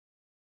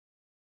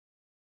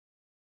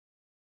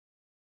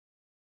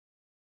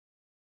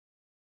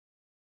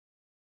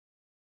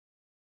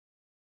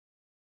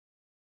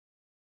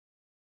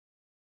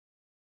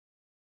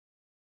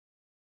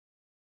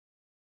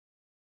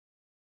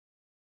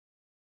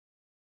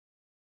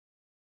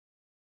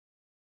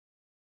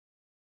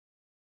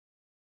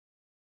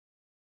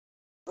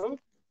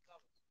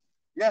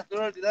Yeah, they're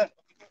already there.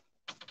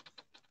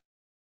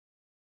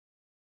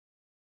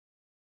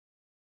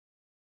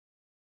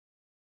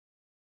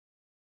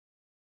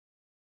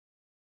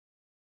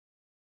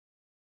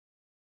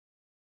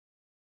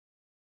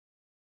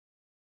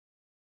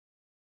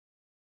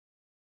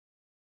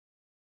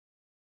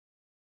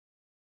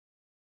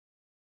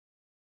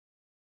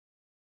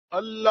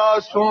 اللہ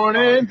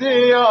سونے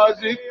دیا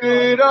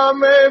ذکر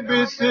میں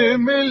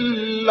بسم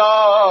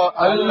اللہ،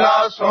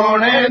 اللہ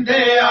سونے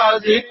دیا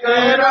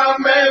ذکر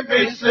میں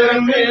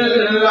بسم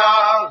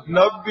اللہ،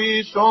 نبی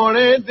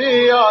سونے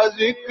دیا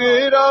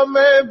ذکر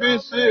میں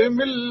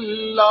بسم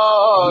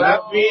اللہ،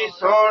 نبی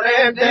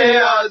سونے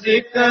دیا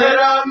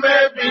ذکر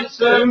میں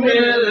بسم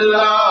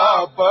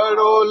اللہ،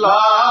 پڑھو لا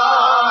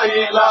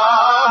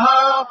الہ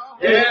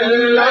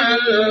الا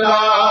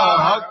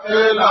اللہ، حق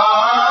لا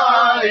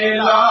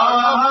الہ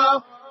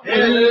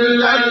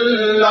الا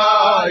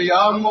اللہ،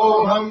 یا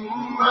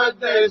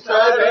محمد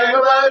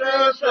سرور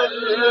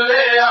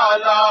صلی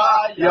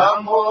علی، یا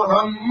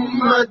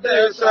محمد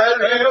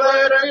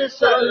سرور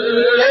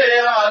صلی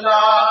علی،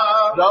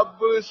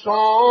 رب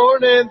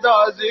سونے دا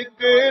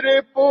ذکر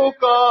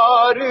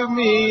پکار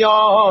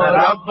میاں،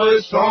 رب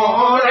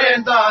سونے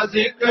دا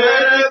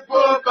ذکر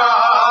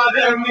پکار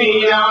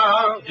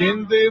میاں،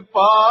 جند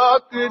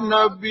پاک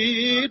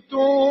نبی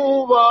تو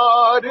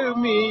وار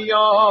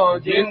میاں،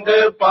 جند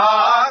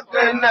پاک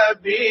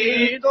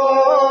نبی تو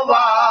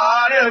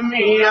وار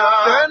میاں،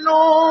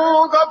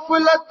 تینوں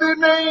غفلت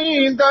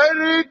نہیں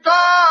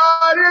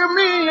درکار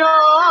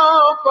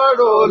میاں،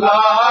 پڑھو لا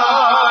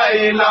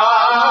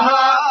الہ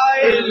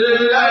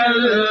الا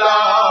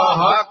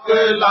اللہ، حق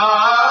لا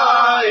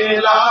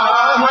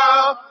الہ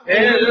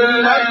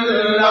الا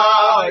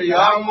اللہ،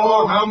 یا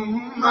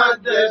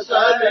محمد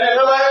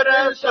سرور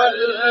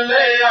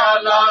صلی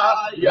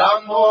علی، یا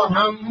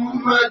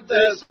محمد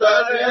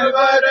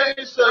سرور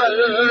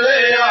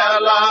صلی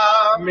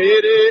علی،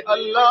 میرے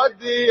اللہ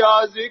دیا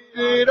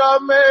ذکر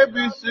میں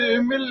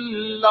بسم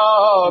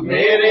اللہ،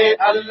 میرے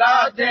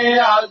اللہ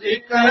دیا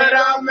ذکر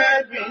میں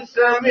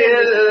بسم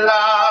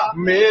اللہ،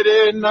 میرے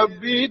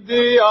نبی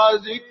دیا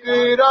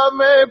ذکر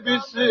میں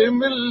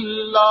بسم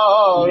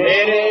اللہ،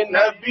 میرے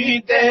نبی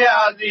دیا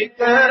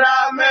ذکر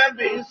میں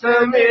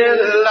بسم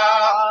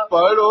اللہ،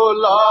 پڑھو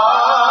لا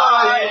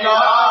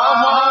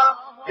الہ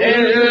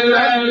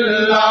الا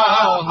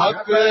اللہ،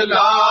 حق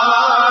لا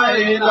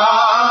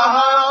الہ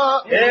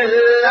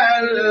الا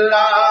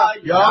اللہ،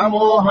 یا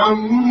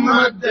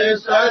محمد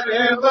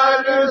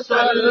سرور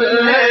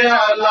صلی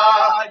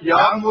علی،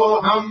 یا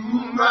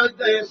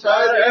محمد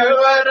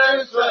سرور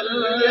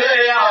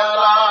صلی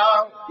علی،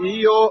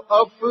 ایو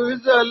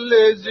افضل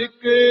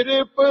ذکر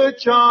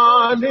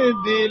پہچان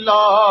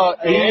دلا،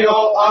 ایو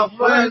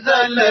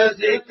افضل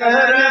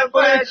ذکر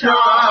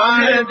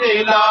پہچان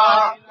دلا،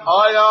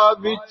 آیا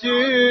بچ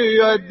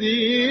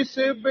حدیث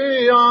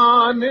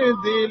بیان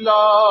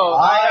دلا،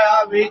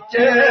 آیا بچ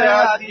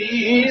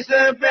حدیث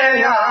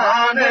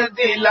بیان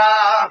دلا،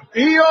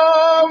 ایو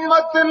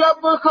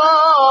مطلب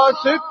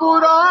خاص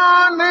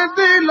قرآن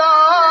دلا،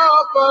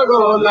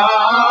 پڑھو لا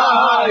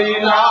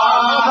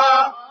الہ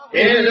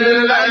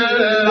الا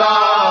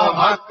اللہ،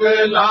 حق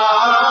لا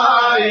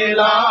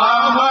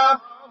الہ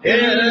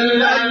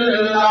الا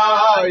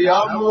اللہ،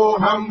 یا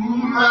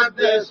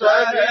محمد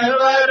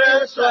سرور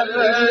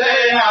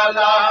صلی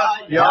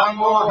علی، یا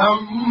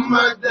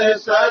محمد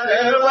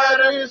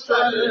سرور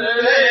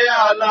صلی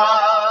علی،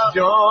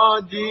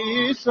 جان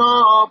جی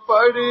ساں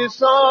پڑھ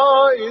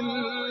ساں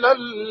الا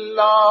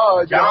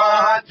اللہ،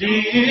 جان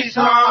جی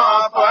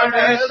ساں پڑھ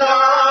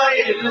ساں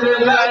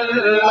الا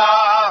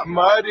اللہ،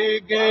 مر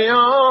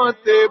گیا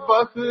تے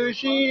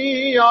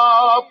بخشی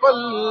آپ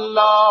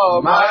اللہ،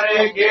 مر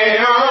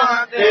گیا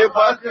تے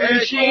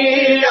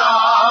بخشی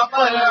آپ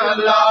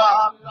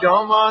اللہ،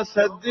 جواں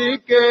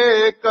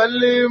صدقے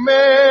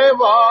کلمے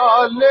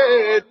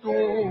والے تو،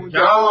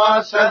 جواں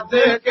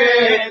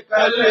صدقے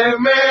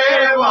کلمے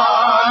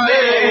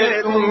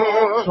والے تو،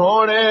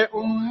 سونے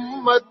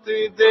امت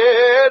دے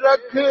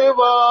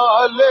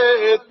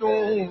رکھوالے تو،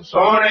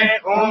 سونے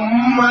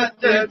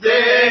امت دے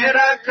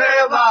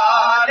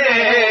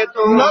رکھوالے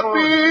تو،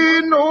 نبی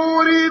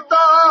نوری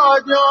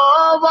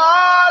تاجاں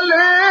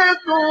والے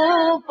تو،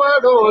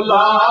 پڑھو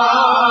لا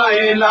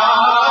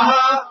الہ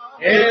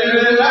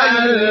الا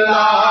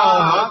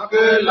اللہ، حق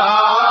لا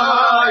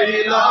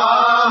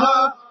الہ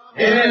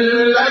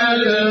الا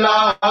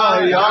اللہ،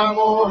 یا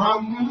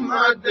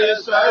محمد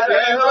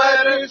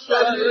سرور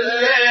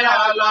صلی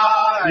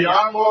علی، یا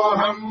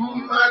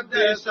محمد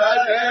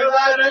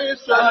سرور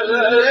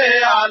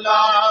صلی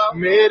علی،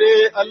 میرے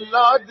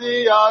اللہ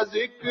دیا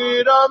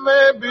ذکر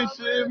میں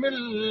بسم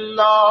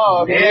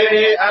اللہ،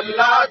 میرے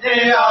اللہ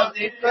دیا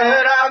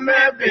ذکر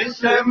میں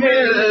بسم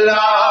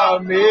اللہ،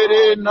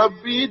 میرے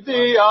نبی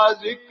دیا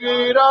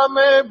ذکر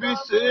میں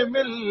بسم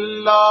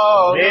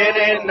اللہ،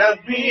 میرے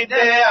نبی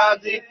دیا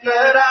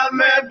ذکر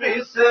میں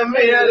بسم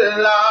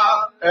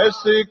اللہ،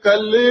 ایسے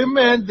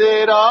کلمے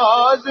دے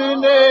راز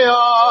نے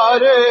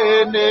آرے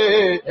نے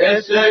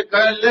اس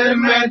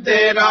کلمے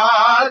دے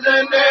راز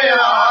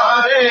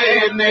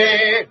نیارے نے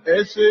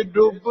اس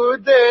ڈوب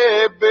دے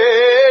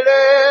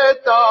بیڑے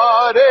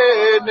تارے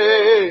نے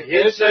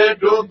اس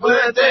ڈوب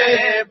دے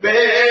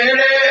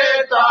بیڑے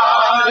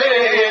تارے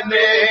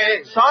نے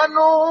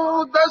سانو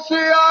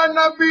دسیا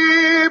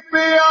نبی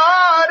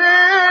پیارے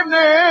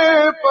نے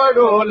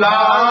پڑھو لا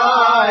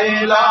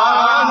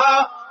الہ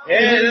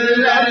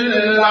الا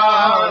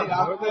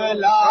اللہ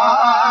لا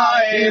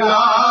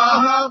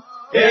الہ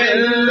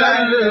الا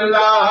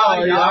اللہ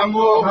یا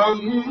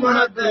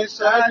محمد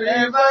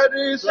سرور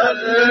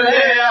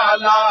صلی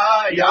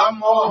علی یا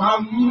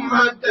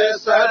محمد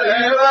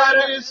سرور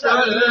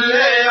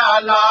صلی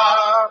علی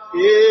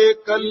یہ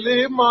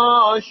کلمہ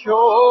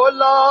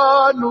شعلہ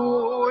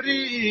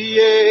نوری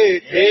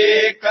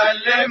ہے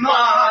کلمہ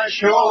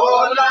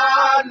شعلہ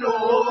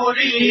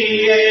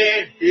نوری ہے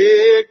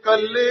یہ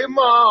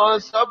کلمہ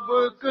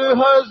سبق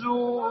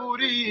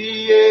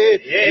حضوری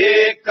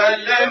ہے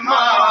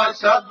کلمہ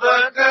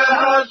سبق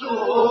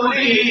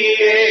حضوری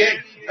ہے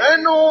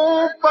اینو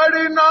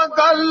پڑھنا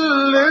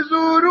گل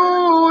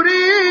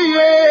ضروری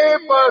ہے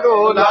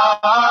پڑھو لا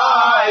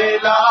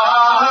الہ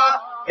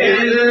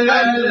الا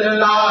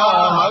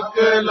اللہ حق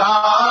لا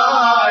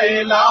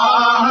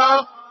الہ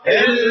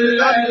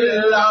الا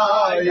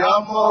اللہ یا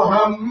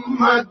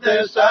محمد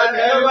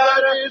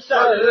سرور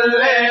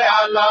صلی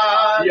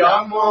علی یا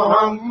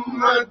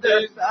محمد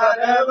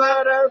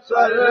سرور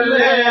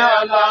صلی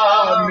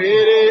علی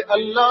میرے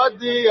اللہ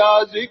دیا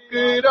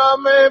ذکر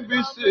میں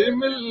بسم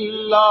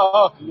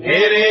اللہ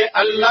میرے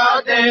اللہ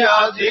دیا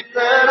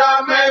ذکر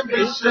میں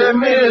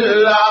بسم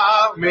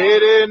اللہ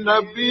میرے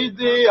نبی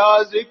دیا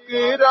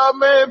ذکر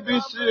میں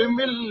بسم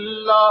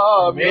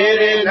اللہ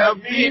میرے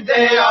نبی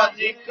دیا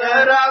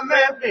ذکر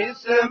میں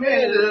بسم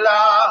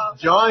اللہ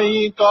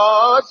جائیں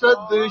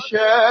قاصد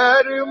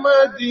شہر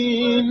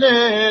مدینے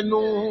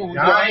نو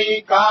جائیں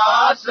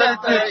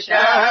قاصد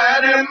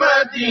شہر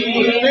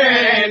مدینے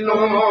نو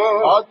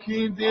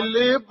آکھی دل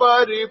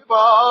پر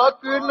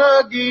پاک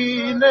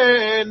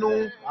نگینے نو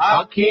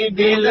آکھی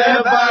دل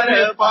پر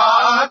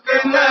پاک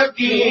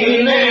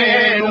نگینے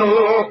نو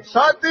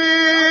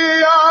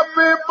سدی آپ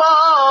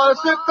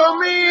پاس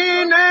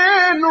کمینے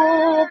نو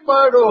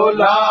پڑھو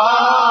لا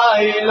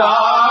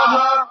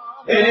الہ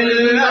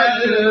الا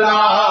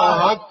اللہ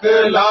حق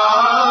لا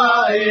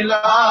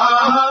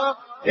الہ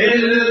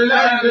الا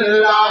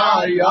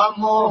اللہ یا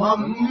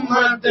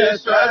محمد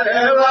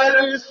سرور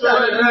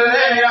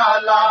صلی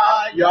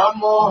علی یا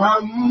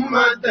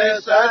محمد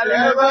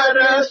سرور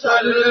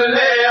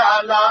صلی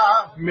علی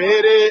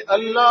میرے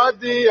اللہ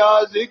دیا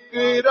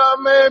ذکر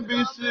میں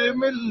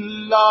بسم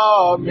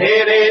اللہ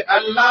میرے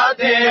اللہ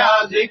دیا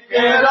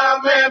ذکر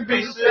میں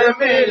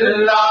بسم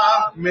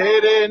اللہ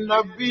میرے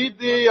نبی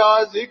دیا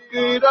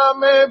ذکر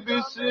میں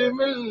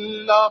بسم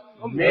اللہ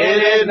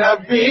میرے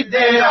نبی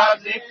دیا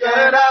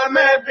ذکر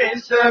میں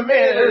بسم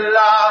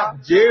اللہ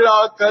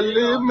جیڑا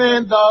کلمے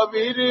دا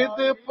ورد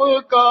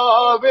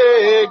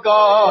پکاوے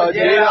گا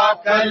جیڑا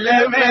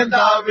کلمے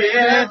دا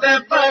ورد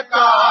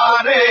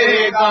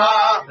پکارے گا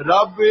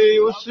رب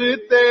اس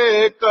تے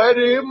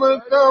کرم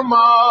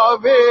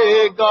کماوے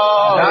گا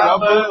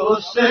رب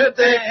اس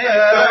تے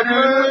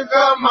کرم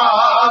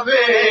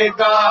کماوے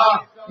گا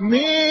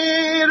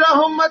می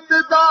رحمت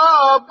دا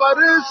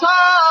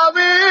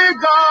برساوے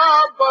گا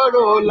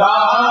پڑھو لا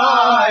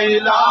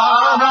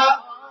الہ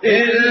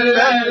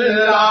الا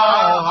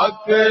اللہ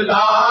حق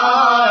لا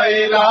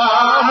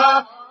الہ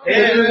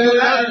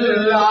الا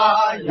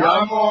اللہ یا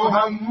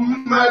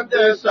محمد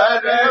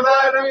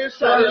سرور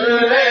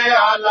صلی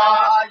علی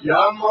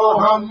یا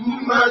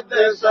محمد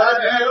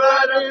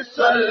سرور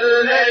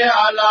صلی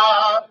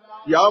علی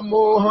یا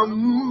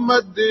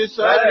محمد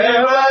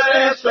سرور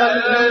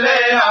صلی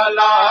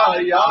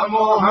علی یا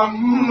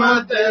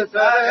محمد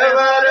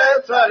سرور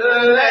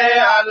صلی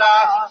علی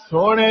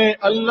سونے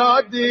اللہ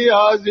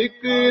دیا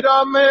ذکر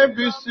میں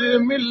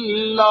بسم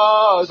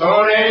اللہ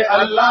سونے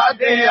اللہ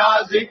دیا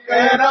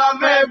ذکر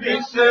میں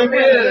بسم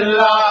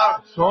اللہ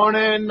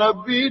سونے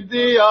نبی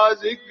دیا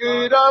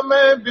ذکر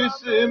میں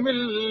بسم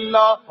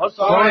اللہ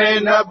سونے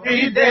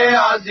نبی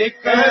دیا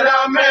ذکر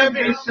میں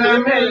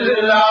بسم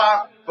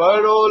اللہ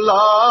پڑھو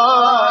لا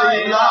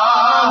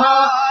الہ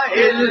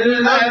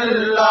الا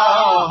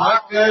اللہ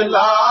حق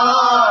لا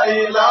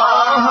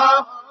الہ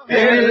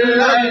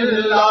الا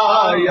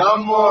اللہ یا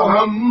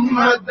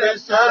محمد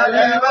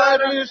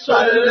سرور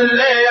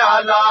صلی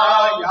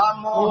علی یا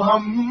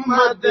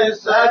محمد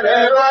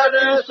سرور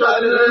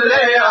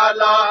صلی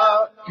علی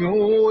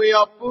کیوں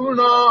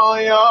اپنا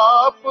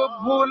آپ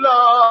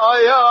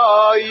بھلایا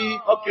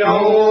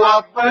کیوں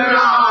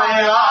اپنا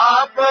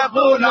آپ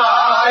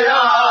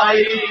بھلایا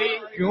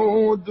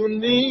کیوں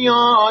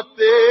دنیا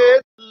تے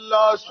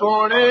اللہ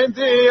سونے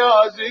دیا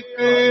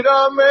ذکر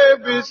میں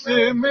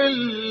بسم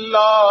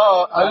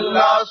اللہ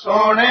اللہ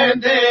سونے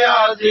دیا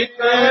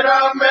ذکر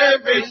میں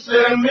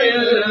بسم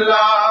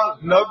اللہ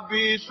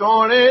نبی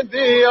سونے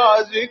دیا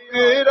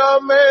ذکر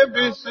میں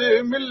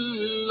بسم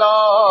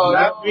اللہ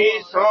نبی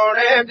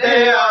سونے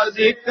دیا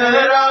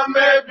ذکر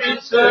میں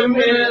بسم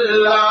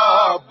اللہ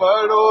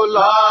پڑھو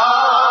لا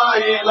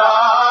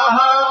الہ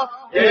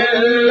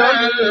الا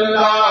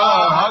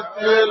اللہ، حق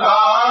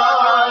لا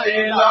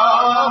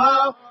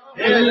الہ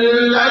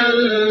الا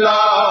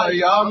اللہ،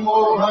 یا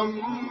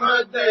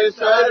محمد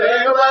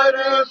سرور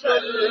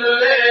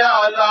صلی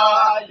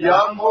علی،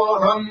 یا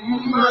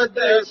محمد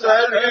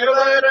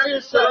سرور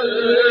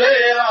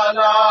صلی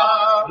علی۔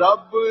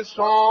 رب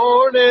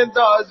سونے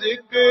دا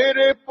ذکر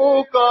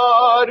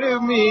پکار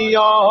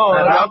میاں،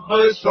 رب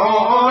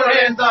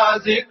سونے دا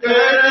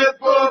ذکر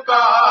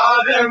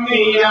پکار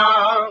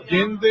میاں،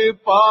 جند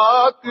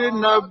پاک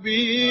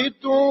نبی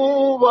تو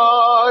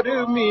وار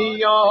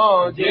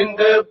میاں، جند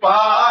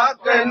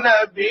پاک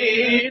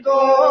نبی تو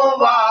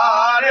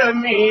وار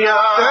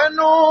میاں،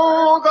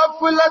 تینوں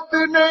غفلت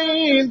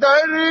نہیں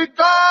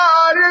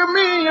درکار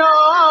میاں،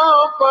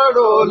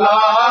 پڑھو لا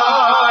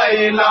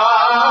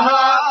الہ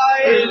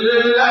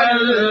الا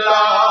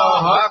اللہ،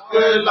 حق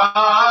لا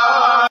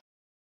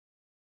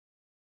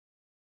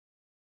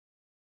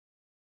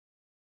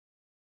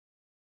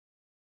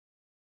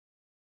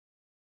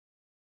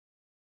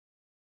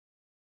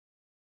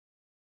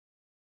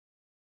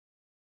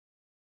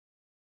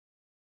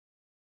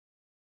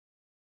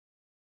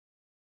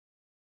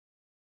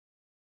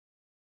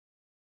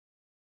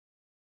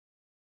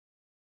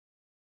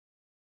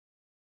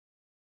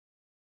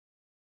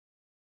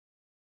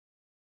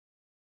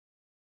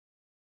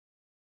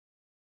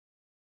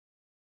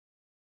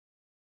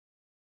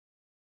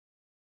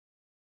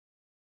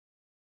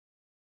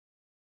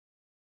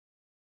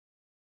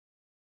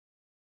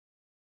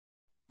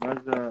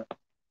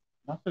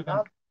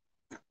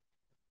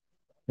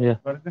Yeah.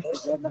 One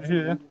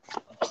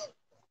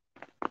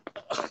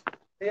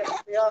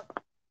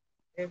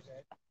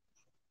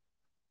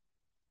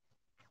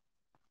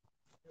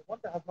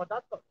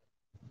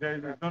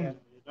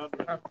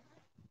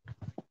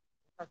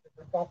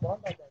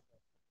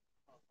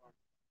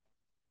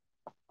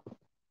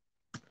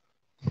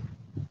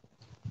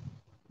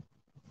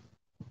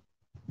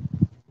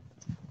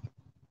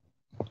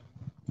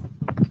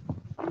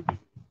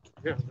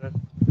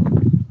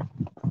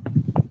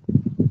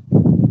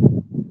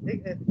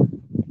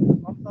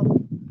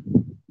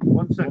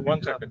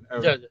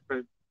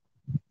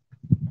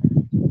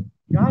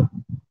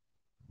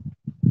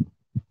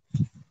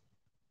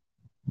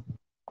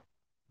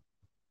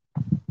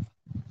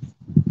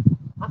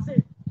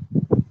second.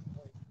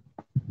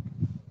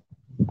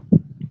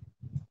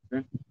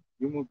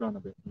 You moved on a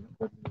bit.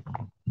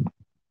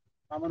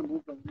 I'm gonna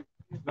move on.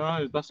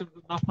 No, that's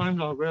fine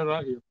now. We're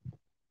right here.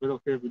 We're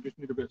okay. We just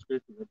need a bit of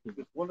space.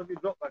 Just one of you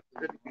drop back to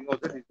anything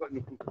else. He's got no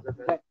proof.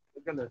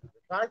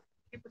 Guys,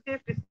 keep a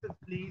safe distance,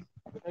 please.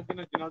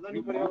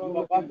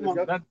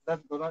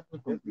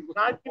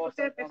 Guys, keep a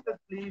safe distance,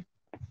 please.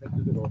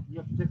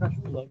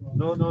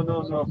 No.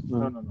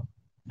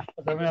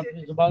 اگر میں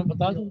اپنی زبان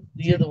بتا دوں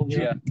دیے تو ہو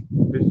گیا۔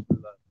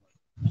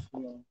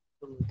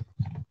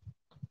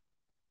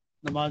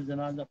 نماز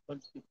جنازہ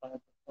فرض کی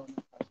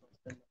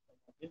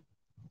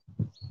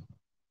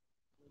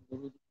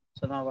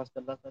سنا واسطہ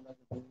اللہ تعالیٰ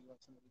کے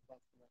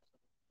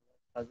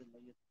حاضر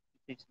میت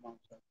ٹھیک سے مانگ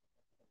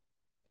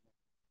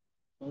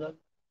اجازت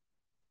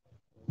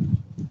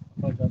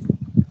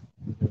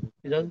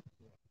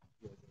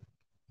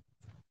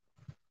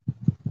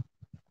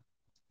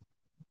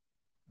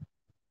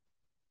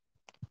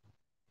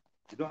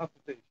You don't have to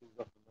take your shoes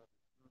off.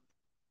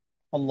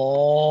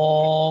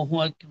 اللہ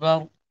اکبر۔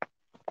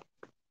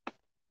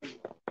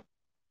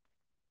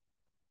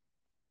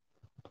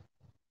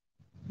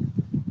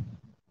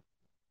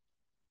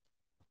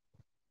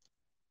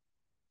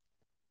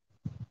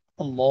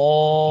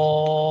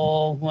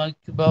 اللہ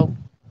اکبر۔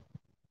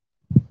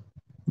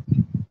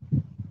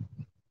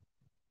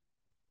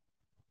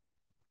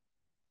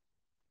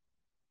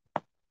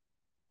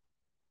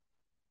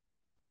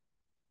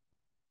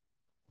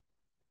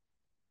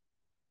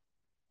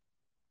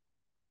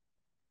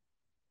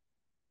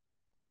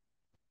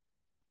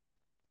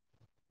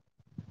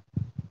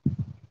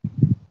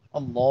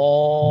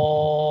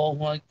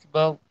 اللہ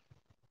اکبر۔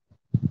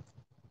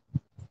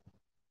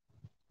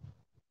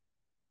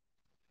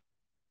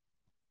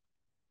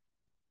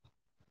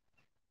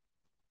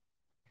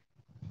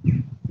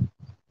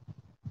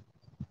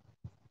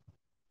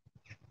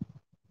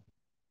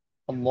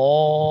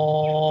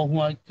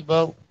 اللہ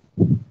اکبر۔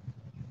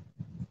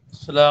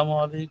 السلام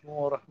علیکم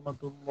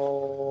ورحمۃ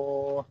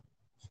اللہ۔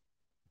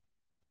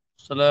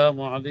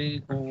 السلام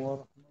علیکم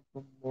ورحمۃ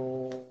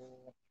اللہ۔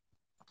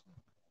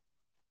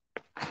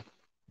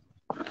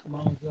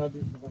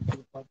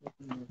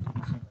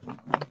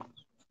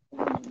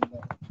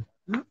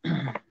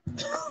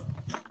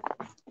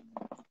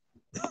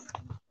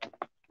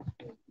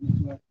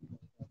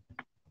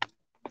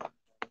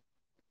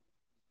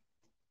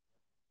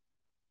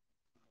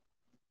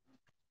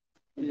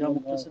 یا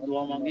مختصر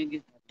دعا مانگیں گے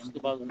اس کے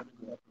بعد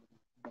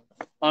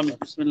آمین۔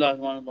 بسم اللہ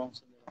الرحمن الرحیم۔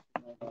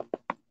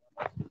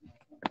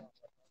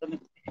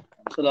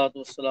 الصلاۃ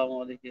والسلام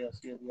علیک یا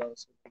سیدی یا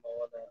رسول اللہ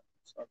وعلی آلہ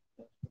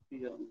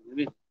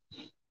وصحبہ۔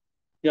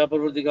 یا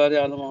پروردگار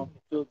عالم،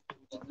 آپ جو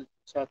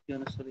ساتھیوں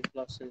نے صحیح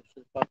اخلاص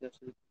سے فاتحہ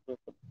شریف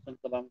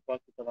کلام پاک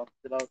کی تلاوت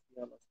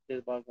کی اللہ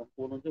سے بار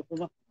پورن جو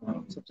فرما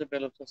سب سے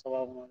پہلے اس کا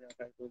ثواب ہمارے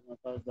آقا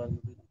تاجدار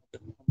مدینہ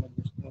حضرت محمد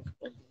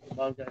مصطفیٰ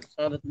بارگاہ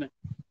رسالت میں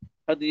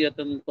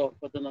ہدیتاً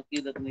تحفتاً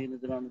عقیدتاً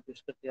نذران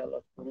پیش کرتے اللہ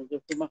سے پورن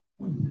جو فرما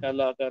اے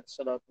اللہ آقا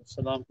صلاۃ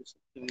والسلام کی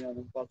صدقے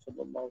میں پاک صلی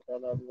اللہ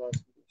تعالی علیہ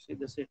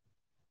وسلم سے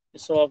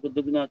اس ثواب کو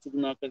دگنا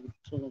چگنا کر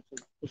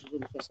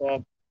خصوصاً کا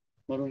ثواب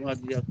مرحوم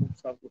حاجی یعقوب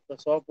صاحب کو کا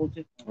ثواب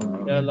پہنچے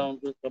اے اللہ ان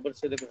کو قبر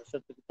سے لے کر حشر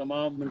تک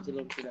تمام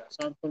منزلوں کے لیے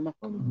آسان فرما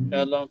اے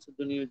اللہ ان سے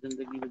دنیا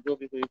زندگی میں جو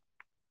بھی کوئی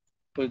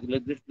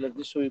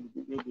لگزش ہوئی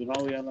گناہ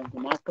ہو یا اللہ ان کو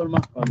معاف فرما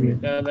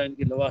اے اللہ ان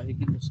کی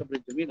لواحقین کو صبر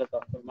جمیل عطا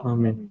فرما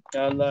اے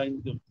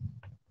اللہ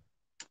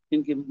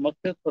ان کی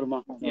مغفرت فرما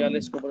یا اللہ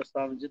اس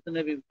قبرستان میں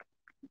جتنے بھی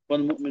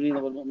والمؤمنین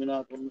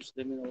والمؤمنات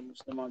والمسلمین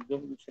والمسلمات جو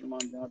بھی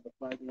مسلمان جہاں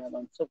دفنائے گئے اللہ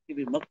سب کی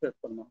بھی مغفرت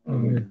فرما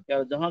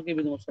یا جہاں کے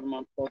بھی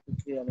مسلمان فوت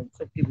ہوئے اللہ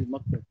سب کی بھی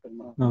مغفرت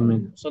فرما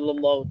صلی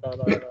اللہ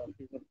تعالی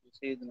علیہ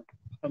سیدنا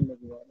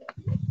محمد وعلی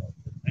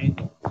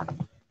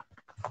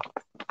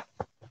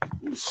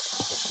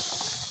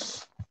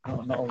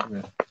آلہ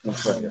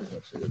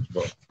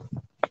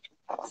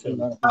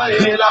وصحبہ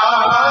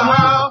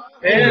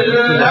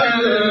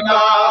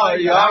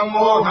یا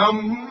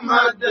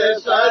محمد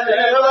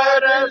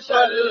سرور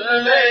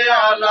صلی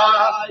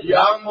علی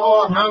یا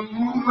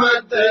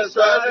محمد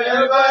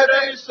سرور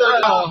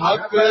صلی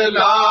حق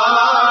لا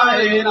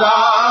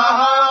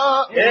الہ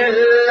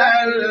الا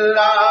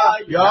اللہ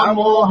یا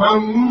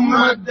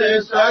محمد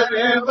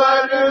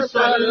سرور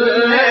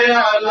صلی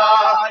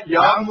علی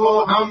یا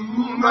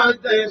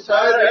محمد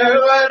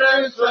سرور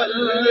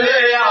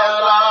صلی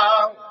علی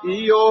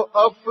یو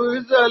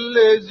افضل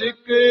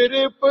ذکر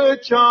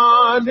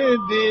پہچان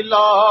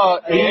دلا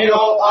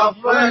یو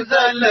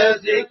افضل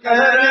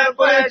ذکر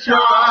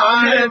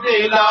پہچان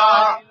دلا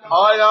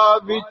آیا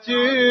بچ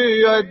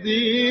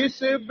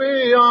حدیث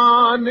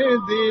بیان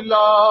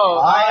دلا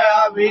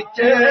آیا بچ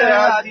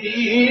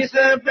حدیث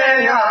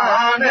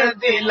بیان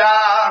دلا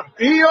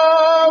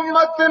یو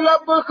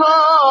مطلب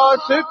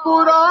خاص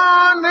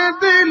قرآن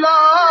دلا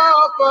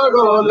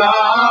پڑھو لا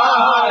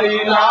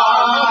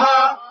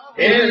الہ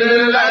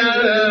الا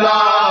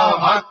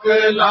اللہ حق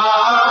لا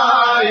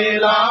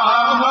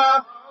الہ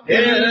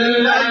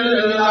الا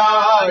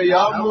اللہ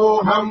یا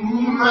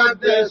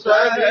محمد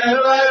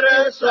سرور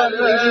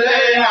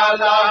صلی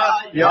علی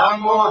یا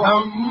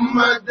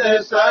محمد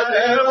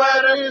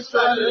سرور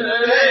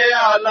صلی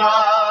علی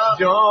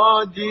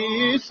جان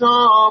جی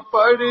ساں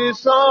پڑھ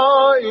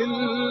ساں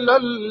الا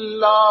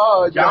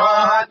اللہ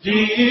جان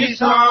جی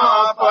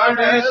ساں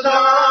پڑھ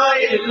ساں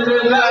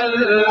الا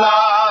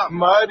اللہ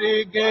مر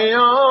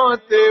گیا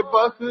تے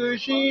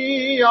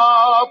بخشی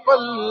آپ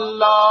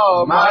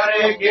اللہ مر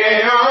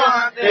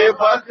گیا تے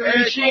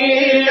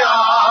بخشی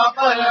آپ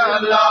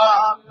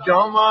اللہ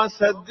جواں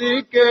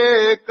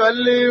صدقے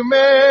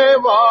کلمے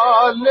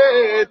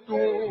والے تو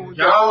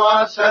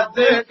جواں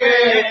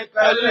صدقے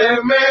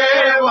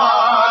کلمے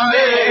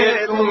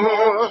والے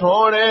تو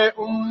سونے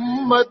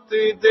امت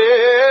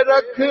دے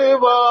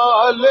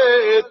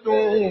رکھوالے تو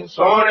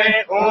سونے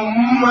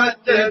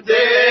امت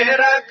دے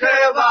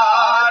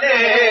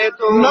رکھوالے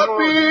تو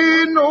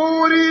نبی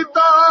نوری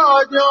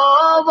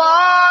تاجاں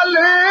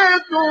والے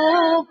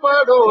تو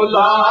پڑھو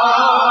لا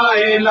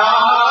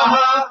الہ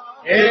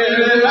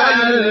الا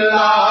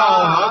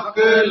اللہ حق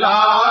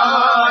لا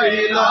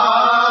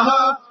الہ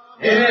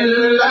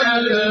الا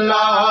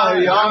اللہ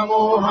یا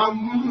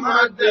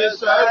محمد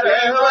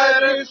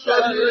سرور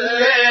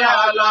صلی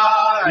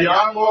علی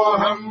یا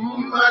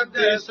محمد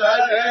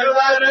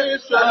سرور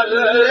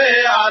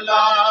صلی علی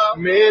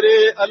میرے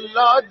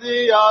اللہ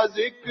دیا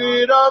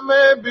ذکر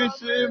میں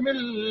بسم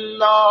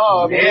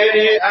اللہ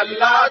میرے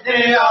اللہ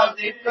دیا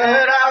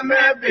ذکر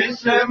میں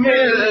بسم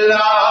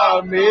اللہ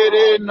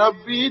میرے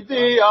نبی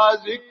دیا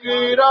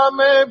ذکر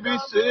میں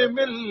بسم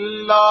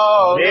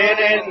اللہ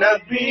میرے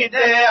نبی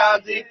دیا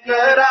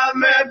ذکر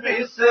میں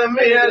بسم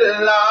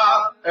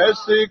اللہ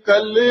اس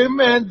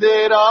کلمے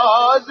دے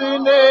راز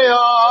نے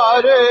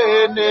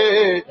آرے نے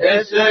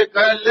اس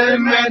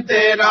کلمے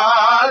دے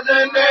راز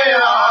نے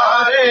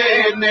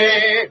آرے نے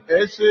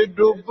اس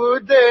ڈوب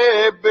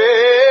دے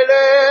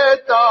بیڑے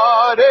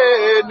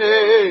تارے نے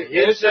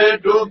اس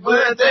ڈوب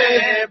دے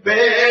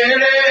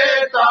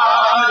بیڑے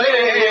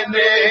تارے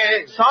نے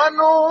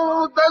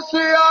سانو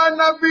دسیا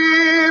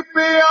نبی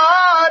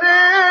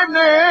پیارے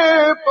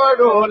نے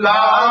پڑھو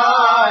لا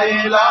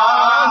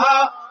الہ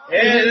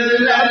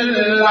الا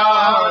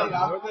اللہ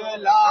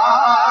لا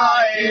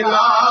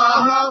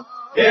الہ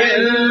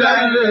الا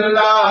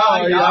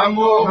اللہ یا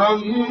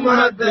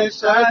محمد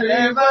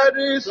سرور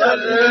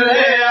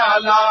صلی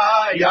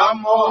علی یا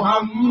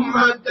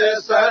محمد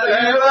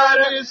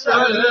سرور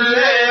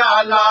صلی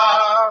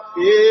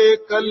علی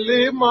ایک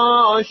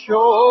کلمہ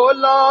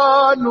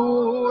شولا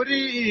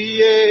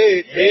نوری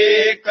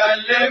ایک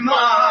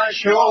کلمہ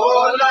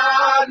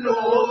شولا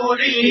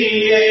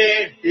نوری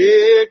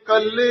ایک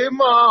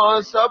کلمہ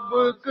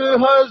سبق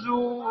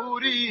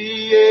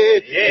حضوری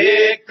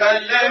ایک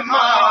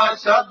کلمہ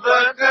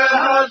سبق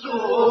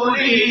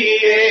حضوری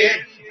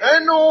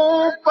اینو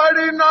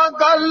پڑھنا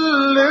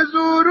گل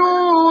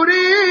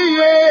ضروری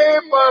ہے،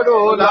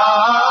 پڑھو لا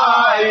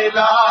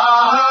الہ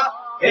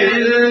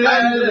الا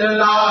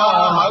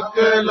اللہ، حق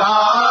لا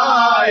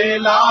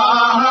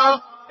الہ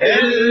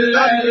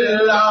الا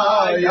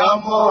اللہ، یا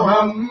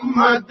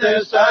محمد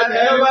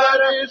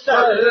سرور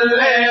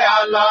صلی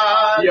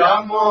علی، یا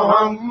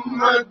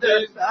محمد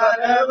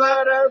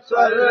سرور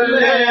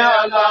صلی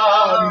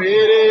علی،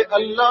 میرے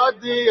اللہ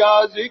دیا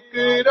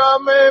ذکر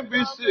میں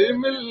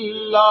بسم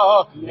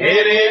اللہ،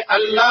 میرے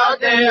اللہ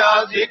دیا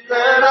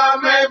ذکر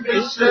میں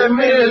بسم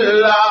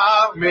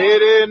اللہ،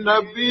 میرے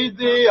نبی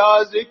دیا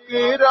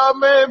ذکر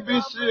میں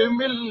بسم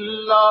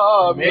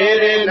اللہ،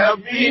 میرے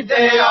نبی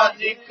دیا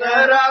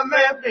ذکر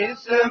میں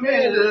بسم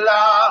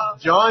اللہ،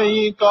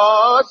 جائیں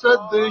کا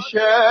صد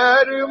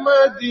شہر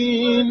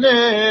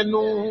مدینے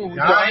نو،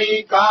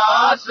 جائیں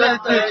کا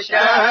صد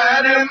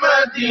شہر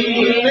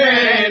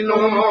مدینے نو،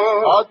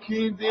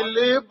 آکھی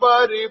دل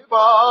بر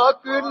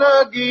پاک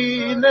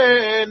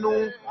نگینے نو،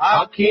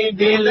 آکھی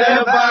دل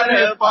بر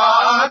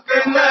پاک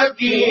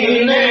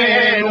نگینے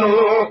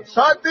نو،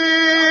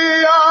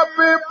 صدی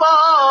آپ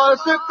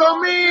پاس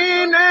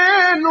کمینے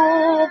نو،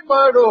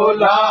 پڑھو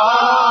لا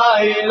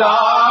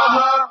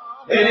الہ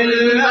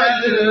الا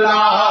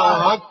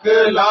اللہ، حق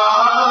لا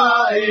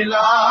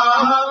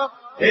الہ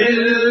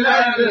الا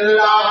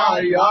اللہ،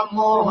 یا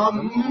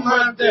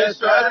محمد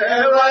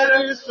سرور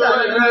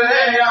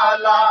صلی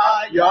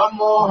علی، یا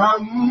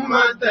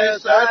محمد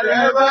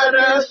سرور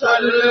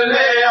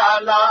صلی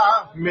علی،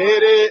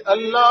 میرے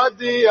اللہ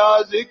دیا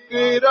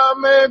ذکر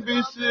میں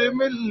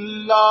بسم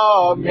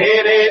اللہ،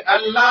 میرے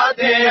اللہ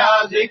دیا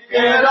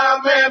ذکر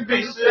میں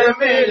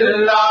بسم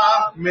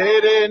اللہ،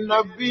 میرے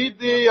نبی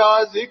دیا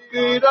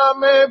ذکر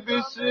میں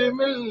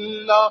بسم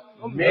اللہ،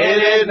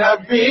 میرے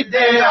نبی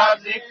دیا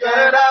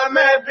ذکر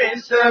میں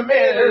بسم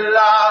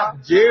اللہ،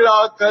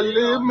 جیڑا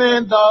کلمے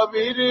دا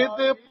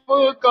ورد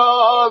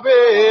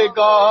پکاوے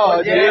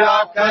گا، جیڑا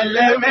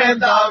کلمے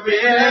دا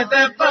ورد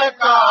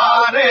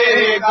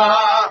پکارے گا،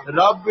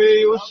 رب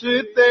اس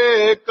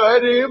تے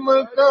کرم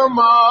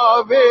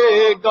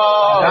کماوے گا،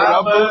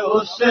 رب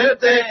اس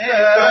تے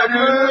کرم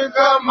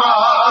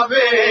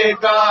کماوے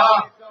گا،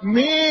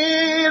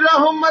 می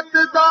رحمت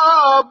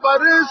دا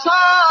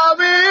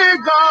برساوے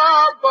گا،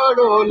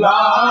 پڑھو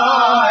لا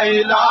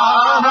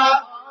الہ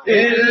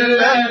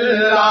الا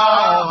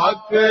اللہ،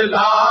 حق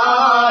لا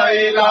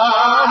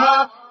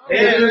الہ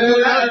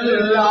الا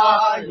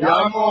اللہ، یا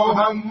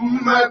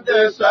محمد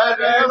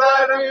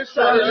سرور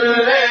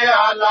صلی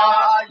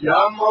علی،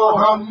 یا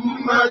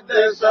محمد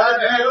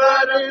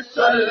سرور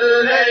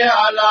صلی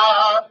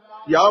علی،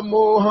 یا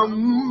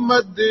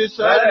محمد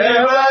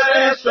سرور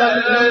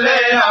صلی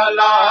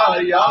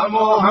علی، یا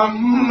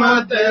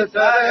محمد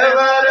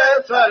سرور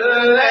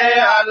صلی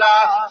علی،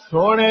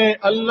 سونے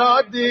اللہ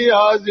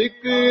دیا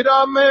ذکر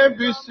میں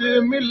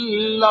بسم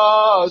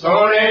اللہ،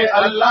 سونے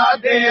اللہ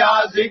دیا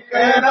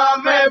ذکر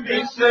میں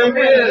بسم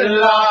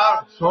اللہ،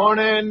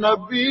 سونے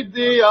نبی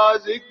دیا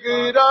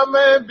ذکر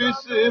میں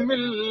بسم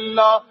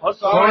اللہ،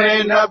 سونے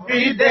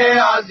نبی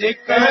دیا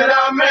ذکر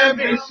میں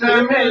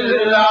بسم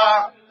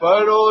اللہ،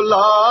 پڑھو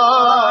لا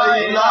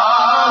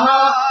الہ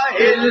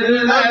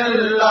الا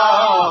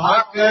اللہ،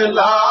 حق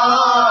لا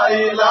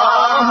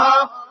الہ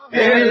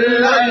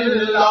الا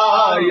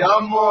اللہ، یا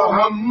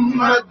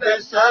محمد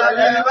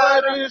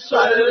سرور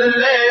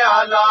صلی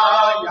علی،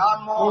 یا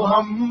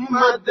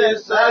محمد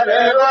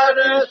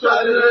سرور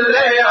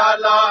صلی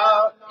علی،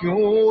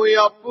 کیوں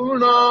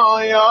اپنا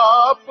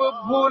آپ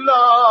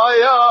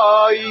بھلایا،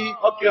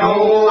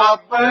 کیوں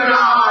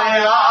اپنا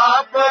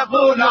آپ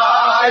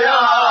بھلایا،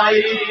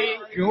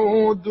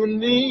 کیوں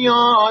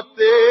دنیا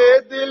تے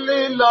دل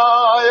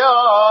لایا،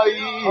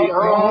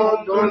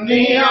 کیوں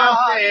دنیا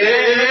تے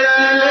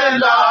دل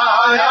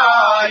لایا،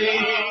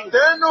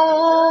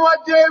 تینوں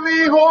اجے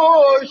بھی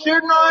ہوش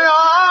نہ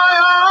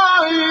آیا،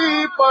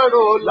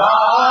 پڑھو لا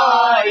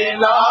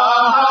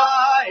الہ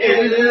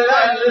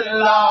الا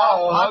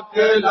اللہ، حق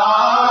لا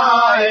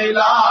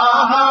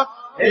الہ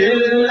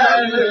الا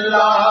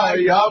اللہ،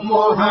 یا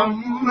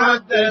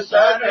محمد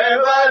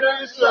سرور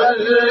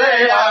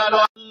صلی علی،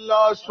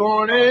 اللہ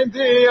سونے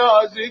دیا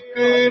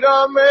ذکر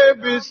میں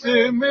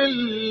بسم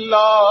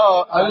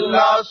اللہ،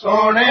 اللہ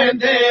سونے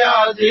دیا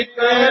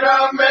ذکر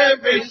میں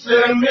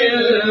بسم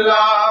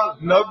اللہ،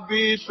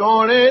 نبی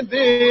سونے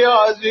دیا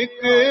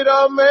ذکر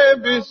میں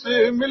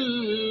بسم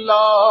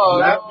اللہ،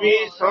 نبی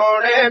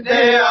سونے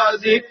دیا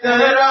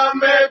ذکر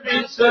میں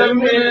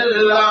بسم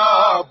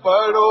اللہ،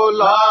 پڑھو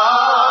لا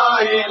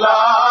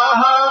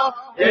الہ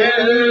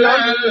الا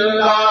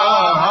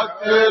اللہ،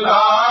 حق لا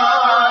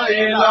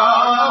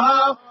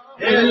الہ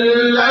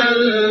الا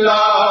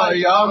اللہ،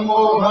 یا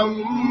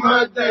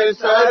محمد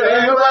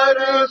سرور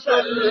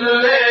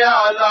صلی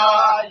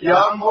علی،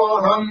 یا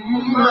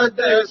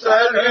محمد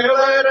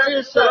سرور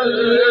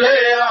صلی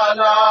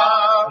علی،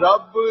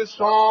 رب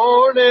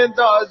سونے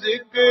دا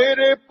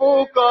ذکر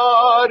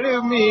پکار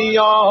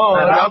میاں،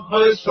 رب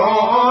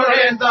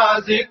سونے دا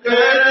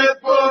ذکر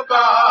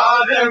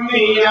پکار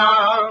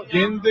میاں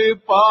جند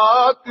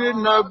پاک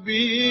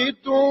نبی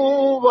تو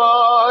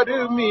وار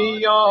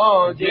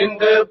میاں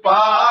جند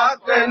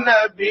پاک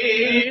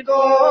نبی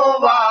تو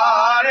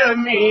وار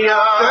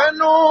میاں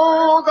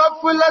تینوں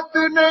غفلت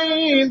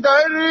نہیں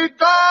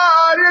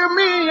درکار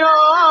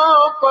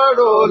میاں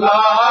پڑھو لا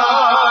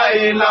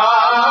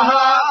الہ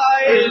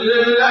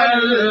الا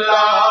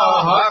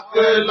اللہ حق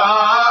لا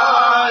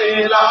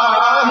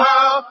الہ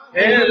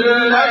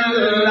الا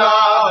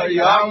اللہ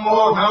یا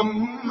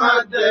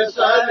محمد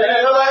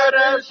سرور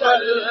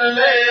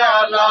صلی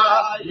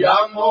علی یا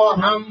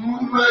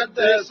محمد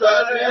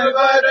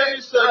سرور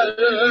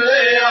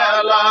صلی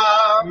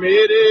علی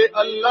میرے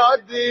اللہ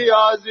دیا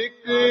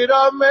ذکر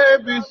میں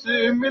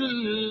بسم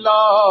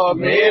اللہ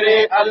میرے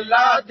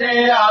اللہ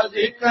دیا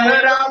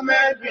ذکر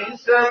میں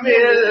بسم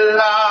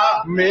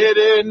اللہ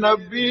میرے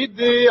نبی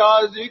دیا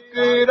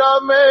ذکر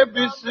میں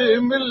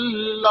بسم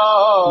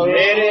اللہ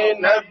میرے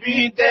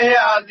نبی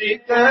دیا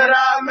ذکر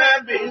میں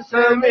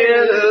بسم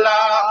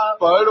اللہ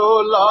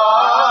پڑھو لا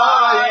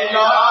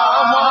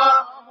الہ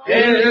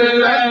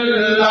الا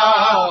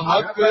اللہ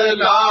حق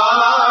لا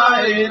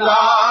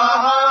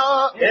الہ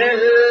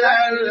الا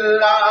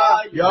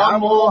اللہ یا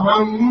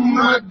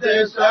محمد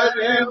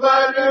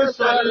سرور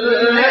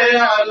صلی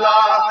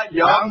علی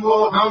یا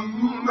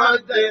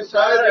محمد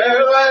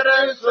سرور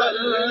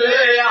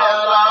صلی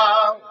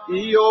علی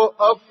ایو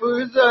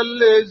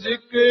افضل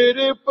ذکر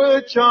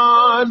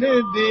پہچان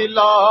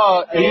دلا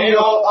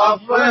ایو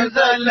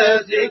افضل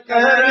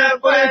ذکر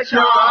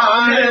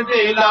پہچان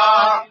دلا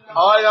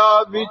آیا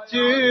بچ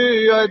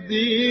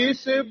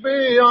حدیث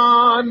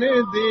بیان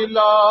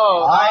دلا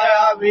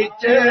آیا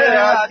بچ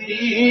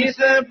حدیث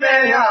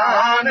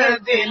بیان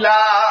دلا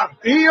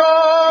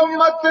ایو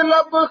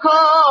مطلب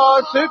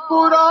خاص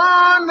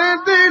قرآن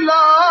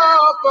دلا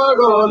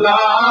پڑھو لا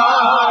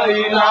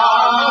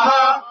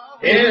الہ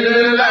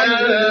الا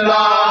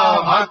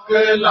اللہ حق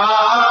لا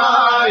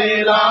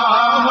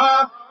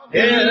الہ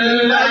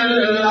الا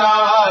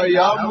اللہ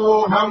یا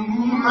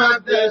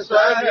محمد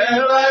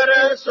سرور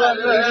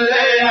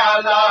صلی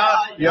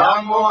علی یا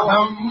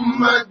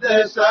محمد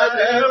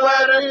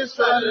سرور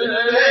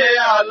صلی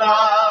علی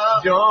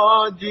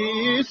جان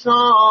جی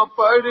ساں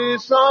پڑھ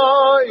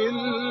ساں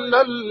الا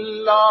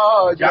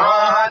اللہ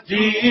جہاں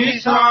جی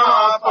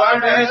ساں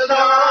پڑھ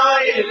ساں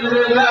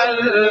الا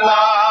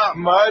اللہ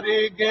مر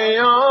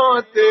گیا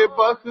تے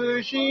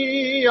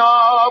بخشی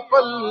آپ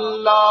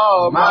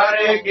اللہ مر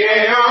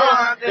گیا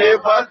تے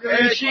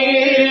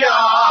بخشی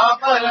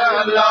آپ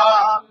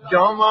اللہ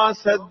جواں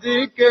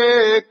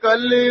صدقے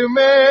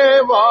کلمے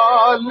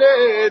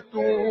والے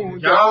تو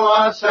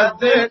جواں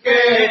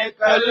صدقے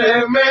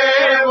کلمے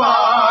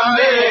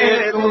والے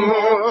تو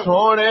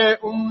سونے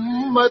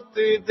امت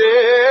دے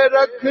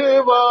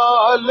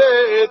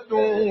رکھوالے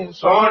تو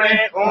سونے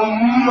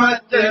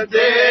امت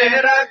دے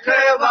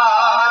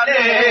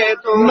رکھوالے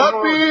تو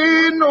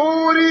نبی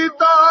نوری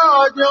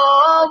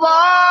تاجاں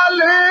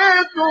والے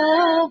تو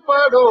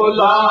پڑھو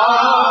لا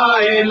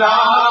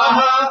الہ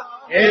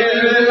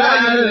الا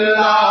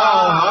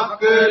اللہ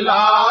حق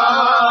لا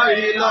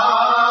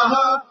الہ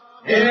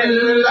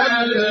الا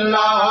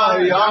اللہ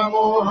یا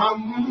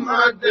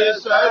محمد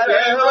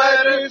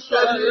سرور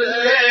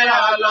صلی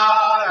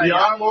علی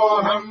یا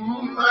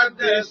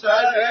محمد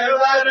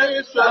سرور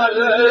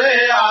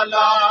صلی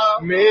علی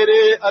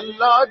میرے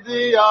اللہ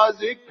دیا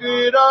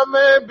ذکر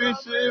میں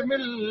بسم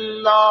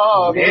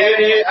اللہ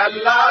میرے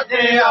اللہ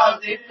دیا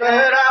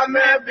ذکر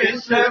میں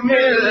بسم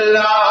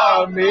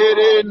اللہ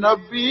میرے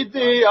نبی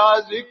دیا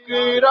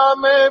ذکر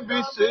میں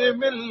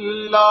بسم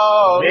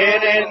اللہ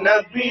میرے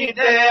نبی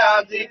دیا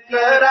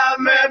ذکر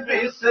میں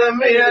بسم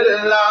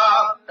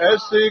اللہ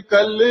اس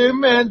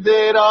کلمے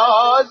دے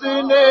راز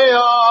نے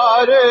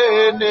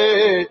آرے نے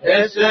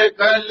اس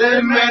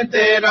کلمے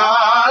دے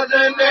راز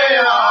نے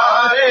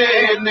آرے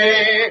نے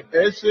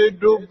اس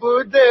ڈوب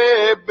دے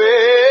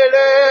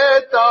بیڑے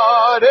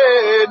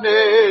تارے نے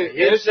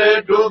اس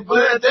ڈوب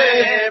دے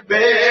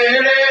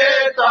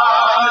بیڑے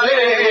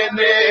تارے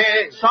نے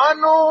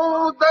سانو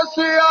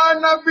دسیا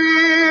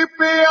نبی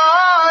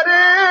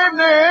پیارے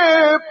نے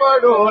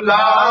پڑھو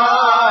لا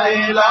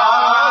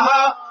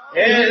الہ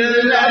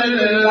الا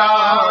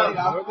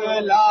اللہ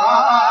لا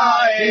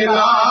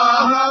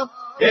الہ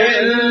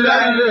الا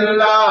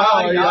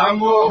اللہ یا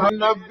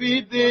نبی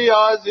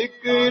دیا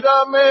ذکر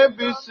میں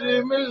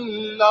بسم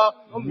اللہ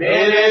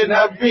میرے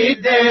نبی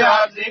دیا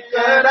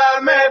ذکر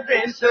میں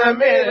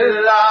بسم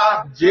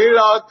اللہ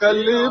جیڑا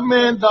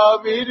کلمے دا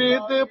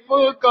ورد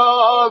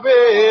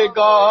پکاوے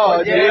گا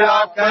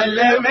جیڑا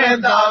کلمے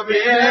دا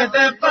ورد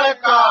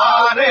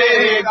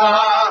پکارے گا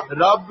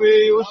رب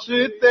اس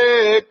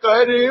تے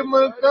کرم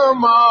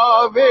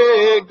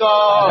کماوے گا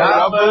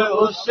رب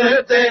اس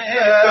تے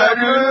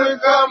کرم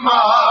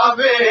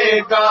کماوے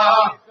گا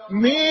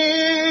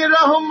می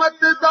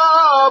رحمت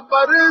دا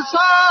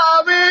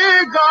برساوے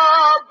گا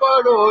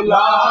پڑھو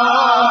لا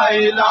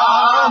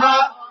الہ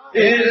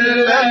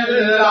الا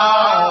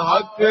اللہ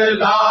حق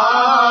لا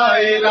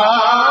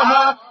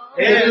الہ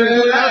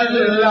إلا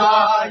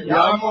الله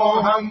يا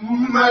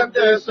محمد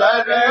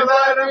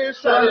سرور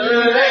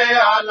صل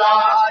على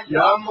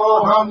يا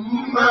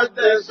محمد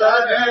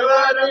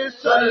سرور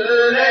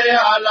صل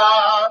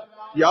على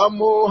یا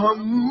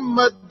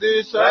محمد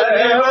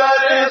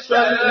سرور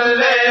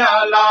صل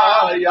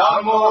على يا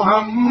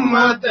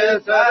محمد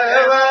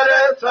سرور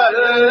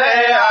صل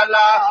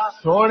على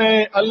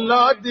سونے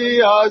اللہ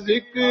دیا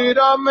ذکر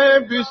میں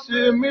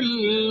بسم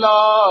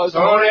اللہ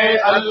سونے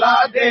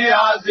اللہ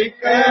دیا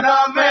ذکر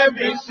میں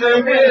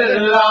بسم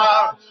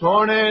اللہ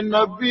سونے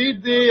نبی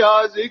دیا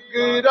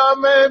ذکر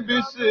میں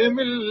بسم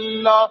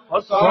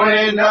اللہ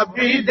سونے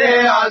نبی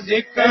دیا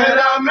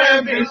ذکر میں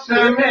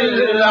بسم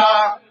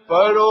اللہ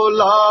پڑھو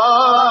لا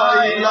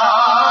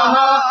الہ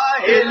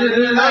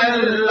الا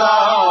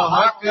اللہ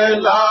حق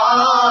لا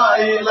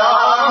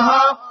الہ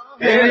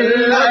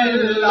الا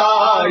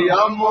اللہ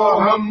یا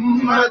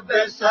محمد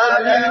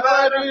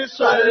سرور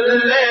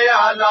صل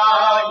علی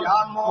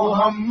یا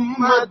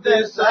محمد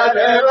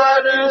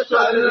سرور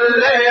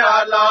صل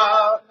علی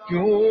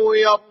کیوں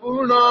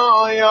اپنا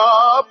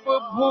آپ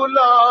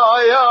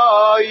بھلایا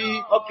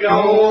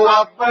کیوں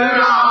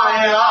اپنا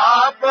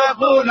آپ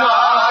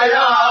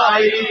بھلایا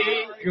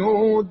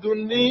کیوں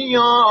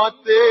دنیا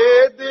تے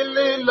دل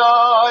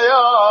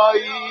لایا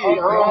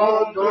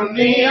کیوں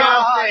دنیا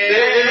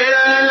سے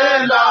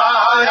دل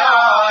لایا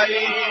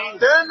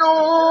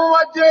تینوں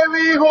اجے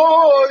بھی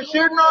ہوش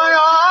نہ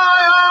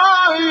آیا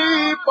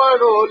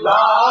پڑھو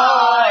لا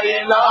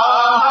الہ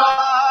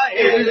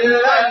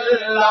الا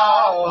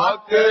اللہ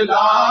حق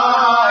لا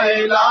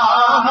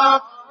الہ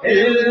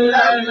الا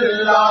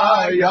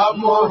اللہ یا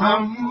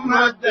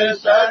محمد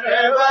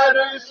سرور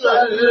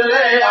صل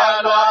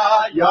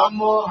علی یا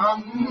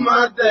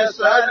محمد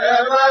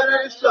سرور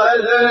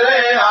صل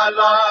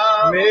علی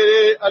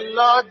میرے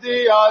اللہ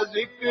دیا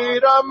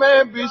ذکر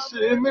میں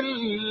بسم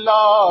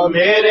اللہ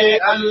میرے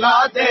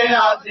اللہ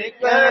دیا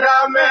ذکر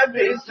میں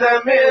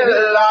بسم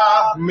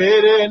اللہ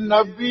میرے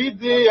نبی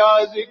دیا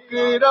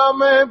ذکر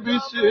میں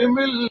بسم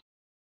اللہ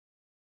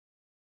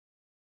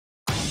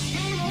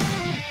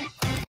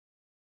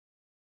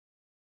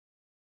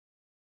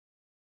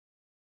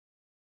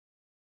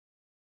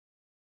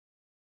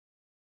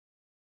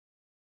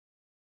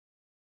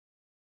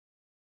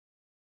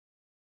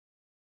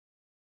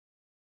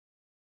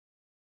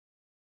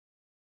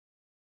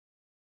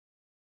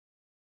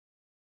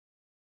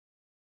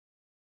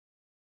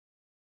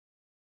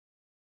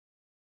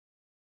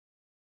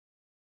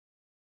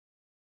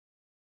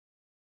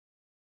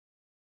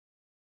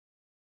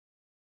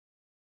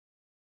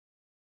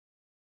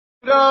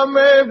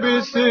میں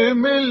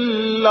بسم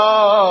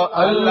اللہ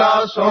اللہ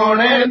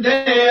سونے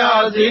دیا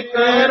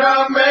ذکر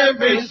میں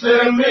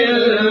بسم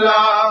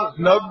اللہ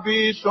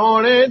نبی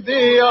سونے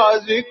دیا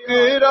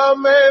ذکر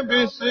میں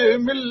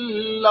بسم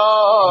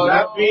اللہ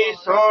نبی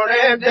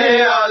سونے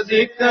دیا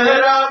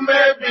ذکر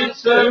میں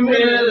بسم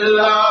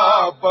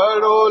اللہ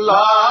پڑھو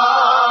لا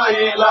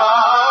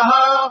الہ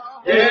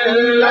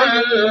الا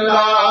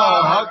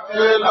اللہ حق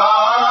لا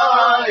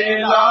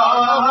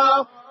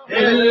الہ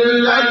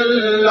الا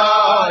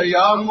اللہ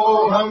یا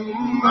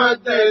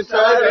محمد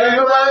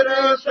سرور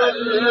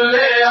صل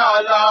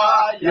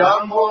علی یا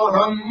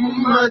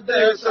محمد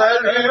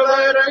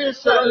سرور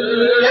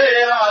صل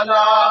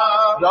علی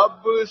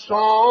رب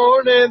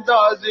سونے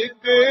دا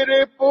ذکر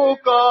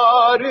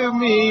پکار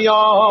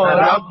میاں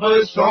رب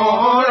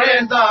سونے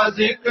دا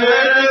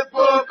ذکر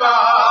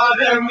پکار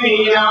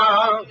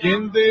میاں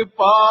جند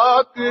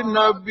پاک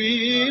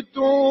نبی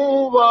تو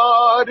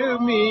وار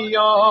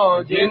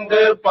میاں جند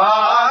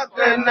پاک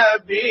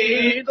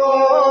نبی تو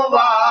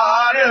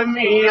وار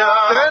میاں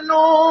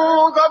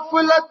تینوں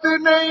غفلت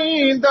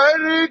نہیں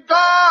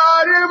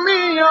درکار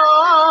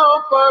میاں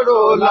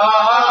پڑھو لا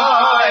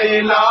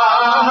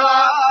الہ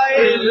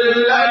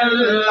الا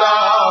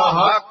اللہ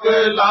حق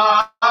لا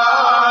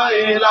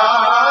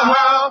الہ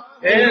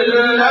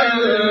الا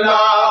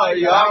اللہ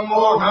یا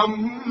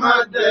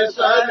محمد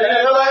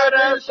سرور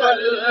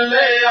صل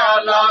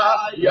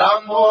علی یا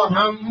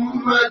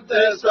محمد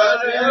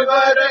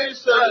سرور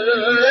صل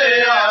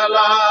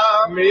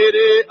علی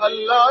میرے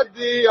اللہ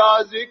دیا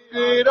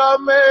ذکر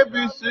میں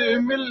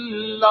بسم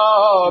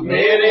اللہ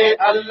میرے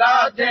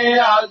اللہ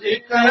دیا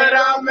ذکر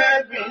میں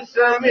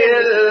بسم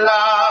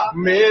اللہ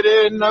میرے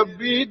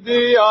نبی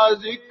دیا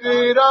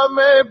ذکر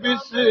میں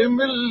بسم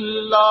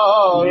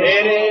اللہ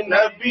میرے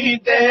نبی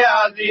دیا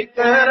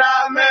ذکر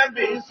میں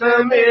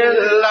بسم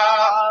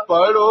اللہ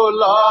پڑھو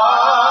لا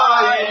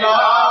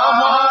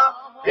الہ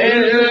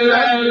الا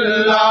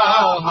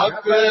اللہ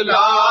حق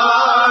لا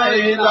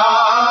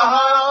الہ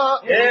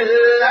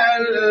الا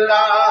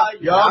اللہ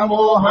یا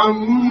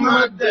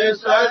محمد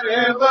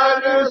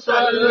سرور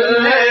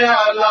صل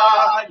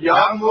علی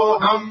یا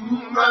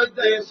محمد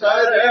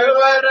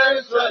سرور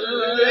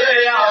صل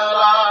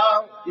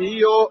علی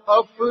ایو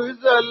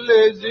افضل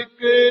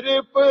ذکر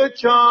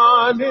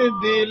پہچان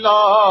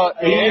دلا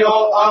ایو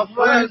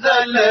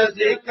افضل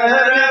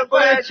ذکر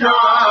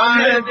پہچان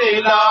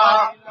دلا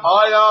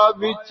آیا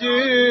بچ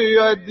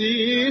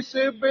حدیث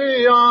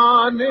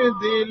بیان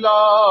دلا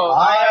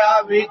آیا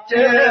بچ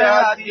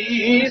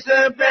حدیث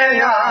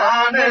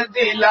بیان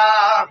دلا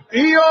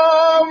ایو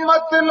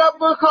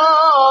مطلب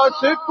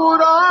خاص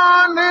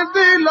قرآن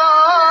دلا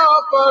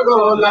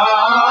پڑھو لا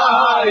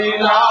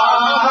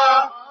الہ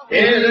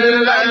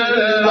الا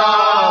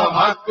اللہ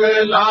حق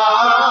لا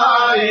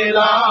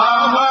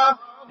الہ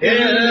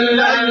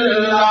الا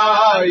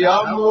اللہ یا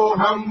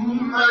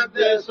محمد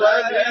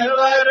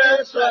سرور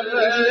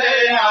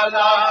صلی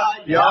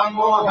علی یا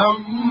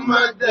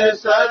محمد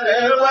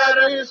سرور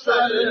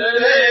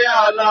صلی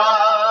علی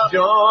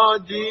جان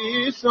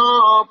جی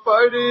ساں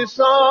پڑھ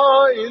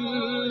ساں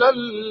الا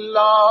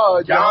اللہ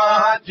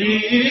جہاں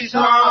جی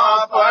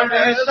ساں پڑھ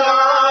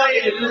ساں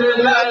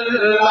الا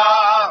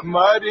اللہ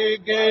مر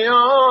گیا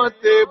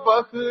تے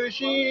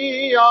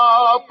بخشی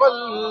آپ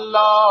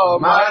اللہ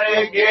مر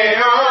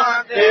گیا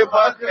تے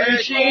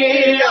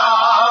بخشی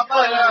آپ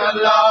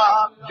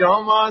اللہ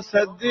جواں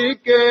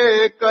صدقے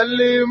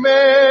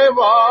کلمے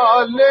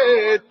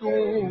والے تو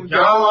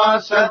جواں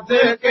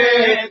صدقے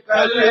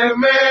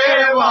کلمے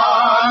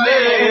والے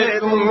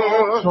تو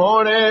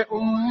سونے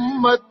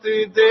امت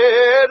دے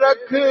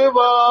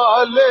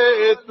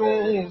رکھوالے تو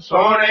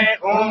سونے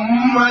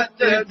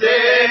امت دے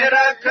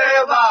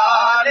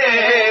رکھوالے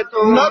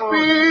تو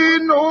نبی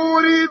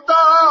نوری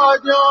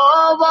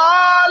تاجاں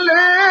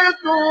والے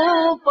تو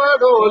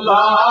پڑھو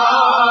لا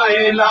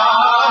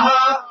الہ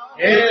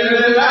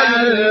الا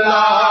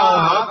اللہ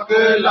حق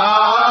لا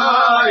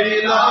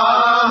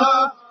الہ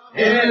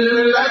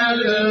الا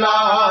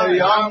اللہ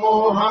یا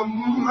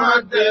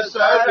محمد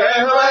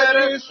سرور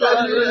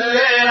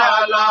صلی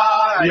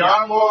علی یا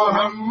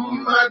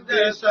محمد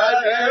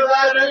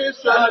سرور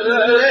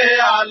صلی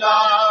علی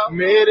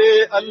میرے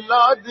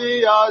اللہ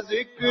دیا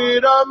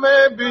ذکر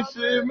میں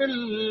بسم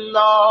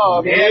اللہ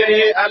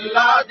میرے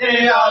اللہ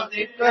دیا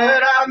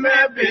ذکر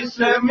میں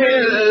بسم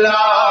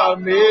اللہ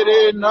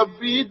میرے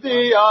نبی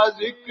دیا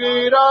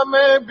ذکر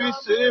میں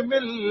بسم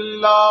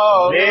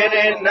اللہ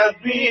میرے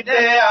نبی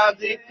دیا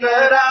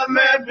ذکر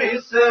میں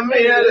بسم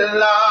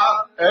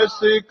اللہ اس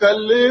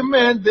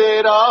کلمے دے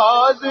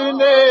راز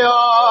نے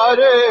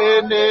آرے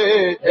نے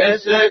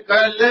اس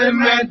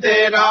کلمے دے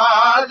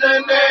راز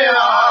نے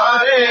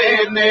آرے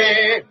نے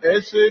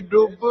اس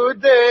ڈوب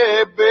دے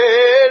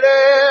بیڑے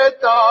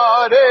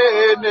تارے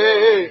نے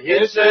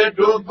اس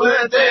ڈوب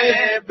دے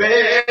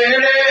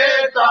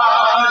بیڑے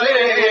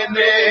تارے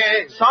نے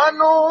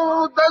سانو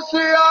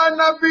دسیا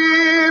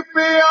نبی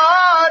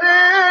پیارے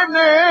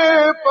نے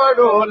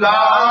پڑھو لا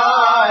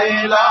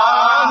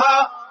الہ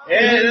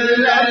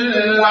الا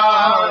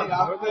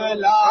اللہ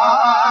لا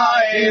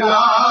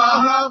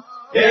الہ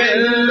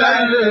الا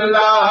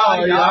اللہ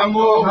یا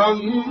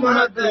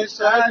محمد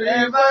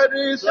سرور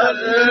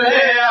صلی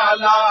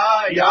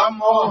علی یا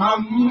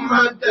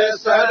محمد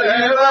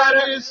سرور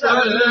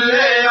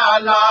صلی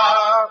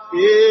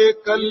علی یہ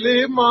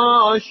کلمہ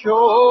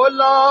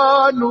شولا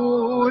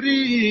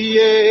نوری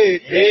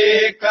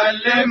اے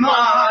کلمہ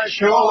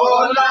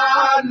شولا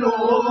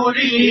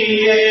نوری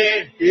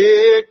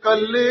یہ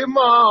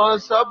کلمہ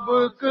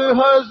سبق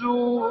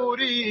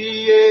حضوری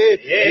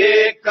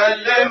اے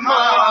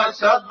کلمہ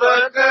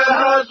سبق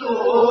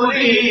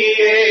حضوری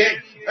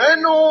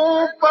اینو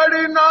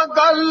پڑھنا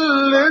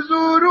گل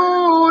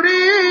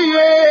ضروری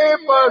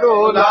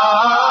پڑھو لا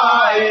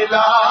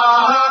الہ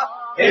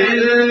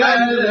الا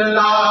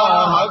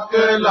اللہ حق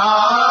لا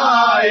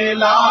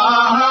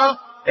الہ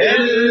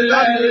الا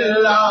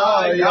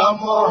اللہ یا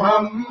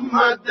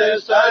محمد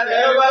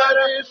سرور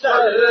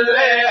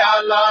صلی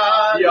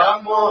علی یا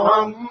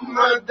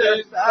محمد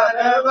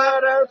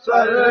سرور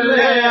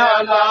صلی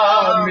علی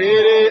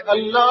میرے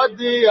اللہ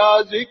دیا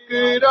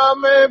ذکر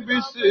میں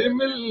بسم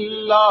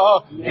اللہ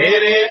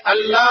میرے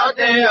اللہ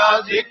دیا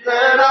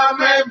ذکر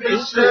میں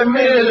بسم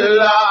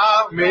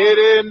اللہ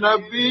میرے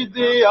نبی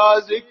دیا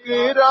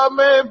ذکر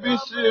میں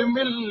بسم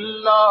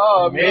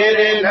اللہ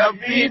میرے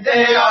نبی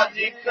دیا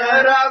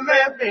ذکر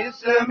میں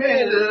بسم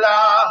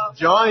اللہ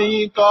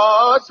جائیں کا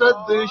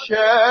صد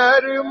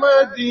شہر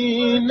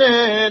مدینے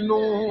نو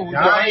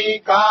جائیں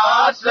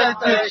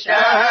کاسد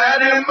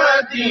شہر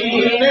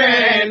مدینے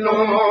نو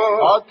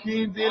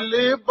آکھی دل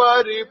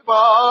بر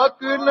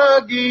پاک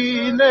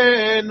نگینے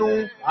نو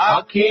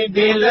آکھی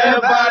دل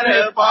بر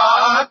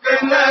پاک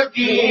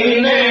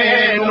نگینے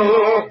نو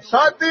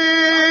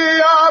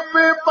سدی آپ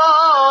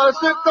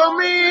پاس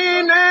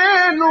کمینے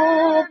نو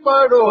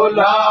پڑھو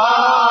لا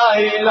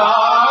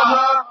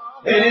الہ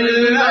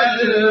الا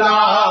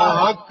اللہ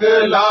حق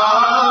لا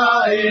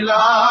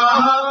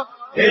الہ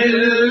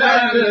الا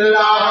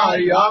اللہ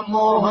یا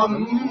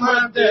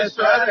محمد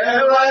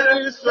سرور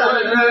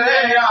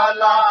صلی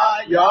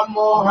علی یا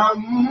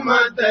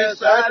محمد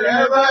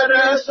سرور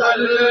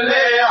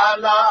صلی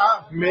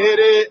علی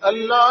میرے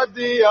اللہ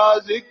دیا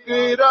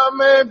ذکر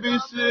میں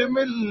بسم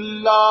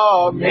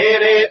اللہ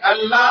میرے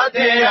اللہ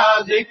دیا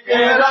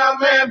ذکر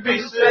میں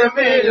بسم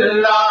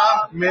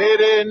बिस्मिल्लाह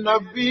मेरे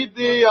नबी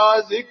दिया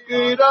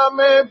जिक्र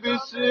में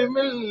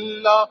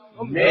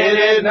बिस्मिल्लाह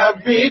मेरे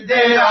नबी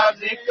दिया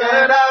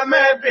जिक्र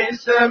में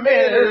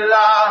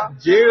बिस्मिल्लाह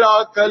जेड़ा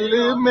कल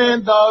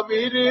में दा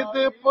विरद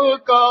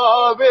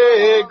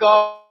पकावेगा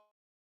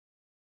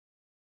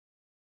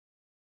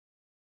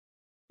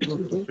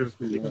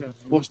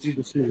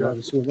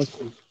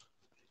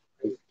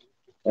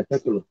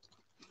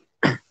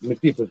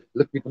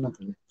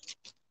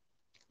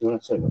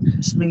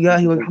بسم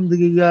الله والحمد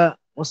لله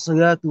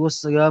والصلاة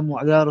والسلام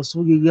على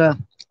رسول الله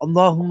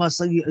اللهم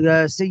صل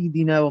على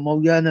سيدنا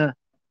ومولانا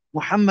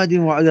محمد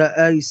وعلى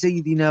آل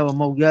سيدنا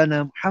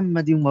ومولانا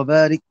محمد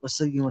وبارك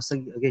وسلم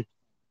عليه.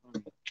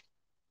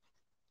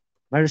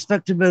 My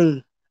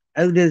respectable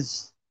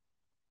elders,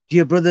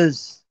 dear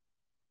brothers,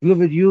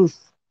 beloved youth,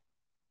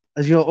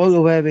 as you are all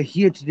aware, we're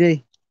here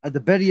today at the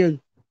burial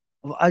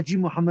of Haji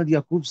Mohammed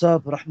Yaqub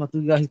Sahib,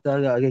 rahmatullahi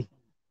ta'ala alayhi.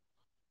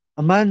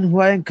 A man who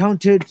I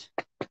encountered,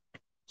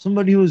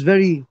 somebody who was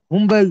very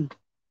humble,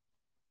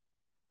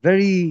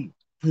 very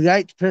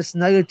polite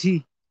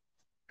personality,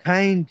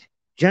 kind,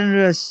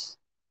 generous.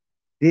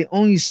 They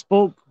only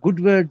spoke good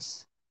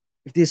words.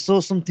 If they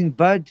saw something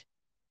bad,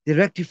 they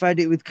rectified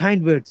it with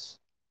kind words.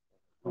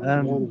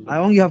 I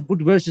only have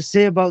good words to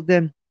say about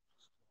them.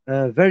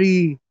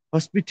 Very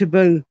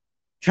hospitable,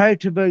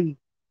 charitable.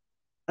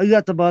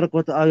 Allah Tabarak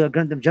wa Ta'ala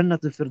grant them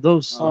Jannat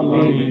al-Firdaus.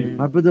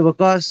 My brother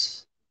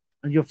Waqas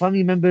and your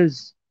family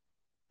members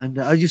and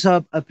Haji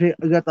Sahab, I pray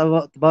Allah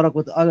Tabarak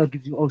wa Ta'ala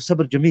gives you all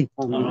sabr jameel.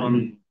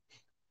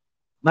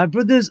 My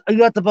brothers,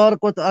 Allah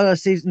Tabarak wa Ta'ala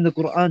says in the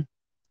Quran,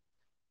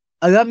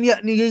 أَلَمْ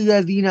يَأْنِ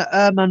لِلَّذِينَ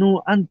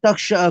آمَنُوا أَن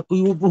تَخْشَعَ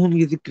قُلُوبُهُمْ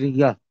لِذِكْرِ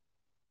اللَّهِ.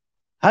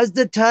 Has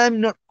the time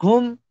not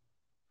come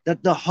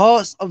that the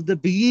hearts of the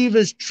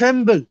believers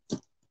tremble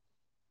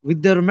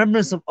with the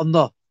remembrance of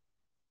Allah?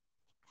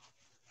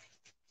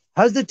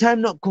 Has the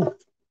time not come?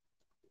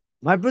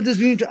 My brothers,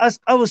 we need to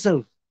ask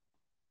ourselves,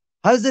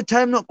 has the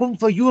time not come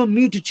for you and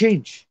me to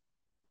change?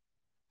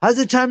 Has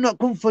the time not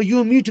come for you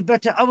and me to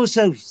better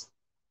ourselves?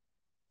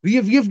 We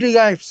have lived a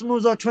life, some of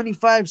us are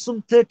 25,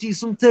 some 30,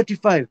 some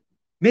 35,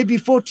 maybe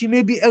 40,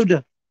 maybe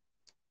elder.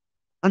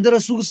 And the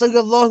Rasul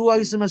sallallahu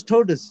alayhi wa sallam has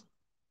told us,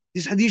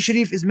 this hadith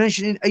sharif is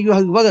mentioned in Ayyuh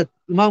al-Walad,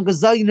 Imam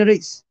Ghazali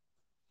narrates,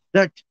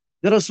 that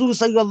the Rasul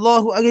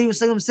sallallahu alayhi wa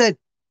sallam said,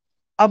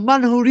 a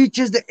man who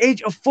reaches the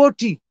age of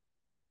 40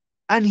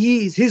 and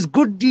his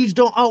good deeds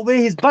don't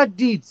outweigh his bad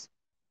deeds,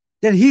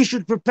 then he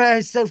should prepare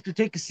himself to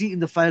take a seat in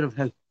the fire of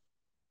hell.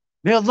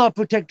 May Allah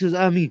protect us,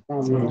 Ameen.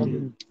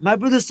 My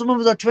brothers, some of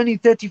us are 20,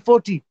 30,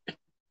 40.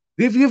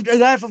 We've lived a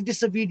life of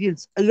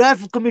disobedience, a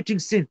life of committing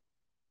sin,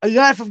 a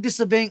life of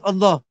disobeying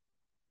Allah,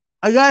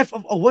 a life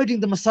of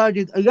avoiding the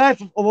masajid, a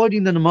life of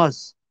avoiding the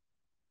namaz.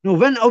 Now,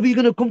 when are we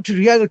going to come to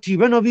reality?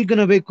 When are we going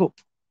to wake up?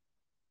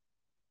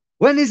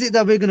 When is it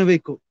that we're going to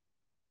wake up?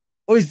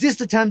 Or is this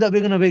the time that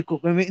we're going to wake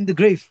up, when we're in the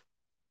grave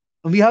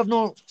and we have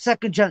no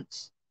second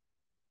chance?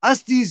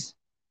 Ask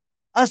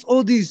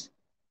all these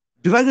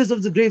dwellers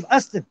of the grave,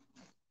 ask them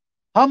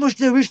how much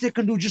they wish they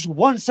can do just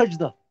one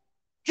sajda.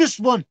 Just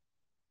one.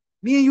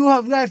 Me and you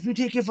have life, we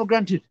take it for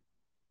granted.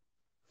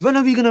 When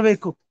are we going to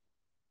wake up?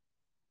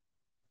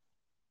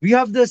 We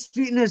have the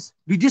sweetness,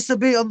 we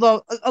disobey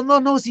Allah.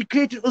 Allah knows He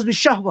created us with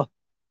shahwa.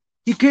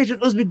 He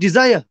created us with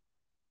desire.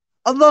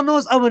 Allah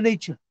knows our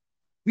nature.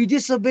 We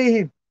disobey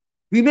Him.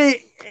 We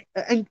may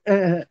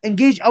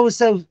engage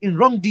ourselves in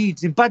wrong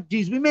deeds, in bad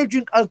deeds. We may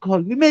drink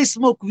alcohol. We may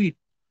smoke weed.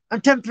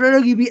 And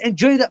temporarily we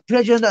enjoy that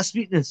pleasure and that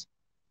sweetness.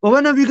 But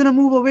when are we going to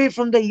move away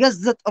from the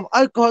yazzat of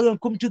alcohol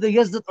and come to the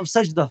yazzat of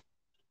sajda?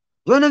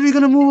 When are we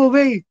going to move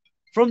away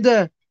from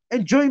the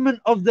enjoyment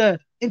of the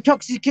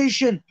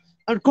intoxication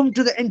and come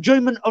to the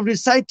enjoyment of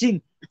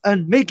reciting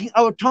and making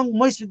our tongue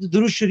moist with the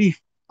Durood Sharif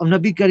of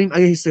Nabi Karim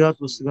alayhi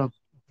salatu wasalam?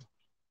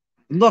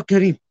 Allah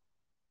Kareem.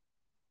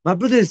 My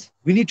brothers,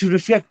 we need to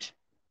reflect.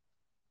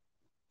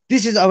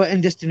 This is our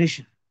end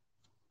destination.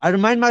 I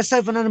remind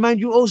myself and I remind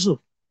you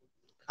also.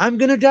 I'm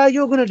going to die,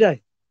 you're going to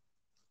die.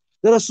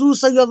 The Rasul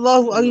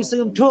sallallahu alayhi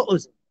wasallam taught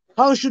us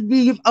how should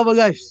we live our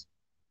lives.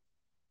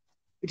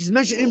 It is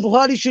mentioned in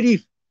Bukhari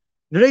Sharif,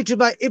 narrated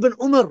by Ibn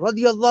Umar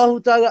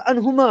radiyallahu ta'ala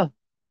anhuma,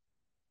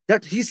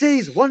 that he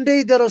says, one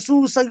day the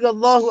Rasul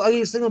sallallahu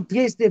alayhi wasallam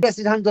placed their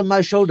blessed hands on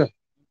my shoulder.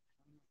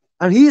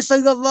 And he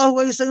sallallahu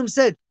alayhi wasallam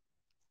said,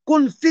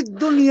 Kun fid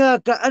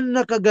dunya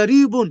ka'annaka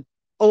garibun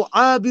aw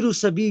abiru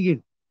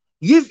sabiyin.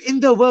 Live in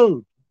the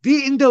world,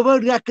 be in the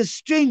world like a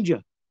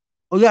stranger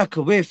or like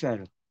a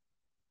wayfarer.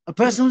 A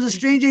person who's a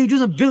stranger, he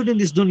doesn't build in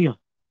this dunya.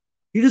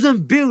 He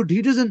doesn't build,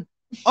 he doesn't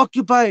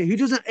occupy, he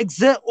doesn't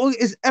exert all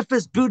his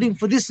efforts building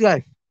for this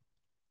life.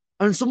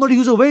 And somebody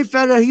who's a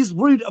wayfarer, he's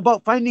worried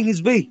about finding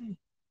his way.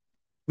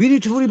 We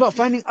need to worry about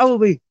finding our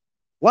way.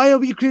 Why are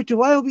we created?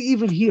 Why are we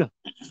even here?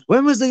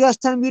 When was the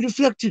last time we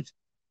reflected?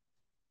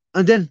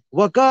 And then,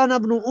 وَكَانَ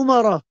ابْنُ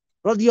عُمَرَ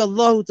رَضِيَ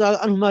اللَّهُ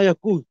تَعَالَى عَنْهُمَا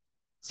يَقُولُ.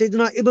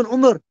 Sayyidina Ibn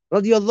Umar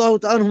radiyallahu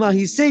ta'ala anhuma,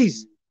 he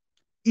says,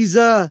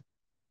 إِذَا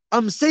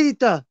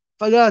أَمْسَيْتَ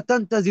فَلَا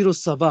تَنْتَظِرُ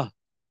الصَّبَاحَ.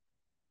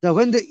 That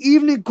when the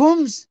evening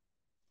comes,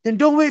 then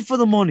don't wait for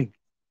the morning.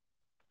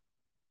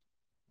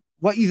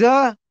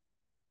 وَإِذَا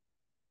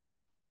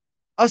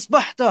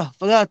أَصْبَحْتَ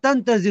فَلَا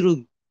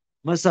تَنْتَظِرُ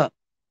الْمَسَاءَ.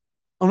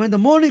 And when the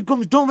morning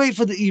comes, don't wait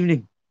for the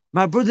evening.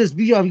 My brothers,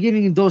 we are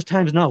living in those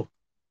times now.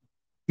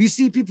 We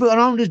see people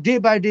around us day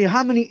by day.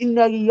 How many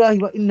inna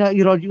lillahi wa inna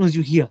ilaihi raji'un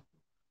you hear?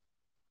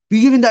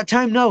 We live in that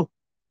time now.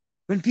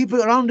 When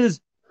people around us,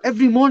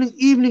 every morning,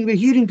 evening, we're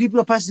hearing people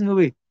are passing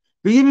away.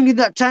 We're living in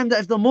that time that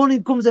if the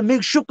morning comes and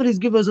make shukr, He's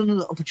given us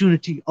another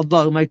opportunity,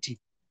 Allah Almighty.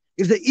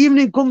 If the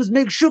evening comes,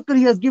 make shukr,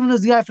 He has given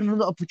us life and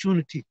another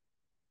opportunity.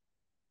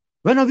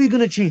 When are we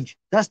going to change?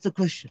 That's the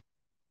question.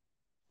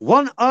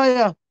 One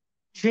ayah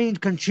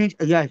can change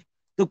a life.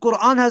 The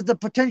Quran has the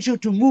potential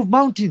to move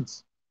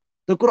mountains.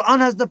 The Quran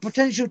has the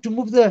potential to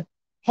move the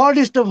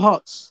hardest of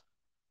hearts.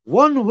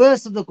 One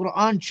verse of the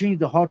Quran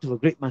changed the heart of a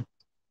great man.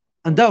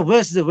 And that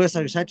verse is the verse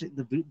I recited in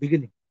the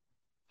beginning.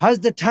 Has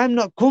the time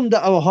not come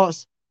that our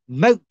hearts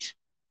melt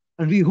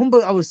and we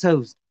humble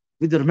ourselves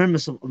with the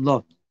remembrance of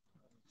Allah?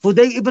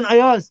 Fudayl ibn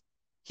Ayaz,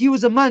 he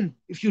was a man,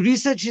 if you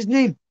research his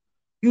name,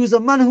 he was a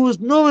man who was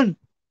known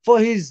for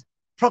his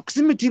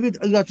proximity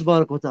with Allah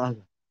Ta'ala.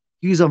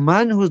 He was a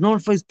man who was known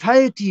for his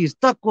piety, his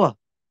taqwa,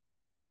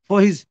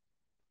 for his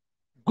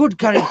good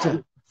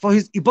character, for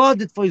his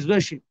ibadat, for his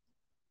worship.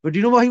 But do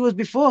you know what he was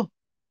before?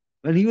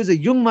 When he was a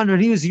young man, when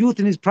he was youth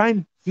in his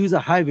prime, he was a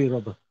highway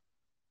robber.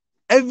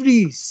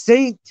 Every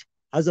saint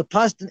has a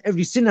past and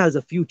every sinner has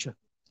a future.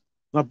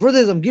 My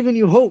brothers, I'm giving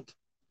you hope.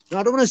 Now,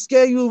 I don't want to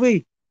scare you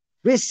away.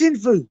 We're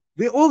sinful.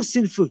 We're all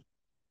sinful.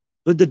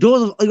 But the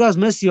doors of Allah's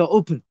mercy are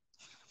open.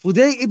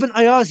 Fudayl ibn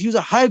Ayaz, he was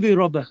a highway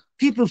robber.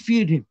 People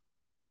feared him.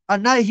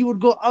 At night, he would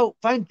go out,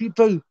 find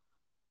people,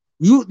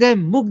 loot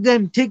them, mug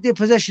them, take their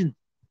possession.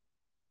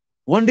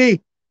 One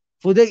day,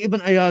 Fudayl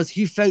ibn Ayaz,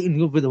 he fell in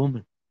love with a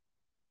woman.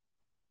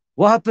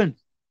 What happened?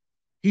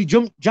 He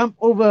jumped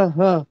over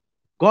her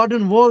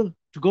garden wall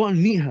to go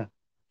and meet her.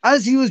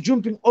 As he was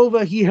jumping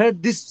over, he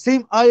heard this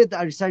same ayah that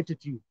I recited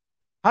to you.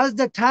 Has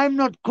the time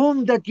not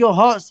come that your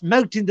hearts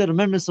melt in the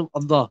remembrance of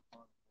Allah?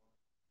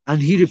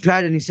 And he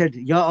replied and he said,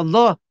 Ya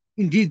Allah,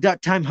 indeed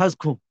that time has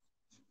come.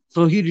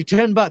 So he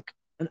returned back.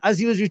 And as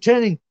he was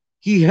returning,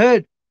 he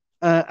heard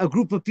a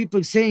group of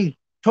people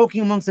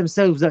talking amongst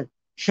themselves that,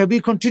 shall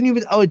we continue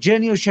with our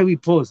journey or shall we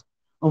pause?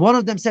 And one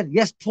of them said,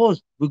 yes,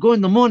 pause. We'll go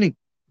in the morning.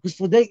 Because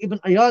Fudayl ibn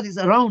Ayad is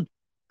around.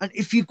 And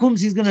if he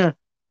comes, he's gonna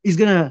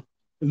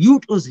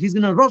loot us. He's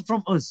gonna rob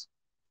from us.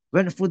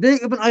 When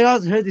Fudayl ibn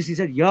Ayad heard this, he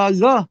said, Ya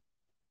Allah,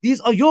 these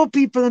are your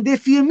people and they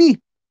fear me.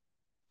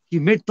 He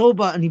made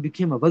tawbah and he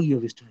became a wali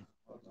of his time.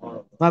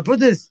 My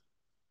brothers,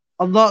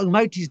 Allah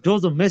Almighty's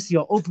doors of mercy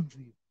are open for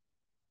you.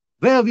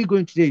 Where are we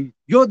going today?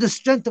 You're the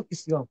strength of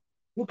Islam.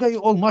 Look at you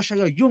all,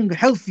 mashallah, young,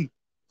 healthy.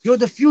 You're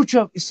the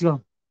future of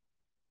Islam.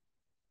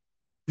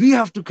 We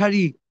have to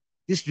carry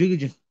this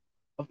religion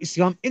of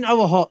Islam in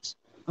our hearts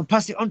and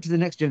pass it on to the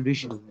next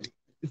generation.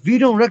 If we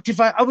don't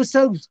rectify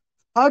ourselves,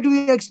 how do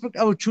we expect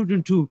our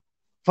children to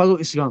follow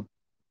Islam?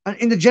 And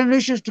in the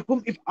generations to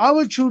come, if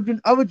our children,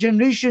 our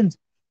generations,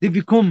 they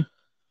become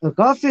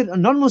kafir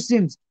and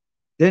non-Muslims,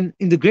 then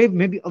in the grave,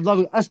 maybe Allah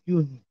will ask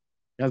you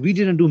that we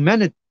didn't do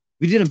manat,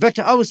 we didn't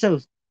better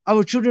ourselves.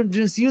 Our children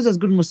didn't see us as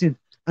good Muslims,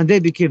 and they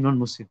became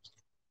non-Muslims.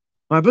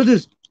 My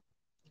brothers,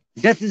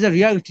 death is a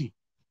reality.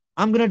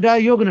 I'm going to die,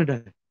 you're going to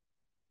die.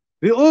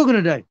 We're all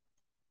going to die.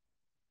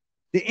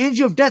 The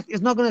angel of death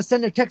is not going to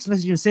send a text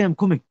message and say, I'm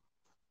coming.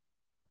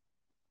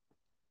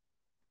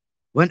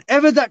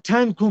 Whenever that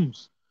time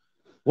comes,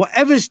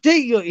 whatever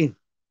state you're in,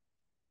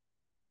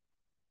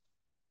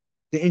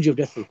 the angel of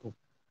death will come.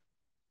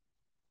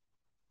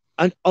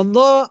 And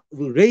Allah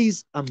will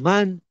raise a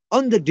man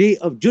on the day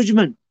of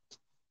judgment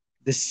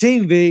the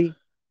same way,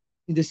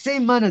 in the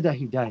same manner that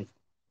he died.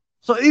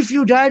 So if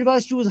you died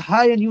whilst you was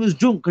high and you was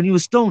drunk and you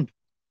was stoned,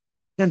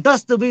 then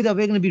that's the way that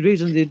we're going to be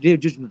raised on the day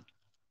of judgment.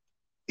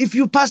 If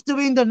you passed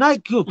away in the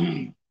nightclub,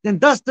 then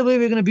that's the way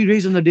we're going to be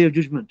raised on the day of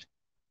judgment.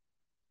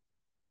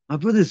 My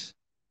brothers,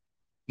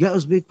 let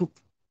us wake up.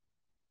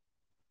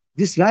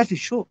 This life is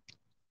short.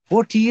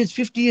 40 years,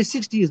 50 years,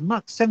 60 years,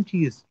 max 70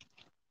 years.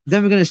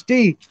 Then we're going to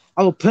stay.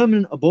 Our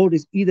permanent abode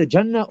is either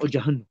Jannah or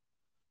Jahannam.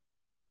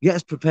 Let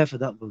us prepare for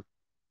that world.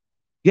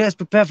 Let us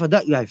prepare for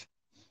that life.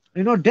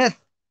 You know, death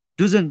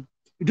doesn't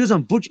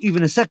budge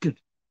even a second.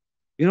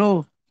 You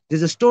know,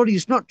 there's a story,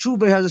 it's not true,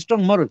 but it has a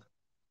strong moral.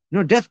 You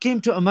know, death came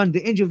to a man,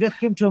 the angel of death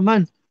came to a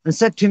man and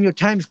said to him, your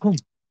time's come.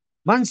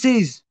 Man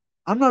says,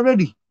 I'm not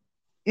ready.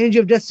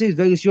 Angel of death says,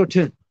 well, it's your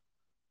turn.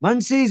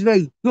 Man says,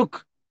 well,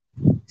 look,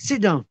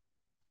 sit down,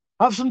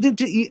 have something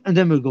to eat, and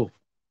then we'll go.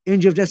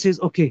 Angel of death says,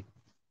 okay.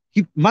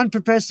 Man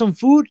prepares some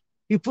food,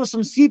 he puts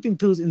some sleeping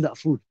pills in that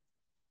food.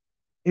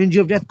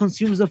 Angel of death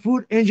consumes the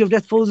food, angel of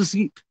death falls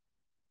asleep.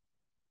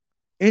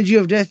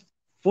 Angel of death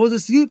falls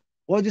asleep.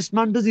 What this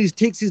man does is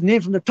takes his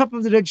name from the top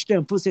of the register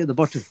and puts it at the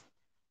bottom.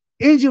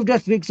 Angel of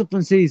death wakes up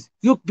and says,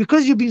 look,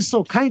 because you've been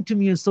so kind to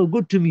me and so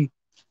good to me,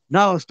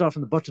 now I'll start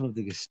from the bottom of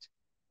the list.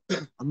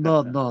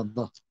 Allah, Allah,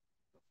 Allah.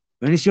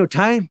 When it's your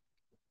time,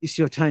 it's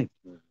your time.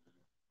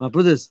 My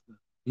brothers,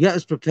 let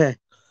us prepare.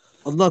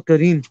 Allah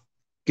Kareem,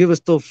 give us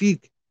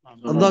tawfiq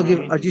Allah give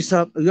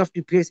Ajisa a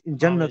lofty place in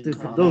Jannah to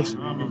those.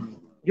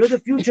 You're the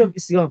future of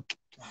Islam.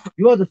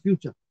 You are the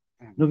future.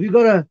 Now we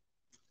gotta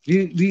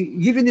we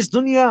live in this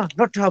dunya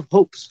not to have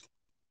hopes.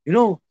 You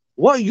know,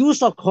 what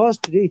use are cars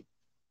today?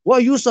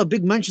 What use are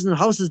big mansions and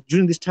houses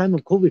during this time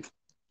of COVID?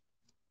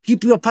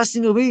 People are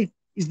passing away.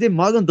 Is there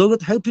mal and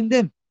dawlat helping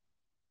them?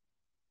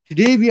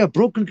 Today we have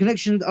broken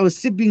connection with our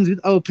siblings, with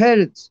our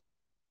parents.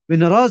 We're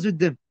naraz with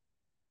them.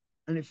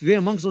 And if we're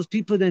amongst those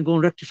people, then go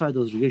and rectify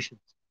those relations.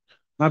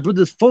 My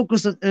brothers,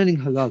 focus on earning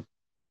halal.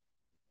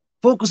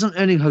 Focus on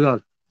earning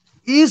halal.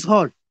 It is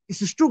hard.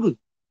 It's a struggle.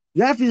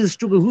 Life is a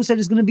struggle. Who said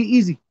it's going to be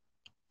easy?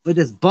 But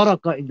there's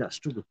barakah in that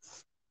struggle.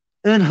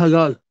 Earn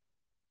halal.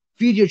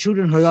 Feed your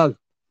children halal.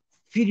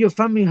 Feed your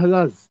family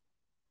halal.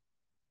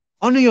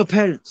 Honor your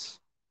parents.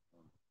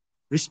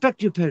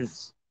 Respect your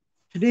parents.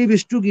 Today we're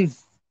struggling.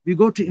 We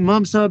go to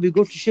Imam Sahib, we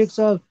go to Sheikh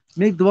Sahib,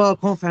 make dua,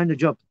 can't find a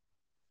job.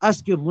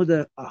 Ask your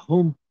mother at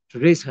home to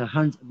raise her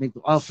hand and make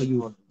dua for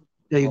you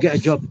that you get a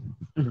job.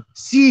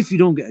 See if you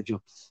don't get a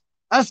job.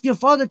 Ask your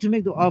father to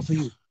make dua for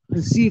you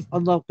and see if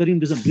Allah Kareem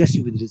doesn't bless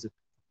you with rizq.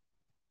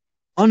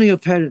 Honor your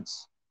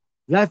parents.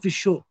 Life is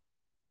short.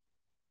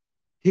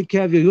 Take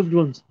care of your loved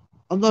ones.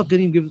 Allah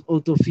Kareem gives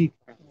all tawfiq.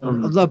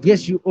 Allah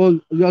bless you all.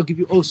 Allah give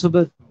you all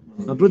sabr.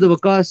 My brother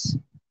Waqas,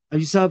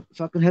 Ajisab,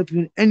 if I can help you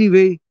in any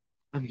way,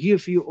 I'm here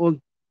for you all,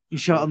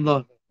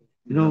 inshallah.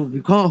 You know,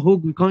 we can't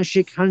hug, we can't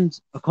shake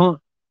hands, I can't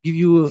give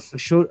you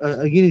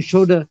a healing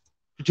shoulder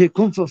to take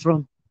comfort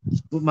from,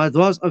 but my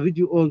du'as are with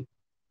you all.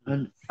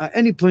 And at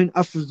any point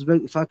afterwards,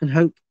 if I can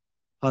help,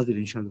 Hadir,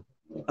 inshallah.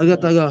 Allah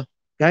Ta'ala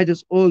guide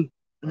us all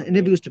and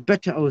enable us to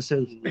better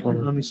ourselves.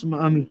 Ameen, summa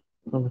ameen.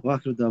 Wa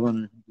akhiru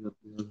da'wana.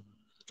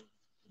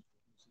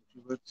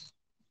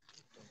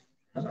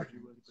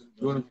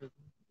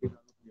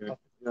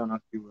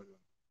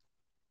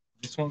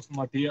 This one's from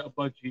my dear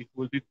Abbas, who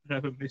will be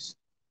forever missed.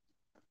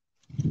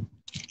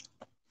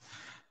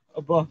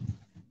 Abba,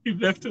 you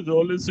left us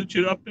all in such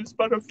a rapid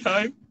span of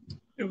time.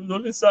 It was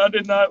only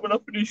Saturday night when I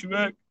finished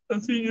work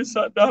and seeing you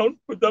sat down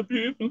with that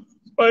beautiful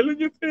smile on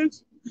your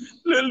face.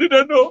 Little did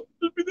I know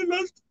it'll be the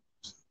last.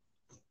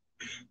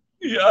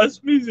 He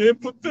asked me, Zaheer,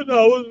 put 10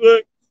 hours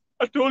work.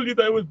 I told you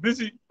that I was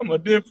busy and my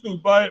day flew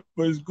by,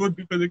 but it's good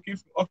because it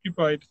keeps me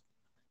occupied.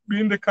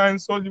 Being the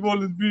kind soul you've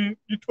always been,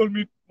 you told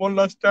me one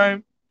last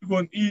time to go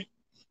and eat.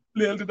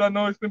 Little did I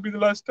know it's going to be the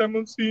last time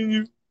I'm seeing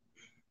you.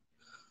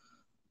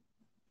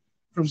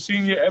 From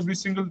seeing you every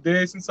single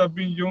day since I've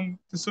been young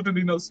to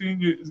suddenly not seeing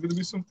you is going to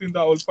be something that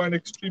I will find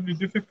extremely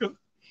difficult.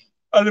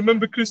 I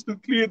remember crystal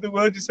clear the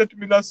words you said to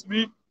me last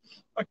week.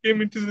 I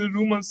came into the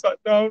room and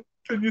sat down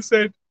and you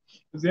said,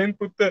 Zain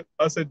Putter.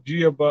 I said,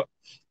 Gee, but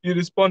you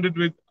responded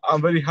with,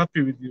 I'm very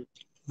happy with you.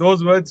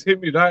 Those words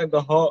hit me right in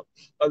the heart.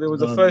 It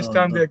was the first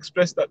time they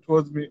expressed that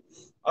towards me.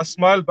 I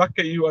smiled back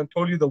at you and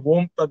told you the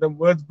warmth that them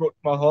words brought to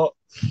my heart.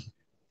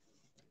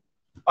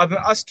 I then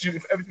asked you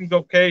if everything's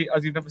okay,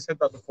 as you never said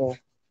that before.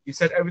 You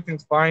said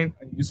everything's fine,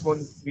 and you just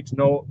wanted me to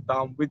know that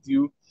I'm with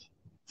you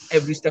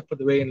every step of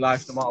the way in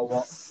life, no matter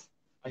what.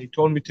 And you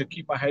told me to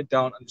keep my head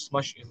down and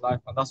smash it in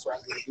life, and that's what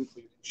I'm going to do for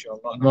you,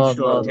 inshallah. I'm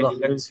sure I'll take your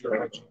legacy,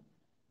 Haji.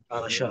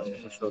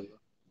 MashaAllah.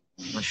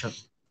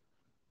 MashaAllah.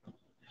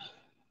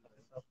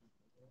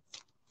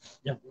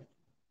 Yeah.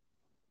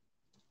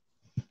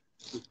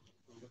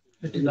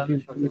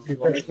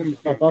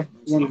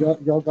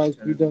 Your guys,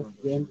 Fida,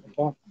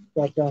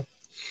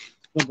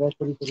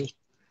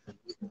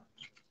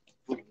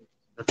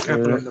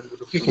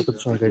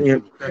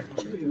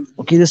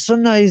 Okay, the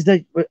sunnah is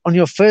that on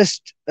your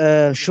first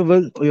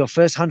shovel or your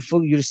first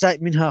handful, you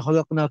recite minha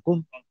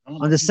khalaqnakum.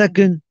 On the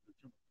second,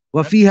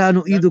 وَفِيهَا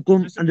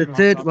نُعِيدُكُمْ, and the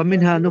third,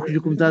 وَمِنْهَا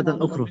نُخْرِجُكُمْ تَارَةً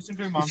أُخْرَى.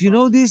 If you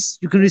know this,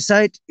 you can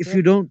recite. If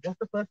you don't,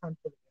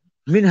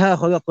 مِنْهَا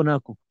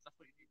خَلَقْنَاكُمْ.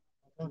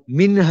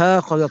 مِنْهَا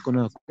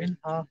خَلَقْنَاكُمْ.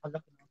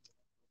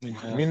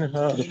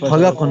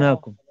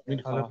 خَلَقْنَاكُمْ.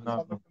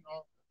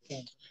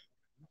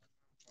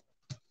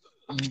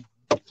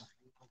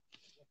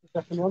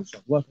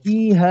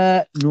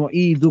 وَفِيهَا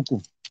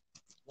نُعِيدُكُمْ.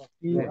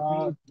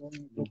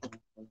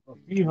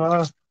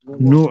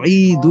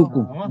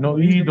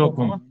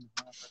 نُعِيدُكُمْ.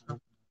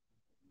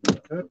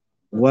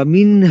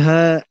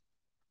 ومنها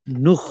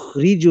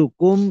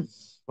نخرجكم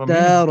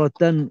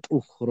تارة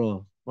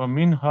أخرى.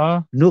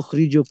 ومنها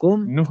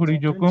نخرجكم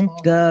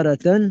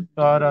تارة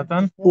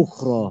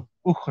أخرى.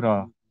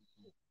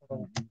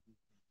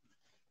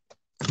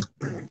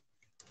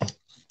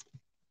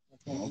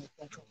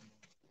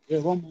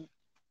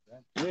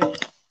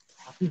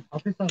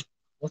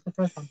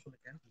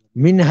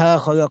 منها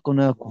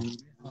خلقناكم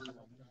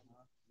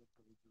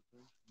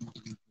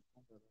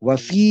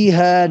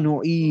وفيها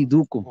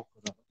نعيدكم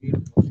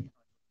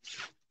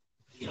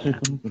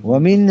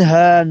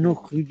ومنها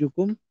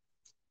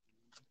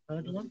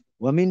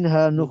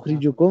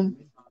نخرجكم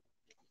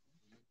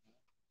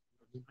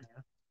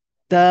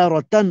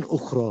تارة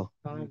أخرى.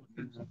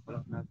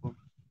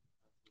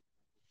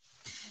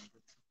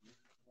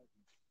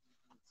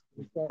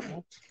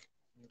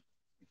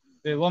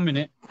 1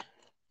 minute.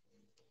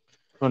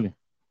 Sorry.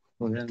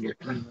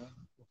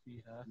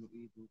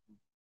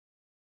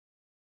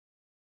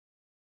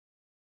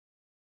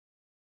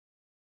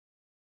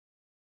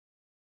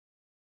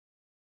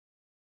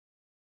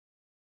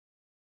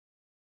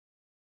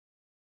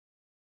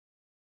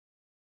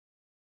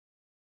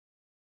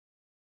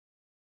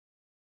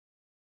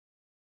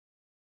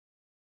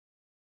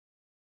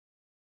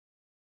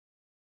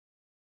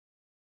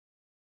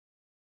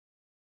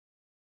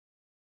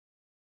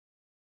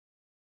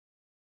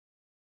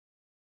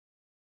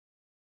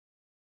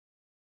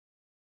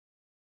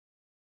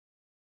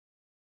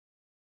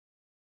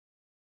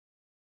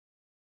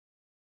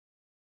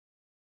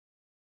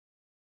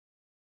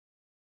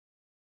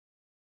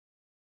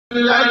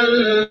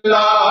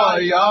 اللہ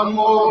یا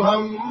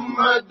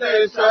محمد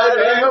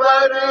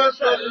سرور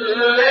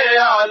صلی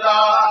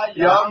علی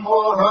یا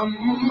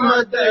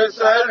محمد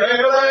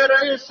سرور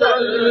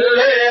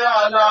صلی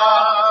علی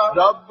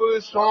رب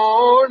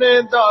سونے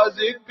دا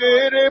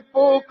ذکر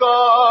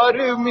پکار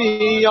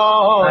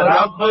میاں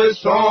رب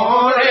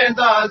سونے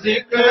دا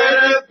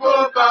ذکر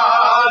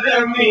پکار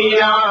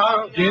میاں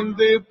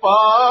جند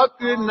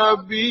پاک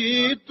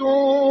نبی تو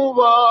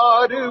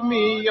وار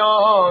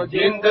میاں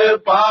جند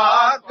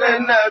پاک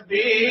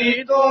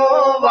نبی تو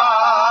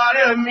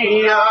وار میاں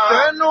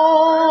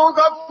تینوں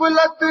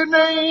غفلت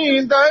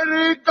نہیں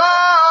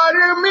درکار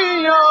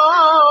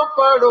میاں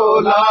پڑھو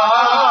لا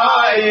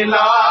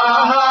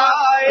الہ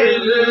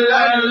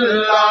الا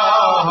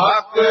اللہ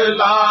حق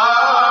لا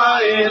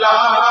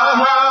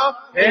الہ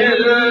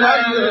الا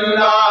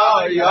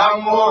اللہ یا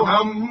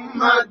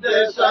محمد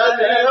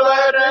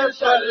سرور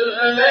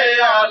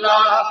صلی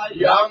علی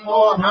یا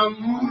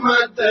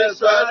محمد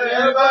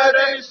سرور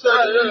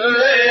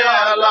صلی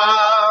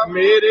علی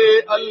میرے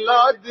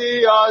اللہ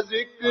دیا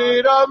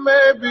ذکر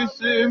میں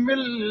بسم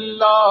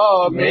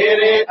اللہ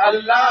میرے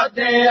اللہ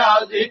دیا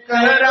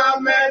ذکر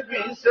میں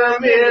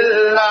بسم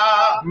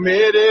اللہ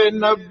میرے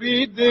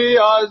نبی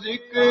دیا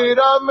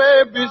ذکر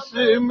میں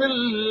بسم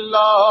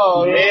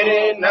اللہ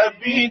میرے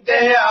نبی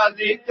دیا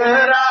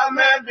ذکر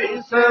میں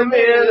بسم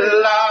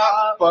اللہ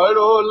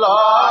پڑھو لا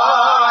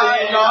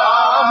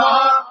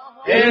الہ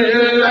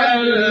الا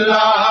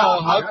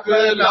اللہ حق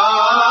لا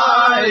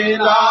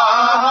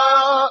الہ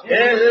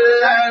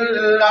الا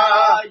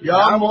اللہ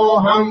یا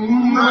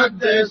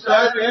محمد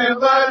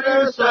سرور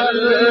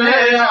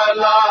صلی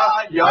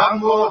علی یا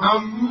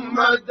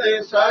محمد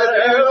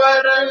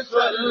سرور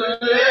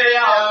صلی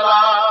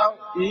علی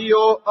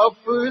ایو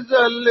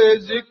افضل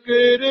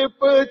ذکر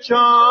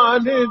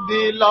پہچان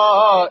دلا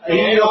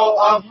ایو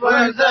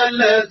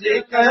افضل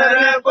ذکر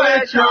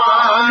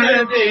پہچان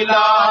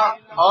دلا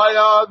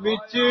آیا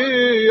بچ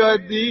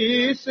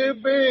حدیث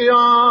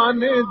بیان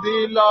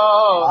دلا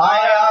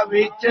آیا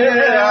بچ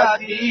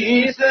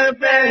حدیث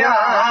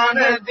بیان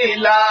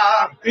دلا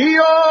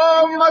ایو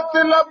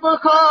مطلب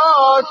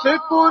خاص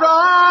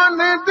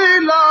قرآن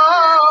دلا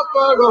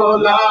پڑھو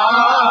لا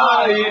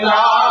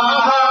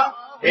الہ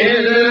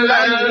الا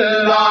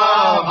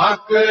اللہ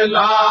حق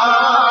لا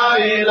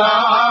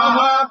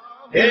الہ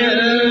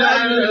الا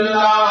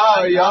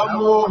اللہ یا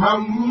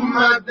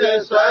محمد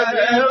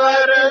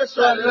سرور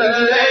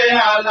صلی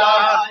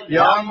علی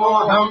یا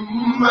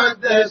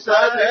محمد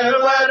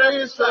سرور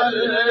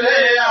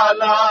صلی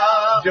علی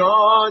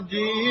جان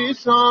جی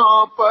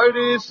ساں پڑھ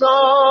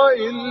ساں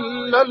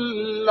الا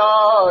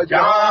اللہ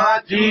جان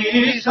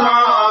جی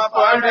ساں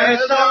پڑھ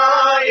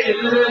ساں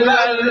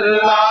الا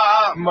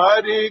اللہ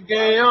مر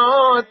گیا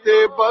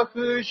تے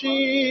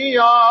بخشی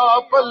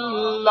آپ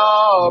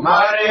اللہ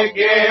مر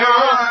گیا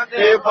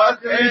تے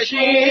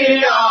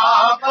بخشی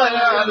آپ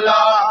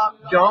اللہ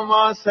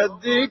جواں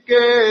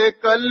صدقے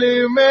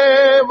کلمے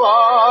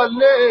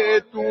والے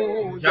تو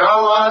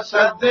جواں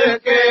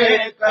صدقے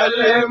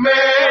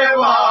کلمے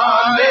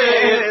والے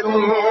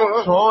تو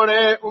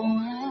سونے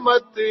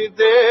امت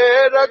دے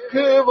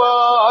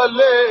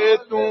رکھوالے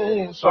تو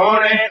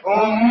سونے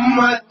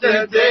امت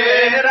دے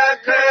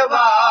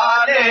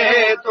رکھوالے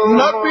تو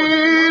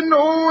نبی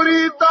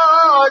نوری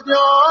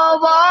تاجاں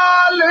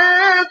والے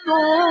تو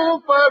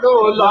پڑھو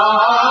لا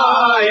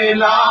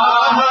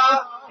الہ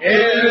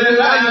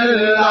الا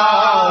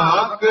اللہ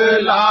حق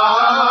لا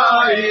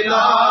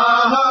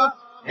الہ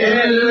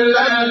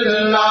الا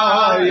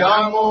اللہ یا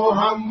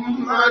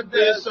محمد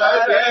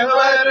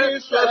سرور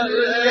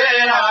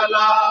صلی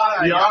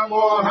علی یا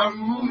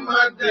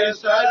محمد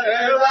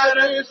سرور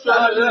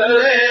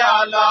صلی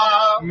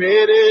علی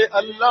میرے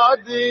اللہ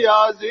دیا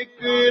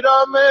ذکر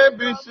میں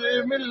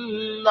بسم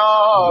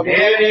اللہ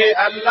میرے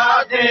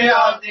اللہ دیا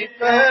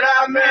ذکر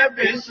میں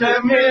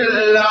بسم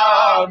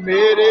اللہ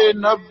میرے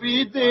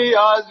نبی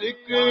دیا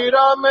ذکر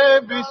میں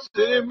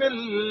بسم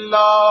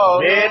اللہ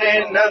میرے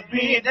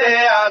نبی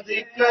دیا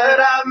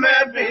ذکر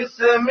میں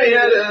بسم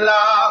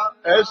اللہ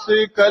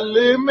ایسے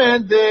کلمے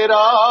دے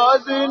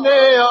راز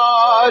نے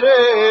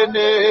آرے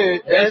نے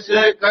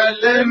ایسے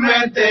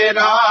کلمے دے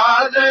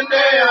راز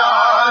نے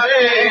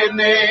آرے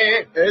نے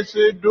اس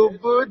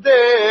ڈوب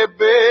دے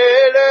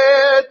بیڑے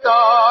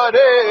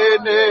تارے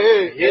نے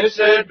اس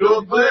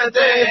ڈوب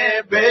دے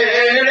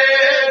بیڑے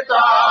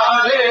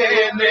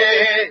تارے نے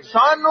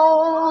سانو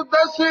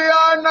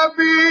دسیا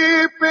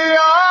نبی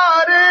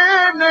پیارے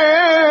نے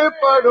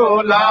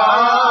پڑھو لا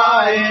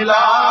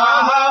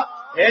الہ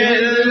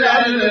الا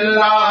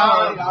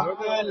اللہ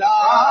لا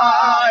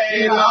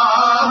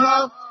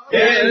الہ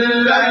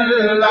الا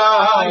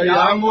اللہ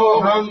یا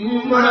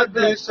محمد محمد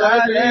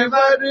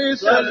سرور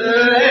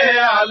صلی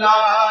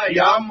علی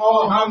یا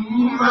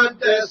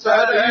محمد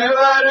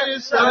سرور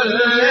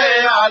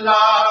صلی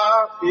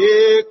علی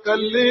یہ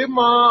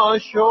کلمہ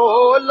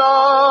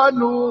شعلہ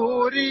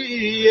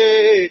نوری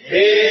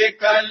ہے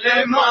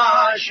کلمہ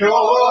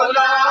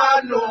شعلہ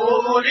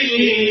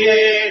نوری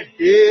ہے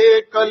یہ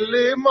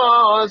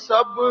کلمہ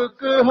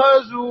سبق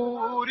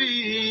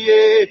حضوری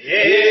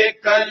ہے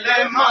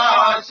کلمہ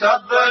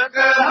سبق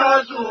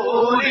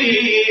حضوری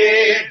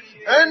ہے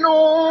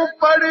اینو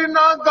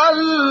پڑھنا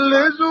گل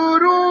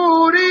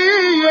ضروری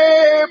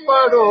ہے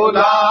پڑھو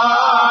لا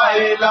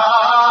الہ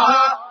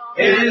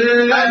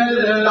الا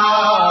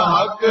اللہ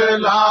حق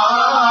لا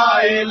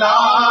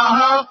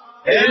الہ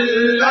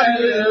الا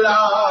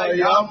اللہ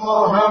یا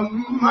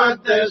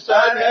محمد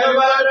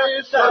سرور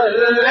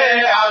صلی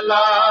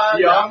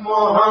علی یا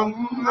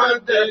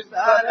محمد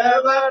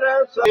سرور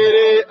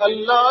میرے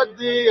اللہ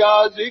دیا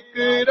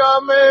ذکر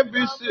میں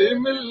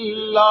بسم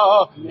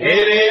اللہ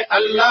میرے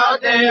اللہ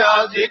دیا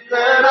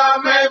ذکر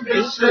میں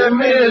بسم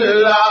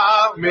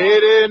اللہ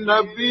میرے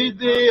نبی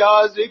دیا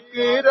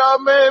ذکر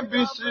میں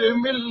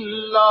بسم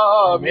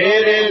اللہ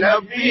میرے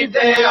نبی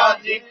دیا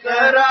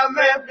ذکر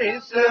میں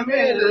بسم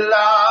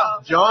اللہ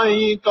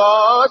جائیں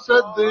کا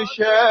صد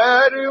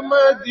شہر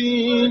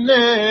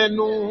مدینے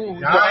نو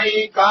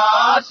جائیں کا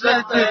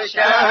صد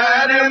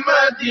شہر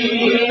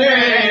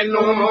مدینے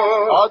نو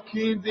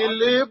آکھی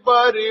دل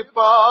بر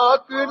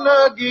پاک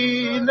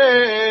نگینے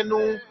نو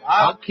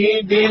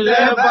آکھی دل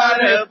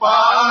بر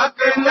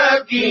پاک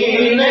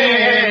نگینے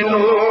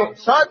نو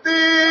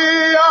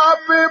صدی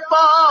آپ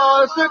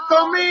پاس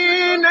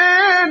کمینے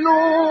نو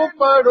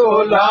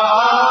پڑھو لا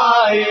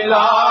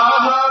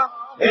الہ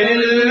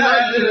الا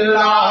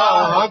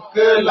اللہ حق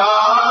لا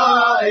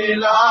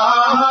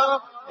الہ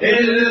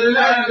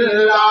الا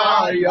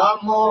اللہ یا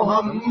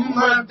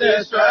محمد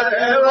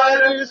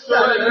سرور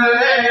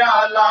صلی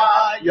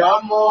علی یا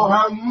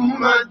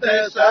محمد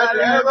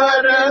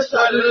سرور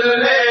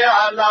صلی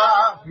علی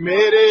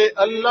میرے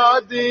اللہ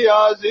دیا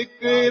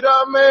ذکر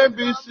میں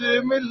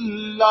بسم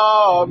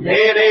اللہ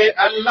میرے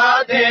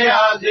اللہ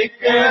دیا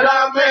ذکر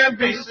میں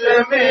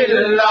بسم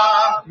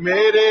اللہ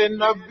میرے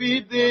نبی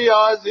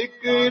دیا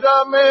ذکر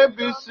میں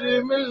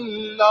بسم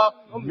اللہ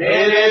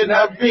میرے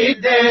نبی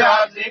دیا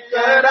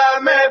ذکر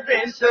میں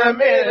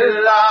بسم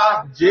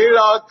اللہ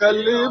جیڑا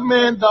کلمے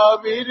دا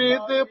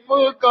ورد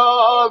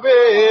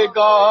پکاوے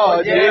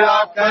گا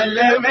جیڑا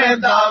کلمے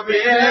دا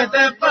ورد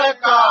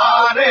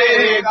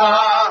پکارے گا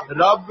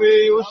رب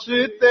اس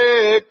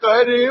تے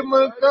کرم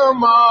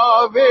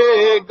کماوے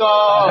گا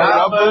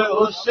رب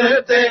اس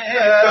تے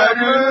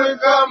کرم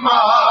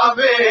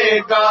کماوے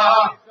گا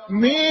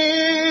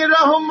می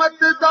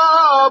رحمت دا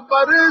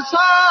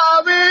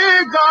برساوے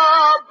گا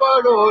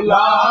پڑھو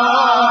لا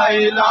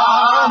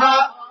الہ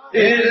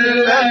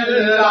الا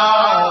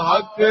اللہ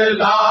حق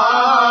لا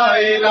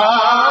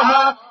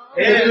الہ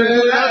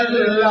الا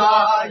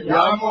اللہ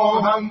یا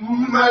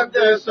محمد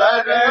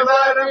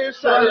سرور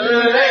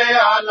صلی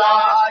علی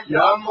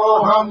یا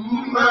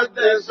محمد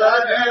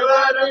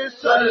سرور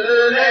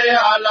صلی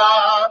علی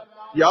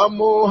یا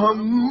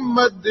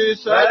محمد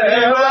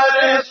سرور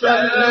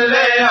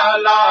صلی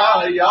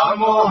علی یا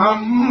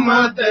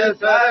محمد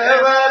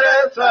سرور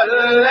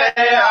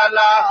صلی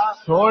علی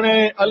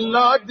سونے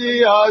اللہ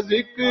دیا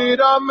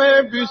ذکر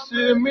میں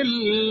بسم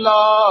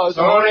اللہ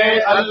سونے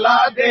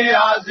اللہ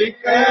دیا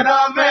ذکر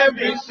میں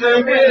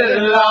بسم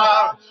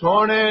اللہ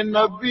سونے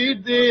نبی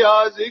دیا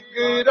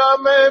ذکر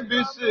میں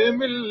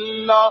بسم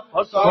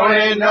اللہ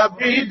سونے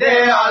نبی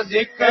دیا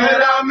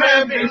ذکر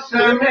میں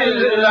بسم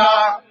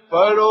اللہ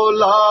پڑھو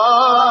لا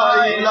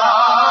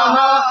الہ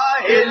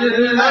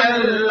الا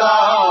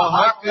اللہ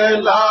حق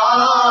لا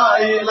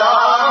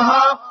الہ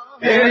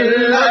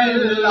الا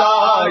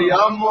اللہ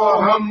یا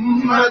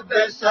محمد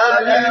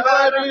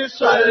سرور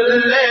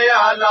صلی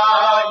علی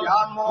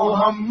یا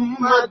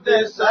محمد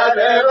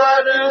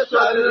سرور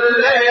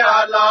صلی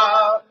علی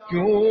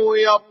کیوں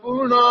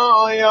اپنا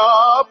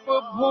آپ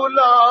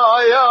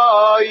بھلایا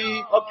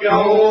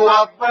کیوں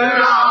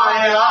اپنا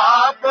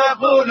آپ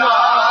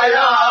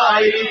بھلایا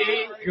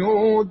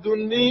کیوں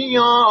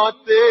دنیا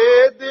تے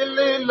دل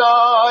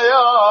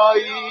لایا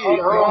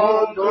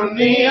کیوں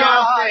دنیا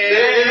تے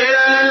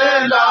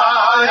دل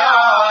لایا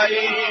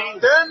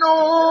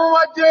تینوں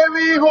اجے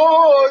بھی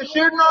ہوش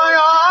نہ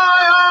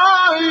آیا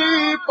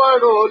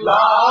پڑھو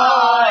لا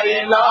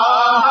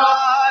الہ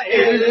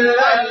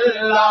الا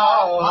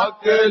اللہ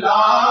حق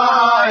لا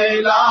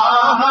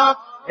الہ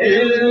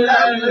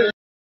الا اللہ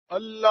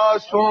اللہ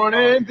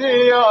سونے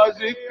دیا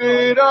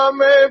ذکر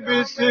میں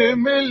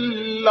بسم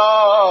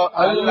اللہ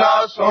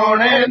اللہ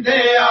سونے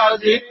دیا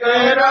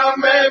ذکر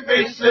میں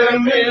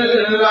بسم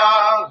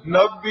اللہ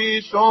نبی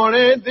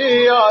سونے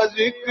دیا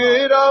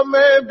ذکر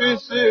میں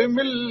بسم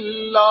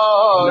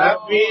اللہ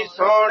نبی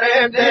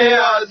سونے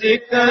دیا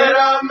ذکر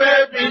میں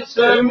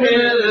بسم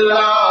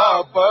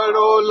اللہ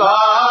پڑھو لا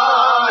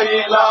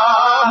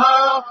الہ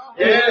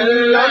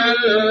الا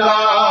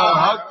اللہ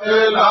حق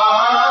لا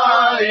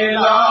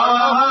الہ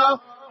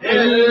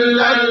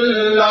الا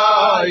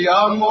اللہ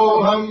یا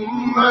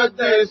محمد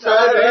محمد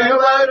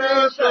سرور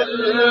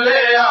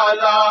صلی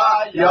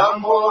علی یا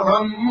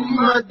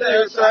محمد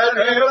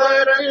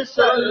سرور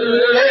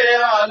صلی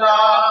علی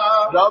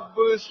رب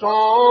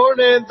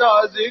سونے دا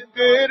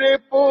ذکر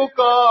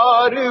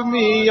پکار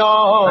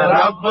میاں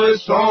رب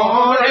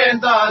سونے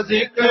دا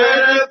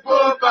ذکر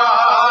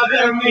پکار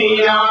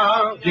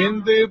میاں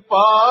جند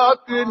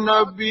پاک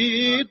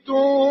نبی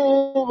تو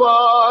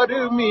وار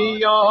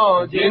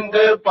میاں جند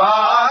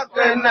پاک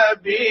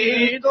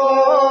نبی تو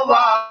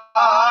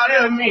وار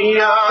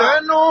میاں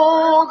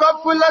تینوں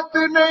غفلت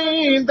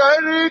نہیں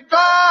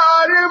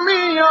درکار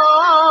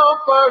میاں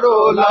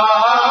پڑھو لا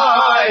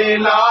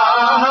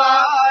الہ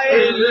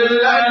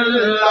الا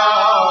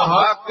اللہ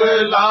حق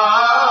لا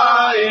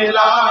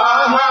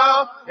الہ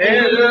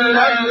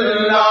الا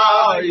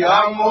اللہ یا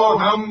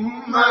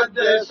محمد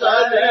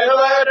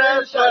سرور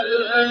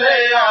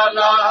صلی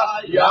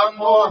علی یا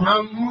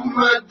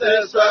محمد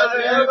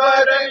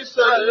سرور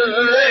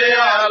صلی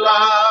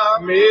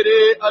علی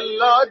میرے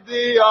اللہ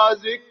دیا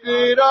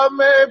ذکر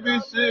میں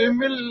بسم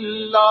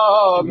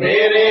اللہ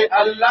میرے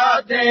اللہ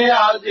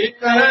دیا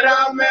ذکر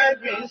میں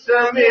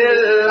بسم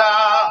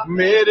اللہ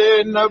میرے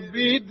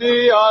نبی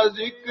دیا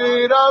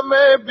ذکر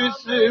میں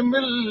بسم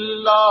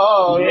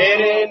اللہ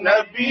میرے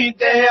نبی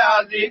دیا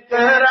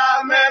ذکر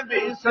میں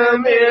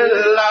بسم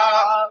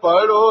اللہ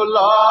پڑھو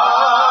لا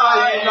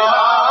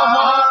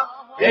الہ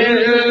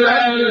الا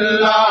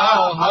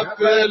اللہ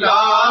حق لا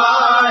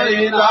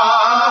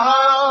الہ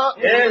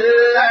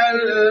الا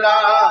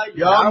اللہ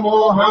یا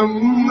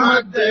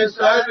محمد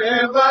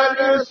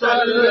سرور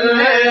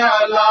صلی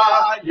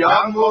علی یا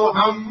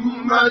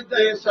محمد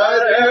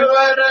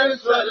سرور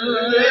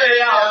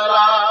صلی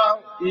علی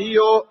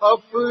ایو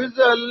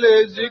افضل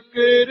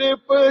ذکر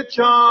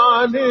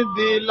پہچان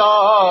دلا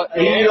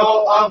ایو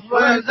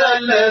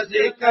افضل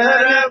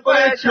ذکر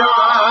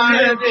پہچان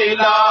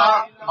دلا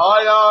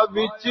آیا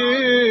بچ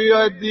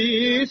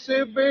حدیث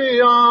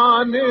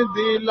بیان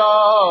دلا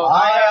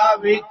آیا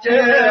بچ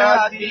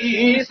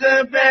حدیث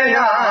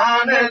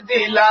بیان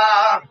دلا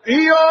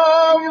ایو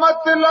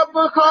مطلب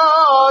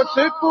خاص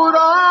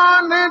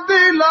قرآن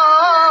دلا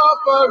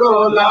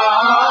پڑھو لا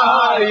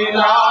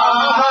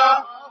الہ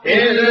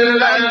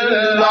الا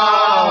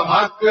اللہ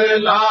حق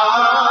لا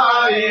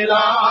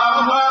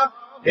الہ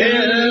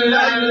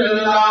الا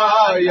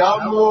اللہ یا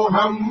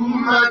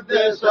محمد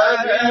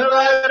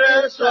سرور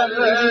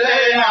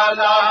صلی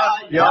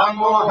علی یا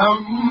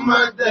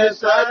محمد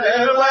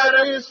سرور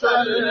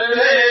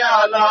صلی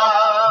علی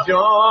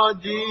جان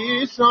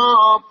جی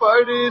ساں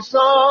پڑھ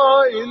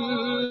ساں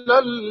الا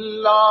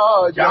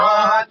اللہ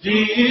جان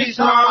جی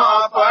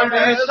ساں پڑھ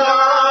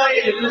ساں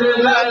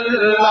الا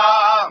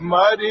اللہ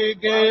مر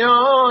گیا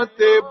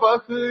تے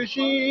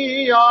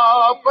بخشی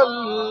آپ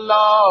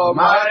اللہ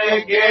مر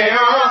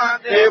گیا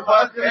تے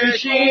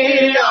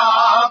بخشی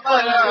آپ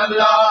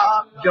اللہ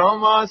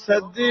جواں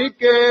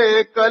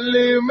صدقے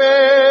کلمے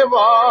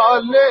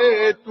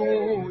والے تو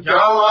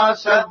جواں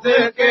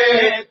صدقے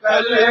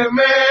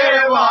کلمے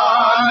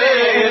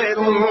والے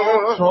تو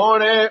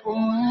سونے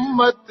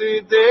امت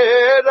دے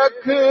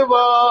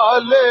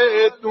رکھوالے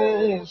تو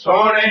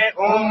سونے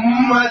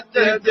امت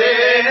دے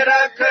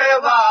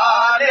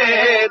رکھوالے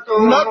تو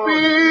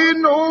نبی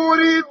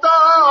نوری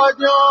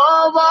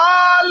تاجاں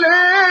والے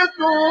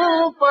تو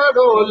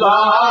پڑھو لا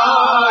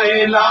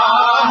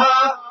الہ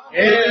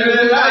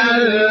الا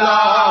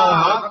اللہ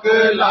حق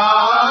لا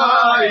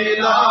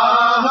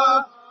الہ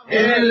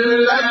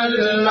الا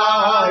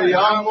اللہ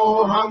یا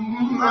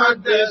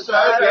محمد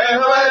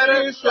سرور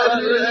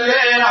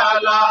صلی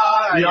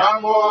علی یا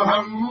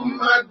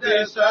محمد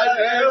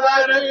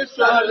سرور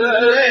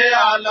صلی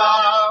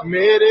علی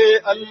میرے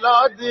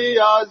اللہ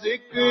دیا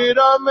ذکر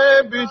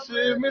میں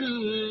بسم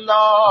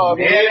اللہ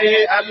میرے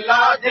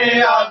اللہ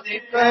دیا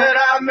ذکر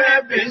میں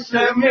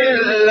بسم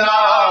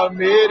اللہ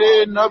میرے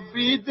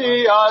نبی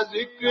دیا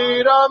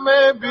ذکر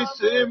میں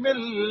بسم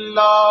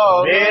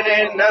اللہ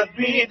میرے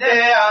نبی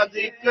دیا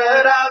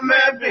ذکر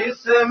میں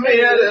بسم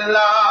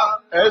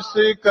اللہ اس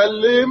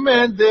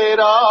کلمے دے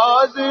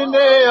راز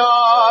نے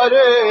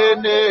آرے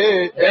نے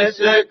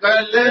اس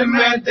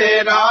کلمے دے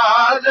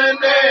راز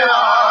نے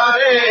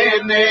آرے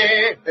نے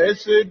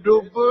اس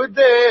ڈوب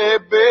دے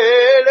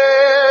بیڑے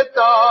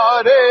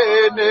تارے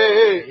نے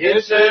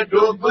اس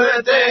ڈوب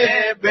دے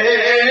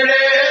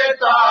بیڑے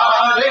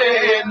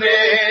تارے نے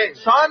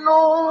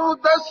سانو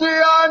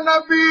دسیا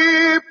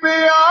نبی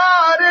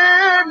پیارے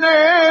نے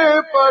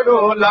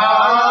پڑھو لا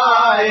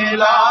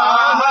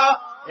الہ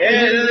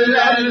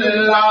الا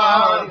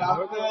اللہ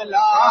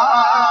لا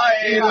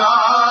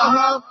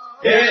الہ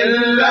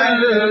الا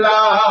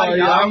اللہ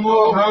یا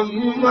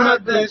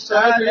محمد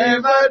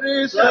سرور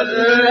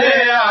صلی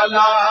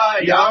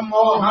علی یا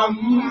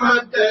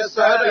محمد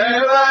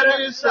سرور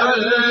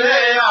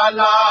صلی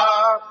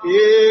علی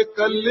یہ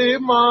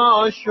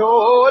کلمہ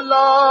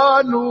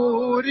شولا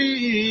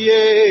نوری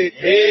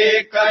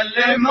ہے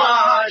کلمہ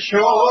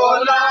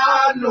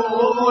شولا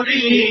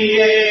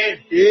نوری ہے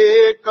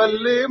یہ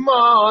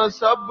کلمہ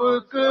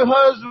سبق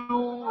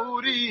حضور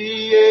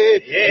حضوری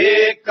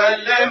ہے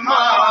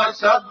کلمہ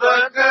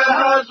سبق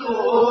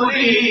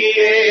حضوری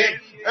ہے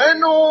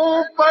اینو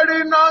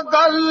پڑھنا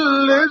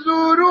گل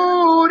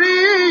ضروری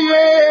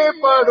ہے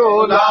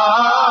پڑھو لا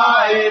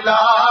الہ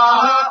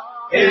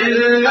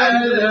الا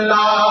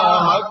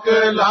اللہ حق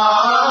لا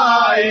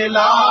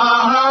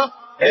الہ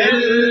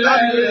الا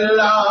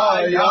اللہ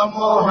یا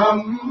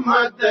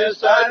محمد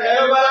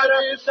سرور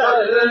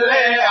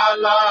صلی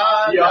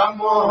علی یا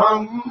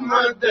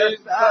محمد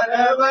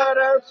سرور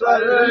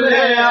صلی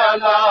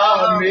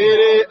علی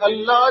میرے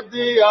اللہ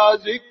دیا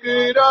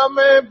ذکر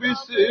میں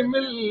بسم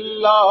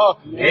اللہ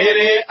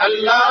میرے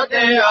اللہ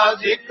دیا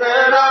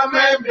ذکر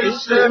میں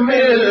بسم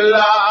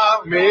اللہ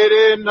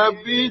میرے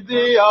نبی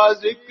دیا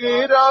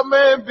ذکر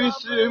میں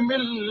بسم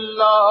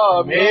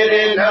اللہ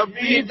میرے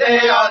نبی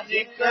دیا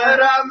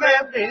ذکر میں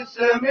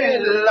بسم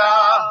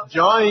اللہ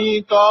جائیں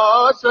کا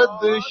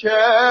صد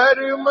شہر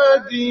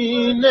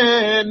مدینے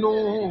نو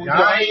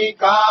جائیں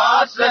کا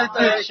صد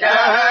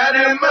شہر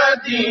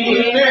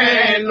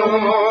مدینے نو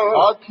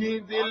آکھی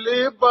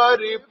دل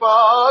بر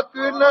پاک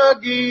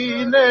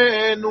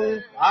نگینے نو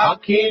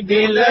آکھی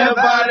دل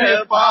بر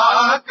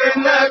پاک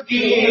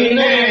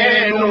نگینے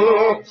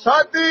نو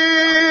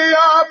صدی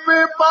آپ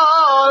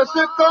پاس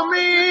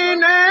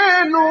کمینے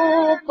نو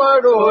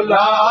پڑھو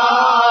لا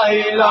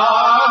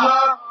الہ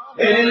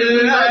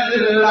الا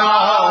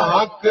اللہ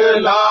حق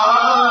لا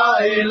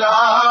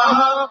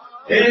الہ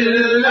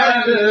الا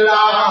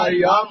اللہ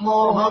یا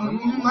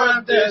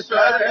محمد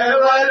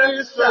سرور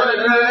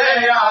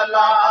صلی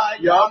علی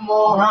یا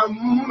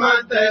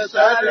محمد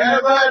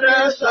سرور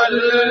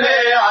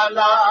صلی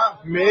علی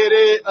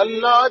میرے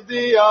اللہ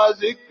دیا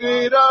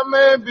ذکر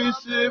میں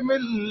بسم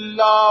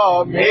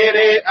اللہ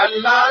میرے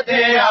اللہ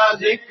دیا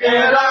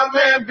ذکر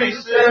میں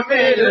بسم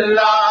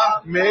اللہ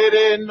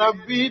میرے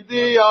نبی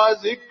دیا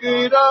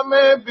ذکر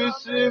میں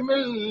بسم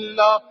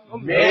اللہ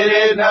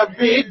میرے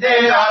نبی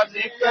دیا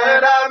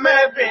ذکر میں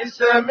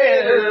بسم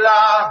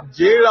اللہ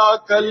جیڑا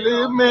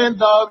کلمے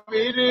دا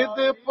ورد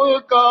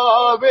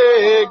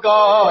پکاوے گا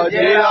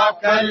جیڑا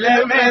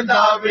کلمے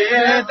دا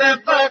ورد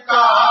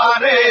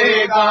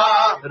پکارے گا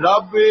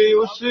رب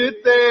اس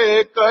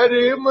تے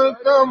کرم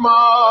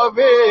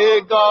کماوے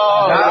گا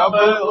رب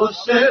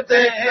اس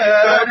تے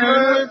کرم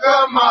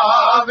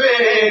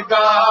کماوے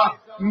گا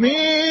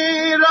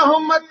می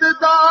رحمت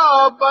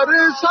دا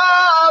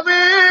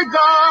برساوے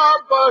گا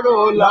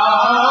پڑھو لا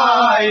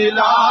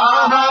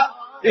الہ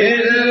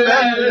الا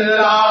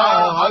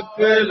اللہ حق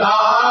لا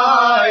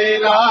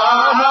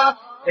الہ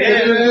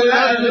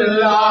الا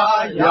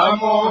اللہ یا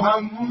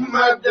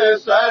محمد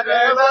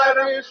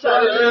سرور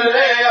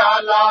صلی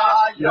علی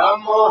یا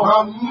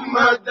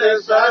محمد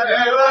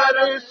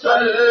سرور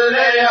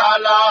صلی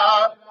علی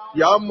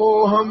یا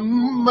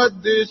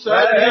محمد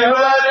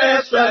سرور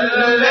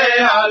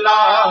صلی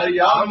علی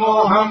یا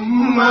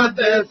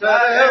محمد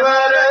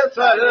سرور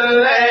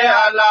صلی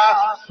علی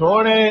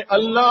سونے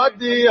اللہ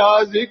دیا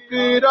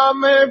ذکر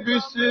میں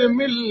بسم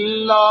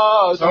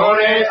اللہ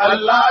سونے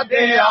اللہ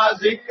دیا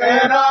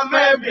ذکر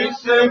میں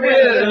بسم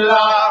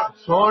اللہ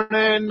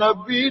سونے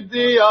نبی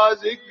دیا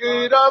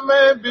ذکر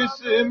میں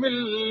بسم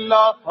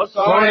اللہ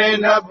سونے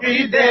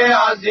نبی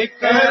دیا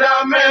ذکر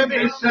میں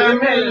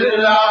بسم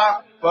اللہ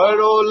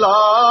پڑھو لا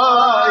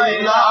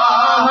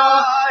الہ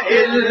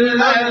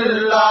الا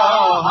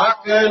اللہ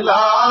حق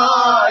لا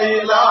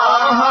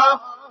الہ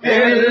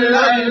الا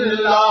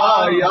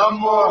اللہ یا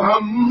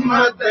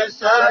محمد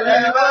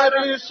سرور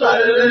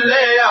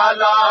صلی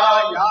علی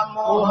یا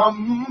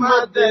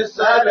محمد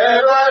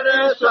سرور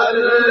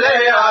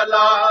صلی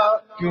علی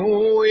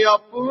کیوں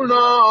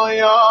اپنا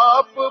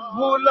آپ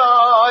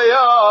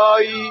بھلایا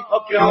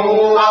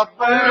کیوں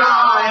اپنا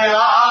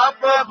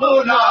آپ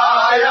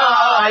بھلایا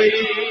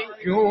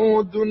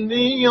کیوں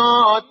دنیا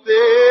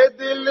تے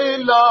دل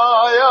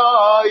لایا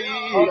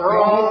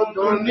کیوں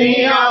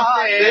دنیا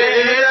تے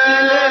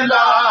دل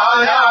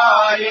لایا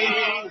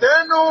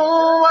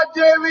تینوں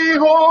اجے بھی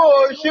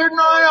ہوش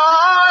نہ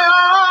آیا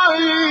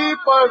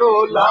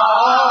پڑھو لا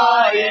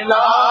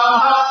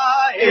الہ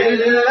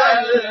الا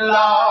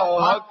اللہ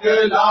حق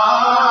لا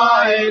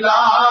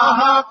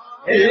الہ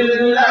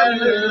الا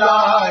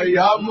اللہ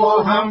یا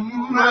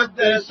محمد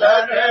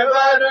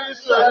سرور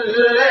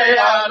صلی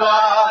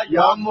علی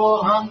یا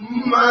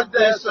محمد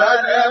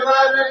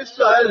سرور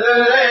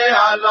صلی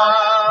علی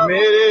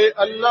میرے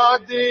اللہ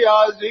دیا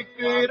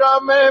ذکر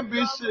میں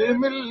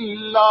بسم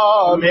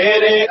اللہ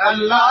میرے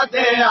اللہ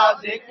دیا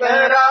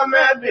ذکر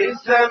میں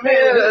بسم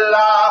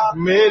اللہ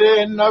میرے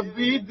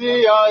نبی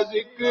دیا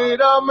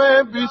ذکر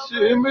میں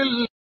بسم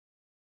اللہ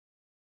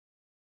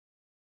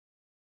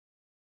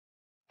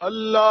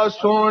اللہ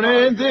سونے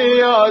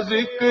دیا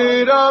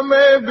ذکر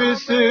میں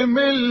بسم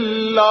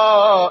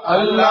اللہ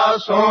اللہ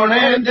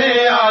سونے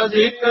دیا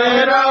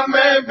ذکر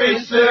میں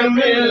بسم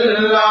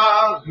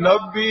اللہ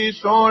نبی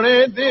سونے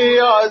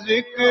دیا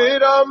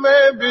ذکر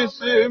میں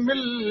بسم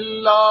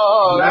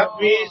اللہ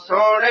نبی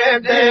سونے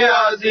دیا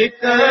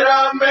ذکر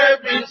میں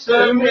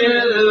بسم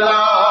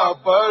اللہ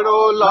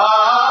پڑھو لا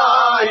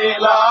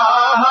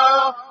الہ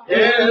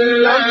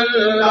الا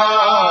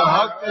اللہ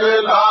حق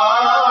لا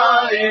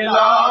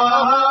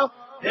الہ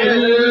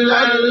الا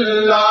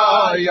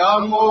اللہ یا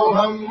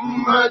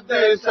محمد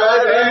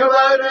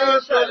سرور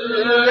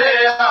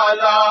صلی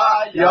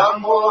علی یا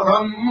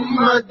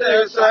محمد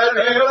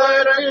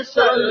سرور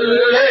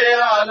صلی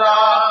علی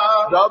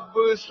رب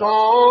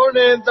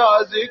سونے دا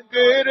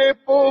ذکر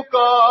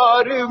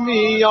پکار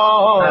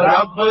میاں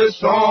رب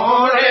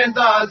سونے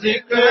دا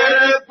ذکر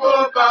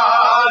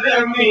پکار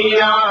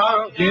میاں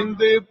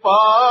جند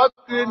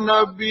پاک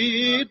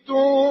نبی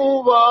تو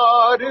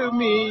وار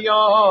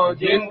میاں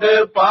جند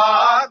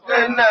پاک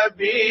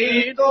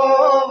نبی تو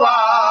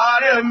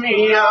وار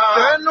میاں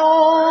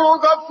تینوں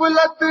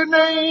غفلت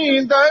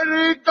نہیں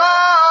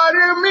درکار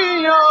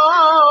میاں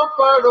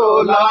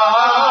پڑھو لا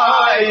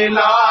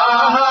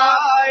الہ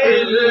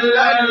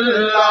الا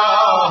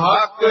اللہ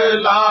حق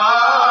لا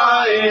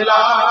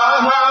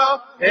الہ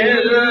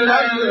الا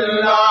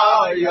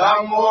اللہ یا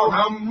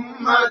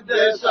محمد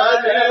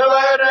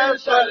سرور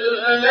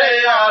صلی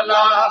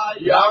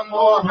علی یا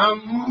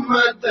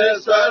محمد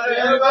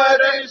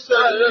سرور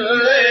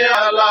صلی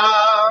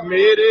علی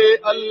میرے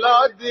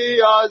اللہ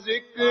دیا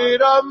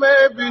ذکر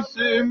میں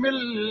بسم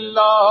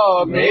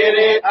اللہ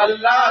میرے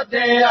اللہ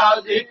دیا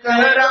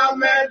ذکر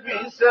میں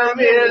بسم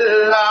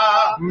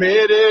اللہ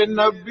میرے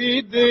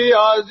نبی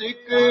دیا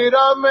ذکر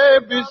میں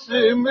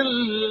بسم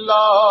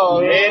اللہ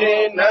میرے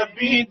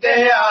نبی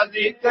دیا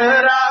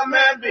ذکر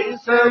میں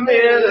بسم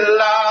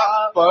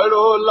اللہ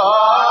پڑھو لا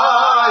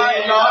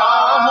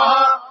الہ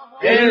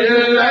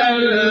الا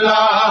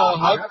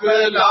اللہ حق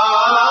لا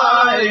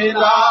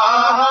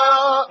الہ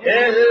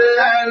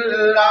الا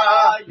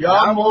اللہ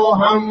یا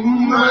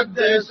محمد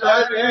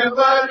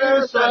سرور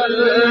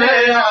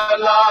صلی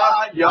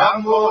علی یا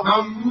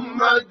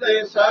محمد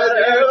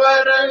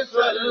سرور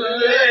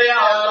صلی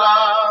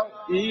علی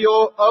ایو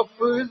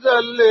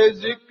افضل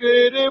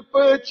ذکر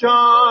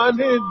پہچان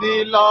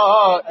دلا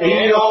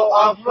ایو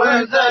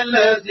افضل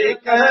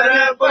ذکر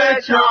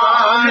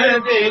پہچان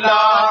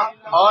دلا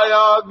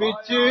آیا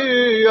بچ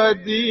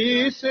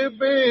حدیث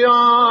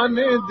بیان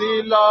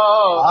دلا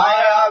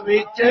آیا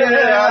بچ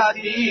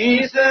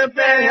حدیث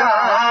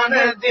بیان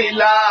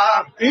دلا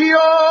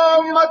ایو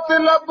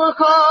مطلب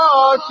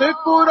خاص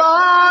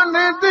قرآن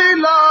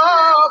دلا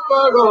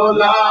پڑھو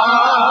لا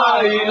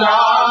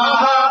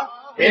الہ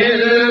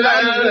الا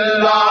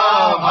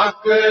اللہ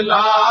حق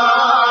لا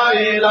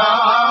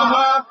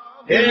الہ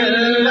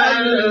الا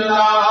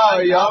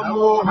اللہ یا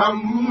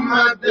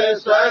محمد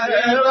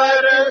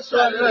سرور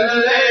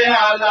صلی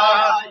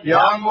علی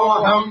یا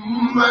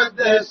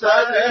محمد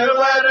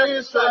سرور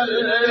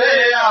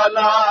صلی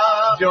علی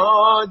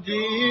جان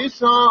جی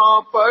ساں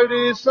پڑھ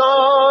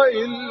ساں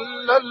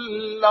الا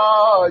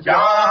اللہ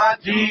جان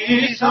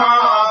جی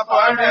ساں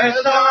پڑھ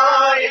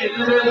ساں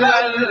الا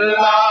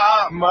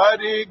اللہ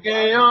مر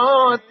گیا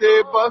تے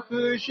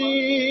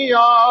بخشی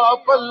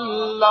آپ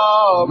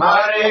اللہ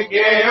مر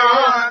گیا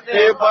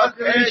تے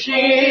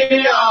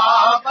بخشی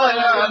آپ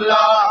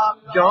اللہ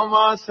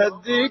جواں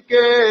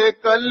صدقے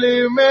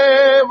کلمے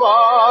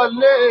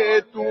والے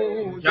تو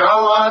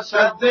جواں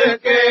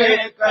صدقے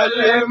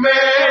کلمے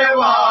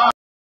والے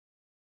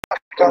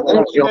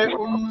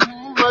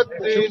امت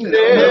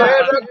دے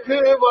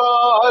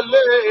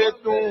رکھوالے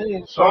تو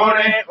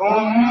سونے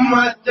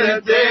امت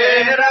دے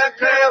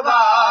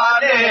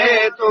رکھوالے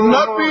تو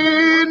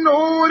نبی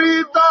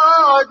نوری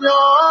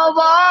تاجاں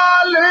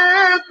والے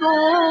تو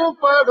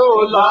پڑھو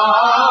لا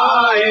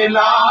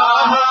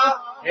الہ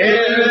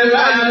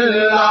الا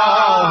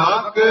اللہ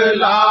حق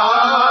لا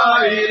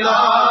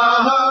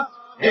الہ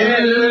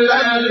الا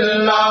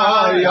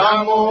اللہ یا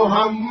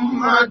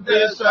محمد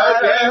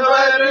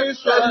سرور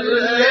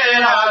صلی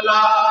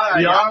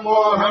علی یا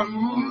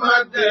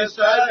محمد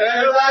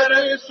سرور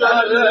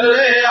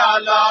صلی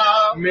علی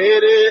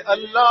میرے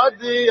اللہ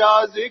دیا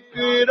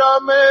ذکر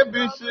میں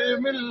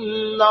بسم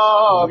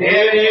اللہ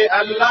میرے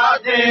اللہ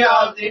دیا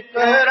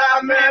ذکر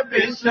میں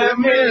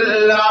بسم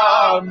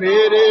اللہ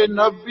میرے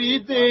نبی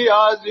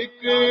دیا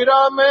ذکر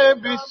میں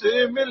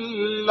بسم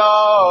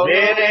اللہ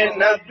میرے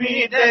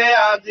نبی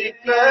دیا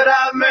ذکر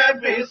میں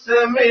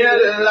بسم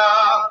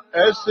اللہ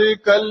اس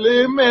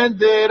کلمے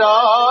دے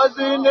راز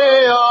نے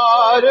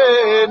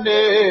آرے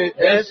نے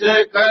اس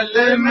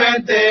کلمے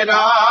دے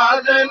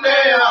راز نے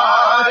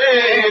آرے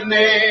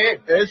نے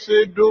اس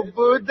ڈوب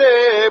دے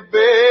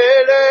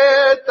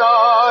بیڑے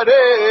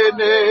تارے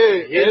نے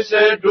اس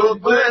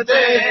ڈوب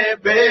دے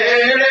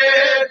بیڑے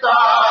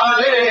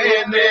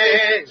تارے نے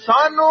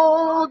سانو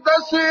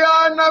دسیا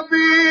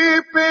نبی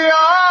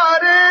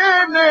پیارے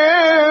نے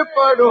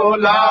پڑھو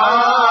لا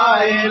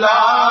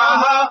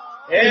الہ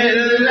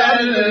الا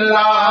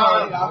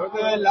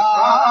اللہ لا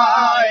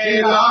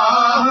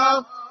الہ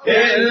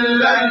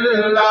الا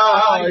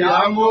اللہ یا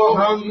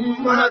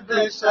محمد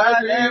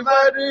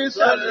سرور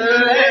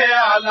صلی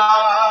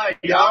علی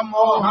یا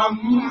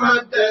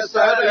محمد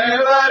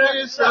سرور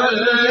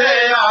صلی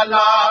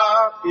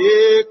علی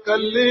یہ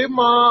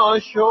کلمہ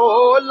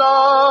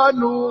شعلہ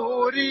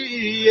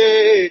نوری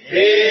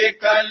ہے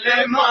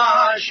کلمہ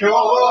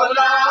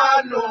شعلہ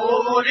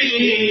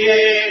نوری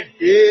ہے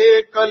یہ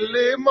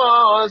کلمہ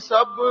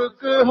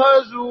سبق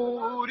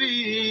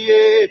حضوری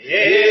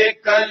ہے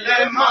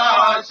کلمہ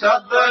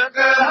سبق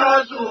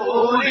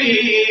حضوری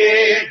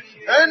ہے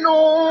اینو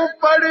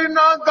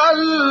پڑھنا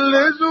گل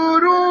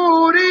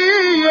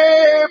ضروری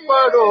ہے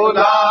پڑھو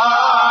لا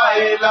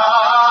الہ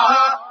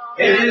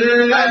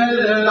الا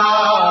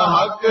اللہ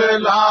حق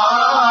لا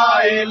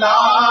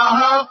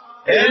الہ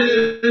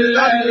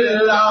الا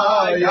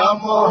اللہ یا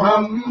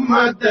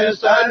محمد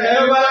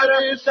سرور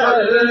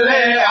صلی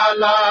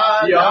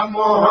علی یا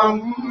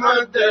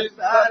محمد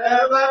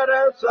سرور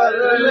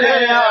صلی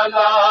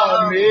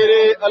علی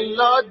میرے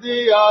اللہ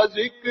دیا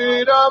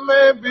ذکر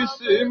میں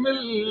بسم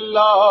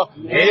اللہ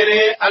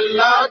میرے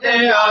اللہ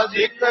دیا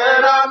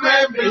ذکر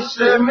میں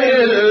بسم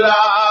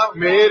اللہ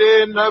میرے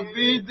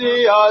نبی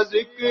دیا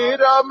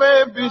ذکر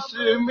میں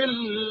بسم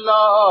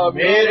اللہ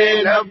میرے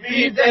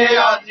نبی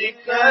دیا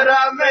ذکر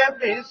میں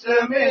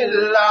بسم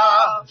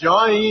اللہ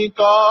جائیں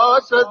کا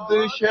صد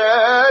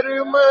شہر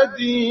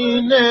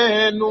مدینے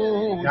نو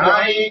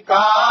جائیں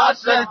کا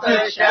صد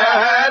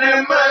شہر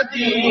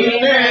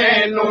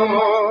مدینے نو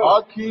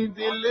آکھی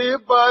دل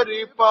بر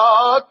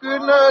پاک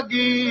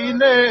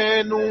نگینے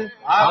نو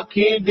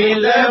آکھی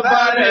دل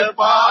بر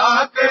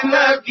پاک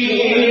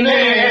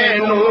نگینے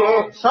نو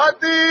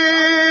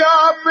صدی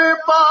آپ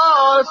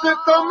پاس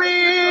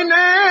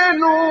کمینے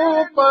نو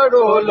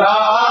پڑھو لا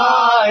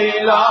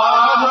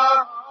الہ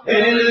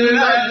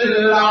الا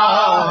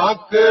اللہ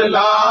حق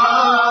لا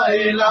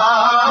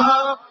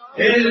الہ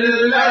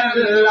الا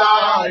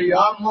اللہ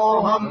یا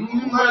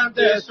محمد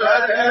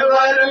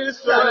سرور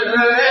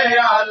صلی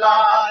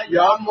علی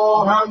یا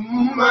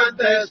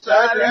محمد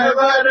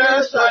سرور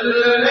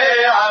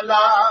صلی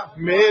علی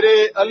میرے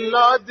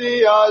اللہ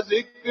دیا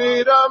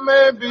ذکر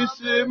میں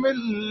بسم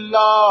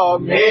اللہ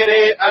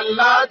میرے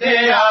اللہ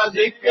دیا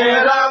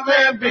ذکر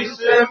میں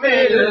بسم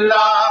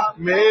اللہ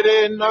میرے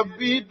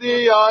نبی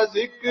دیا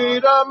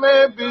ذکر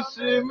میں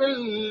بسم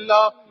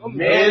اللہ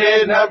میرے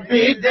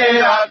نبی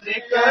دیا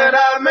ذکر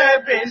میں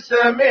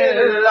بسم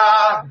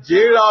اللہ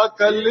جڑا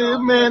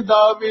کلمے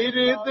دا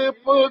ورد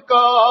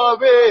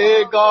پکاوے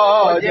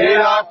گا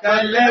جڑا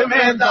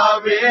کلمے دا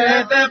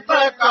ورد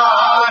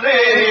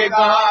پکارے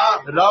گا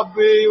رب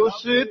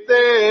اس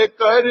تے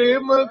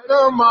کرم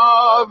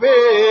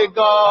کماوے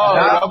گا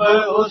رب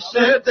اس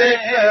تے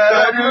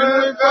کرم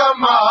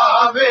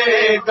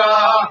کماوے گا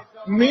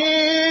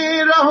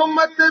می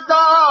رحمت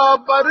دا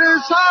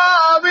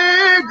برساوے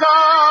گا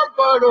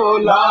پڑھو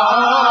لا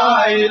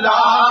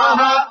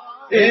الہ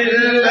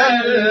الا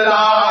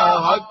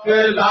اللہ حق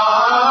لا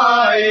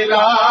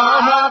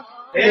الہ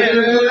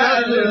الا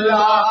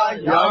اللہ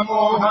یا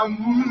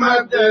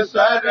محمد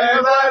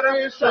سرور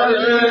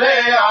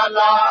صلی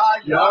علی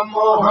یا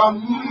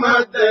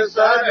محمد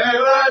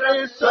سرور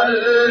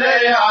صلی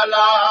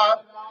علی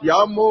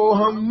یا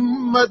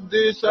محمد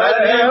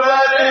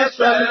سرور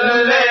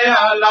صلی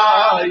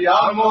علی یا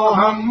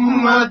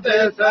محمد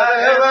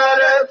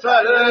سرور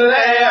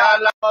صلی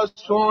علی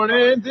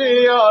سونے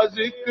دیا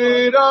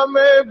ذکر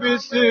میں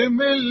بسم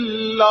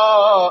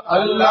اللہ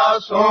اللہ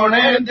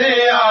سونے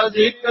دیا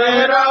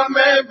ذکر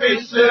میں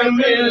بسم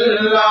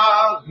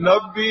اللہ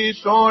نبی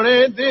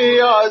سونے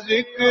دیا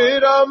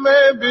ذکر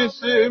میں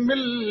بسم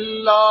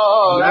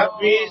اللہ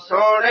نبی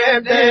سونے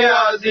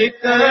دیا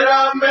ذکر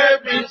میں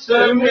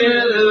بسم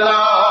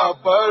اللہ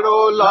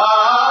پڑھو لا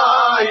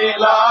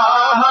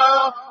الہ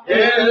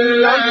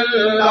الا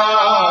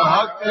اللہ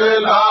حق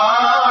لا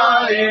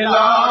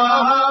الہ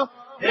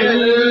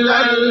الا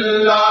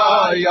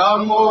اللہ یا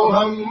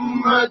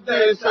محمد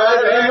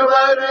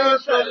سرور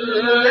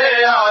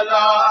صلی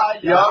علی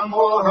یا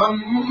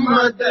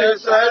محمد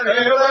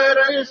سرور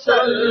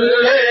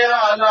صلی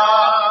علی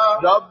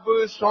رب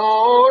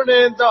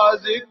سونے دا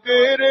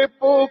ذکر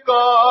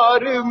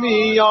پکار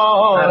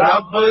میاں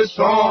رب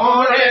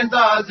سونے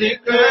دا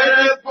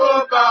ذکر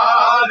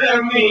پکار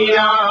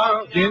میاں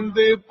جند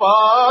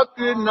پاک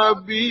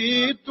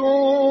نبی تو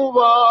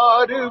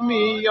وار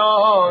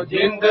میاں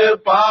جند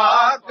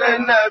پاک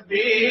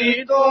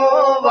نبی تو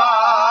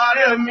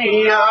وار میاں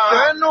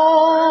تینو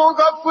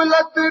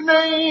غفلت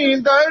نہیں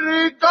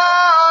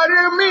درکار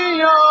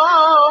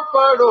میاں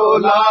پڑھو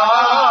لا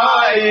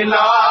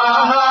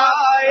الہ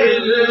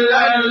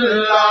الا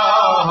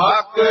اللہ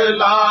حق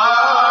لا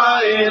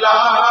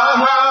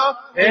الہ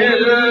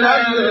الا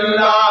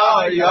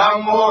اللہ یا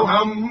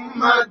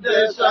محمد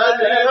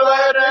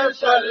سرور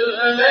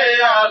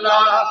صلی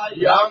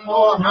علی یا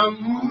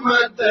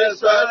محمد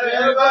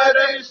سرور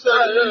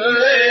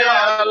صلی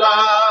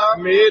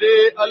علی میرے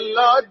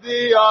اللہ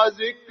دیا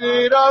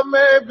ذکر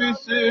میں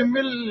بسم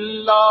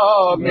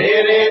اللہ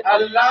میرے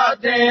اللہ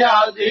دیا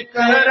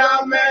ذکر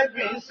میں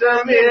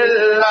بسم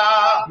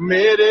اللہ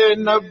میرے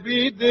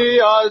نبی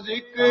دیا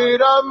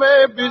ذکر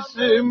میں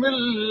بسم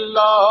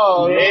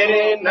اللہ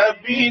میرے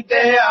نبی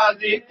دیا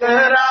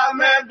ذکر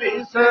میں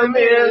بسم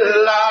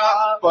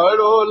اللہ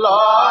پڑھو لا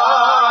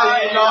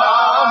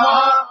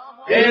الہ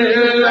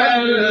الا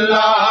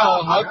اللہ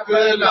حق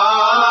لا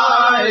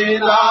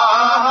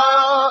الہ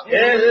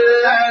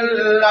الا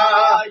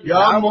اللہ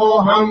یا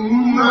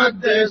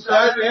محمد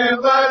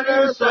سرور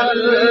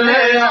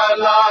صلی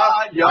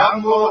علی یا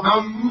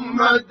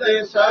محمد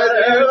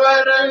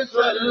سرور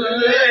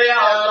صلی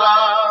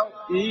علی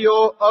ایو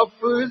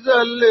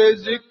افضل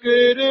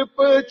ذکر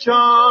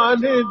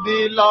پہچان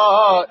دلا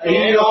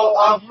ایو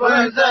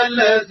افضل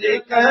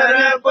ذکر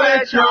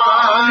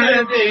پہچان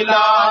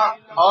دلا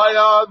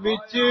آیا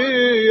بچ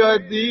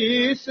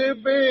حدیث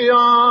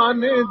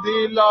بیان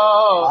دلا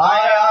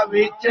آیا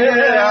بچ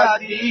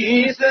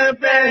حدیث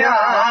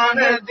بیان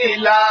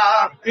دلا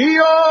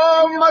ایو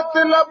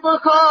مطلب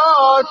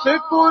خاص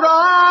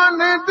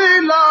قرآن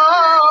دلا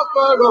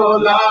پڑھو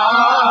لا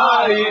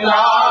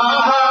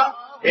الہ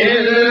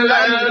الا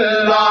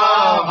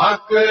اللہ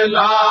حق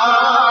لا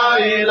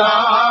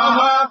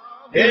الہ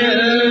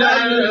الا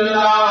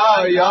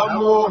اللہ یا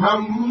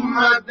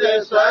محمد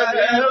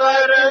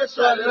سرور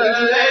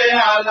صلی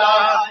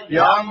علی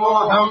یا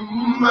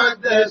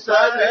محمد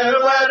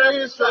سرور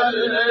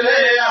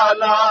صلی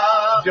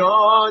علی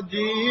جان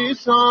جی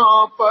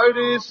ساں پڑھ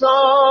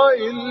ساں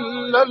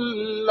الا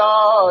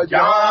اللہ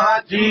جہاں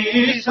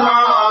جی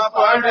ساں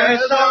پڑھ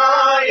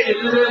ساں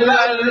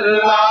الا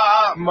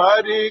اللہ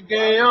مر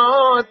گیا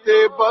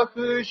تے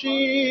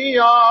بخشی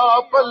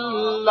آپ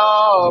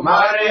اللہ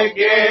مر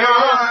گیا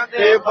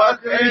تے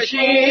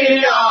بخشی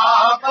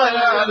آپ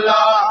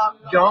اللہ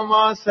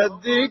جواں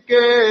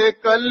صدقے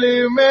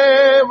کلمے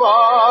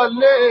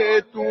والے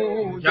تو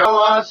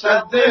جواں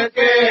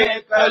صدقے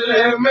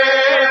کلمے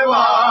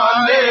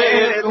والے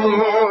تو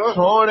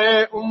سونے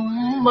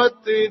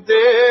امت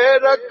دے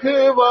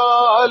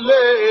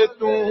رکھوالے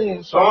تو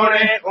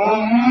سونے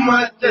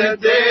امت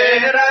دے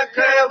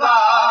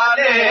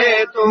رکھوالے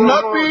تو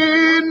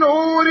نبی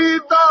نوری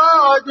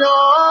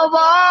تاجاں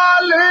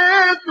والے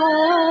تو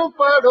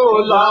پڑھو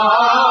لا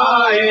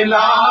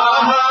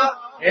الہ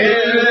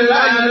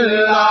الا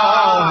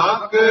اللہ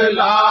حق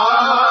لا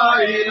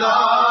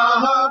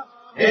الہ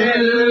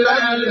الا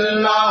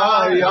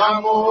اللہ یا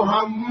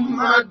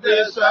محمد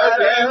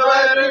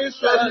سرور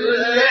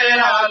صلی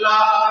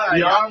علی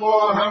یا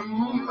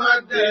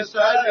محمد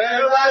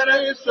سرور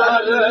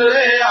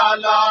صلی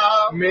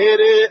علی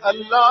میرے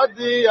اللہ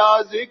دیا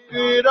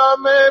ذکر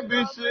میں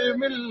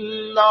بسم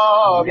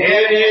اللہ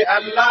میرے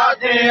اللہ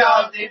دیا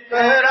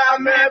ذکر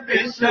میں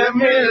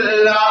بسم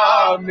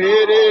اللہ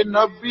میرے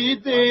نبی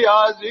دیا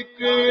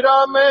ذکر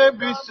میں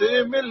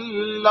بسم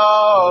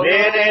اللہ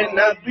میرے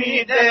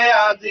نبی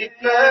دیا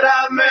ذکر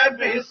میں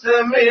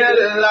بسم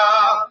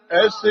اللہ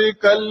اس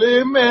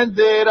کلمے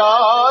دے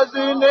راز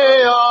نے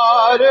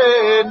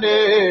آرے نے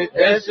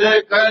اس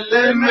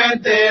کلمے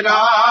دے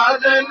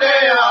راز نے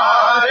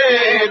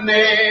آرے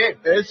نے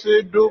اس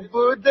ڈب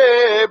دے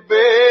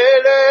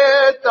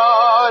بیڑے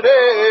تارے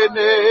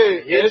نے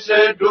اس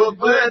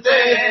ڈب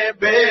دے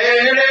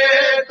بیڑے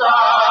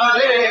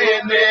تارے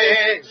نے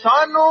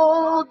سانو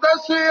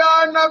دسیا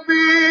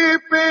نبی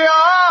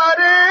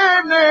پیارے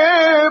نے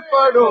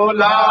پڑھو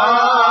لا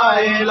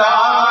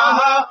الہ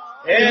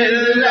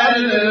الا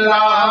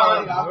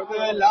اللہ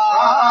لا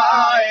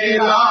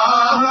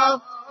الہ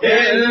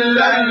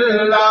الا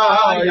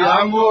اللہ یا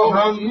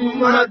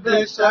محمد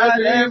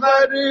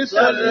سرور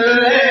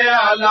صلی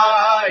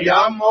علی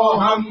یا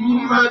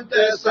محمد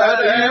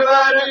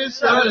سرور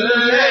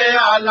صلی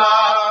علی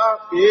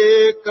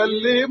یہ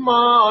کلمہ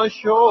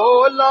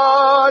شولا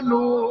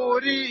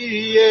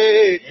نوریے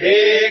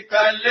یہ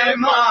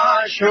کلمہ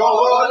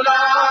شولا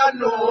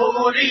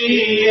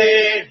نوریے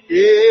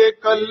یہ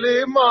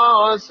کلمہ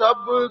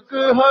سبق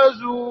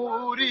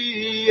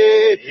حضوریے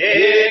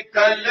یہ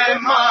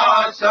کلمہ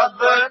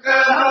سبق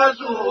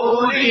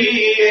حضوری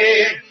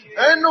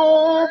اینو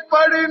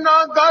پڑھنا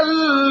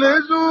گل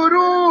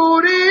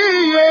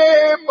ضروری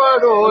ہے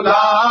پڑھو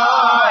لا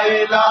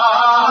الہ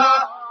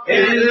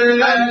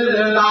الا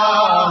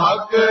اللہ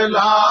حق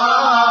لا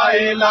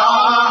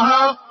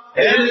الہ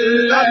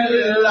الا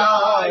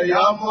اللہ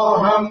یا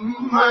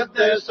محمد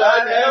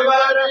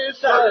سرور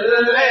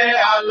صلی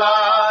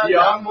علی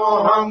یا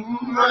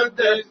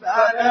محمد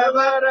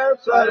سرور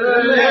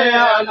صلی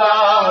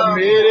علی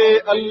میرے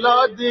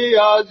اللہ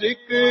دیا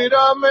ذکر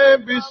میں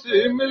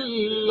بسم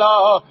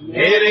اللہ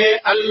میرے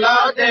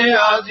اللہ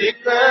دیا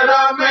ذکر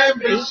میں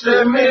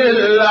بسم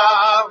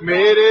اللہ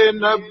میرے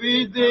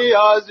نبی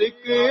دیا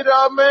ذکر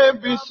میں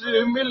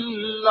بسم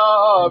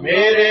اللہ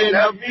میرے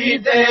نبی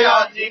دیا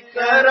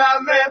ذکر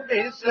میں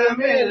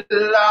بسم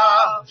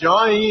اللہ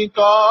جائیں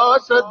کا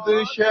صد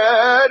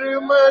شہر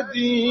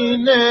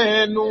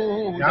مدینے نو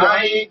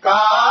جائیں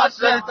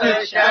کاسد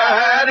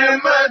شہر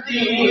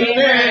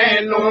مدینے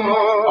نو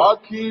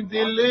آکھی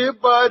دل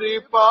پر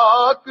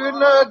پاک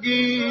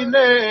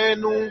نگینے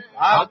نو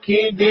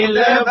آکھی دل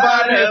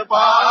بر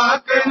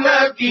پاک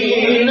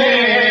نگینے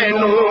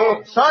نو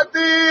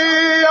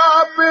سدی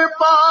آپ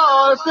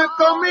پاس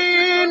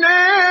کمینے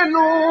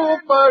نو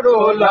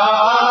پڑھو لا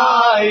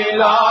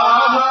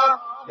الہ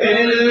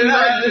الا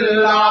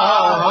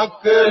اللہ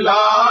حق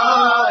لا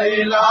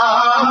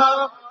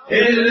الہ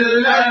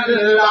الا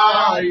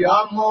اللہ یا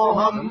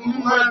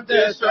محمد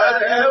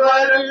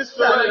سرور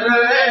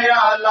صلی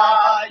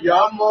علی یا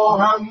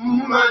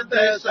محمد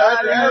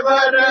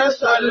سرور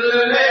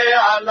صلی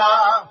علی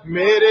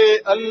میرے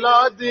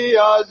اللہ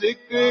دیا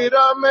ذکر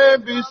میں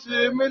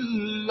بسم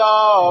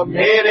اللہ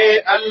میرے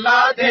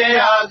اللہ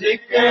دیا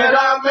ذکر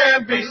میں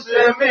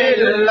بسم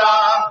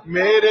اللہ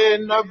میرے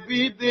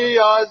نبی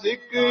دیا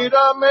ذکر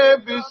میں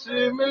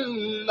بسم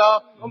اللہ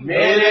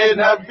میرے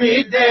نبی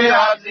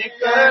دیا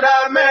ذکر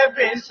میں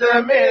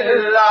بسم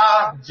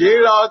اللہ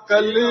جیڑا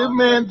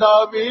کلمے دا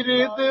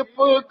ورد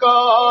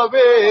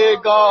پکاوے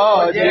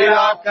گا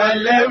جیڑا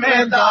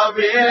کلمے دا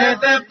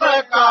ورد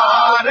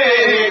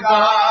پکارے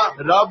گا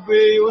رب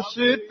اس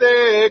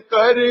تے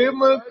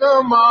کرم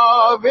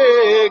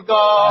کماوے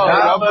گا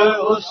رب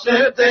اس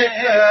تے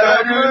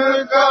کرم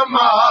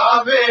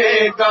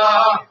کماوے گا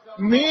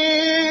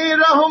می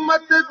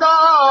رحمت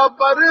دا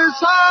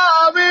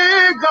برساوے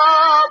گا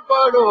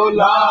پڑھو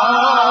لا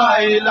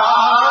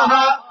الہ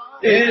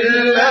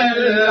الا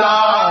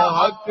اللہ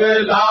حق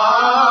لا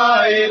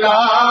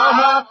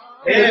الہ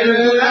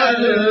الا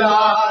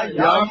اللہ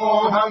یا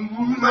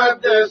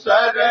محمد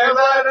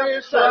سرور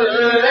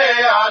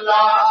صلی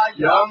علی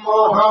یا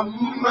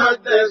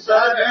محمد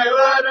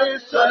سرور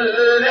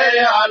صلی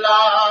علی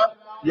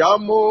یا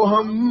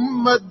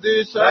محمد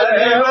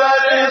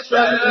سرور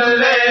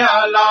صلی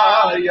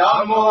علی یا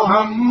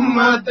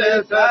محمد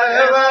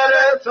سرور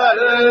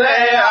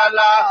صلی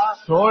علی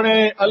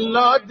سونے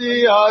اللہ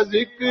دیا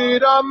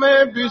ذکر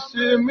میں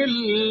بسم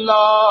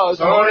اللہ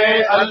سونے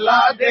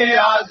اللہ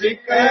دیا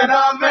ذکر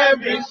میں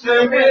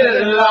بسم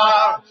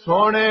اللہ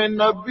سونے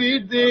نبی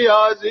دیا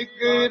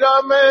ذکر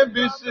میں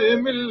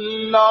بسم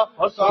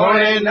اللہ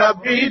سونے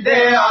نبی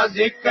دیا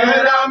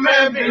ذکر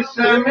میں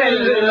بسم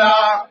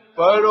اللہ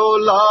پڑھو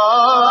لا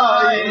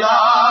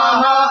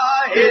الہ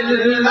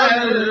الا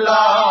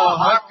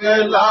اللہ حق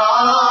لا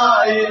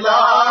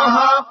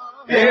الہ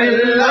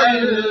الا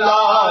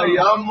اللہ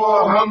یا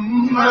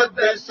محمد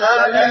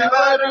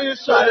سرور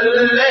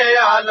صلی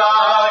علی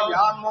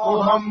یا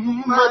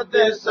محمد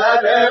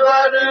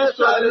سرور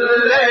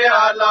صلی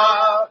علی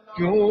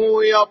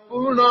کیوں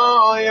اپنا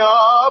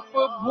آپ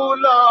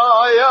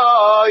بھلایا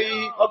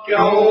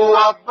کیوں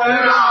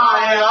اپنا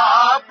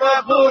آپ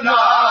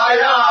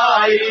بھلایا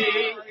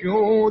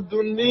کیوں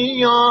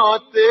دنیا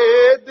تے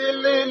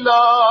دل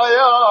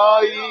لایا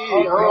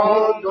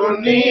کیوں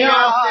دنیا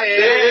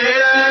سے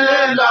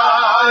دل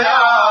لایا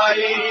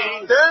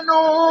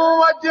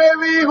تینوں اجے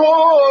بھی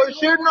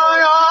ہوش نہ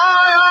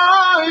آیا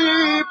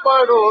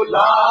پڑھو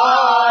لا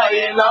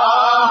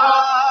الہ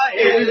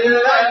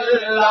الا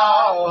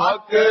اللہ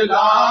حق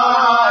لا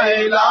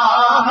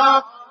الہ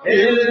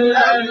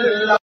الا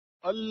اللہ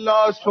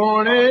اللہ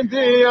سونے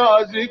دیا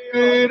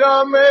ذکر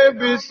میں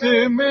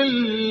بسم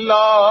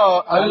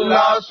اللہ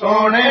اللہ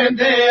سونے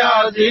دیا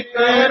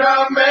ذکر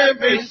میں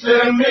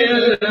بسم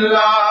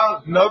اللہ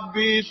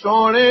نبی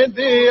سونے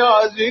دیا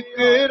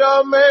ذکر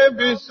میں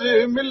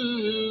بسم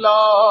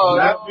اللہ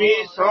نبی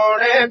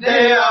سونے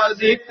دیا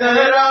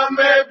ذکر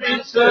میں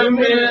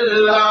بسم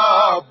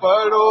اللہ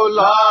پڑھو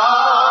لا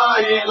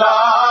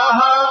الہ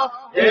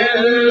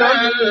الا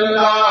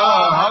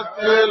اللہ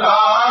حق لا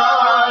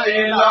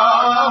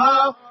الہ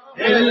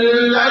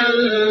الا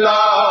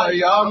اللہ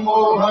یا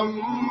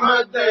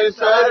محمد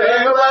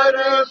سرور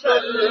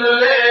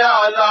صلی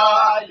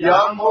علی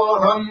یا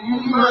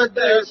محمد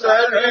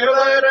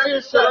سرور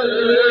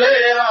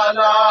صلی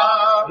علی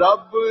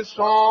رب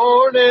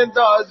سونے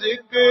دا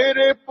ذکر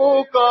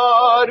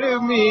پکار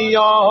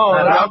میاں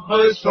رب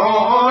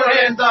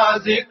سونے دا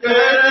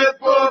ذکر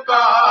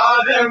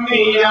پکار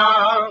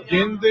میاں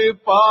جند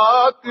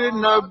پاک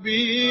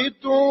نبی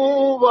تو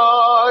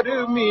وار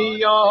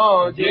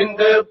میاں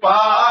جند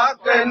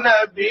پاک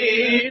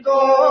نبی تو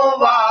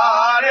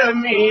وار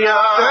میاں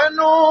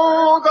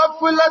تینوں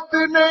غفلت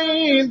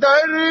نہیں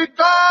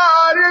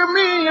درکار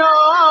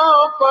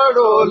میاں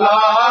پڑھو لا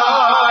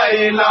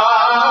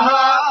الہ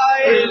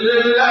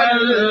الا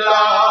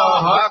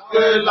اللہ حق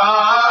لا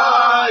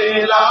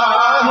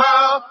الہ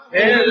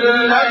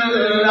الا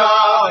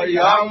اللہ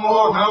یا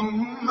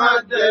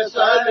محمد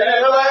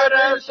سرور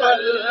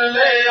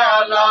صلی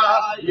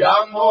علی یا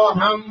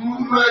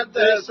محمد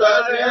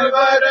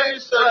سرور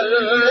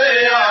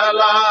صلی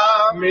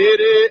علی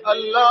میرے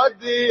اللہ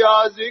دیا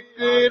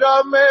ذکر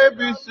میں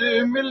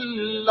بسم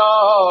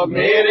اللہ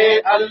میرے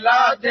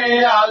اللہ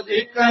دیا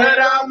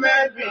ذکر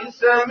میں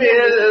بسم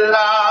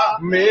اللہ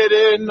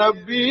میرے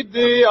نبی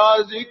دیا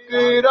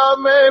ذکر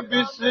میں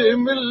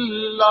بسم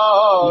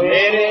اللہ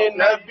میرے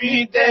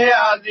نبی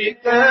دیا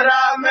ذکر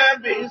میں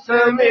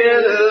بسم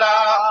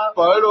اللہ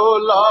پڑھو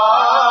لا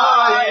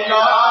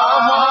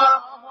الہ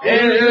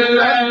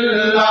الا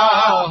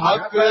اللہ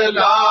حق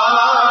لا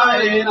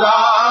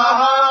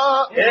الہ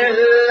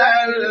الا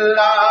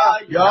اللہ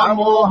یا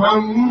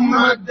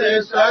محمد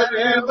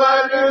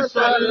سرور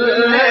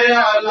صلی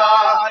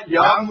علی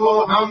یا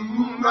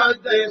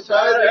محمد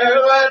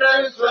سرور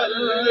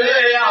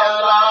صلی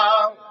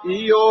علی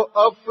ایو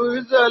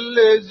افضل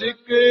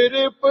ذکر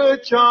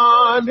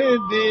پہچان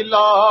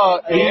دلا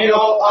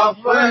ایو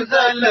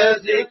افضل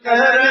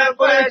ذکر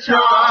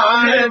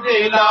پہچان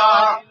دلا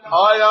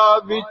آیا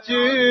بچ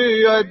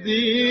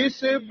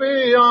حدیث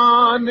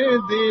بیان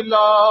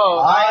دلا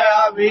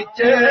آیا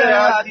بچ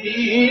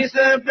حدیث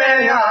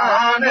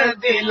بیان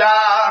دلا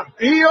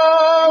ایو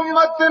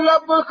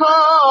مطلب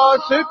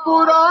خاص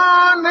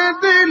قرآن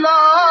دلا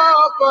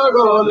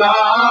پڑھو لا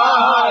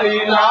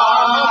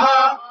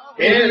الہ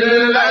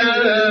الا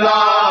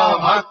اللہ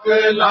حق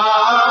لا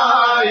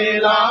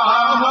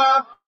الہ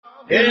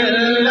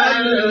الا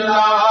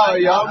اللہ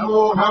یا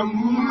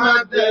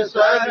محمد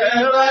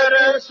سرور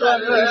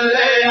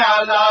صلی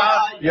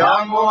علی یا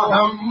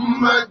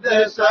محمد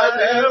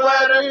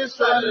سرور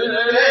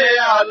صلی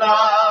علی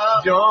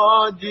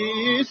جان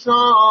جی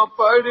ساں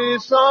پڑھ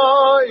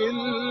ساں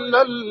الا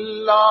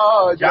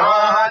اللہ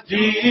جہاں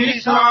جی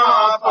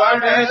ساں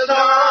پڑھ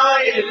ساں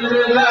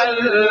الا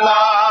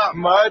اللہ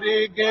مر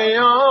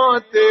گیا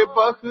تے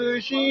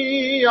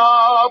بخشی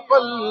آپ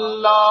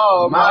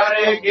اللہ مر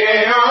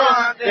گیا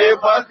تے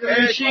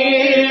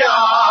بخشی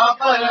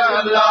آپ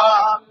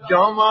اللہ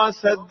جواں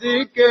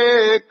صدقے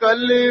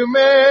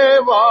کلمے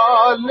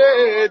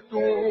والے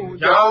تو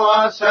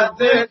جواں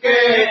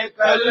صدقے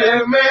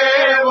کلمے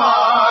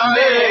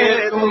والے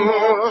تو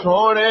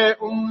سونے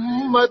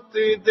امت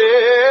دے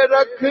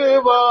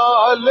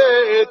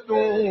رکھوالے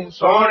تو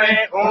سونے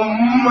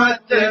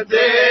امت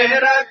دے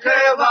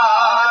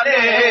رکھوالے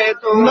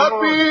تو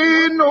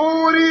نبی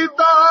نوری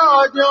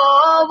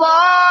تاجاں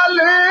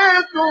والے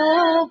تو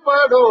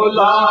پڑھو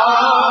لا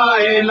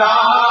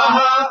الہ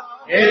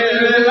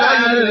الا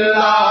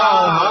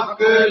اللہ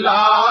حق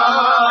لا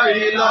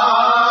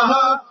الہ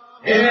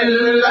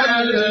الا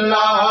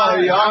اللہ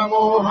یا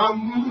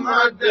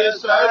محمد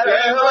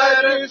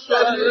سرور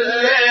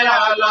صلی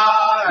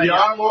علی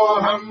یا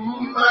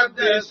محمد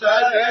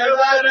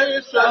سرور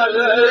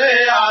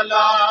صلی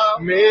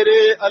علی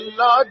میرے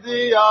اللہ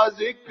دیا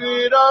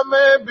ذکر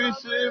میں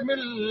بسم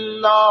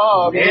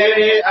اللہ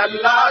میرے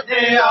اللہ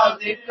دیا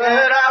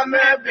ذکر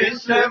میں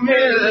بسم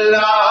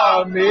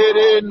اللہ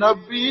میرے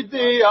نبی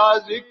دیا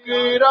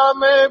ذکر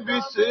میں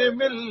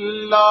بسم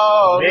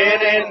اللہ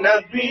میرے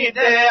نبی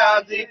دیا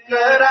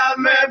ذکر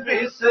میں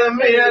بسم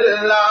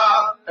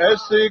اللہ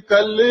اس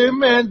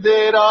کلمے دے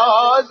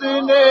راز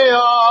نے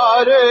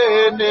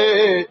آرے نے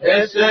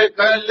اس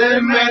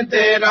کلمے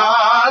دے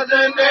راز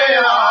نے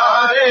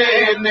آرے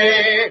نے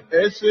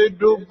اس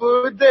ڈوب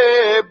دے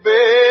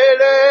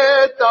بیڑے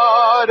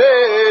تارے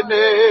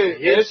نے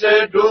اس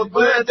ڈوب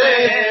دے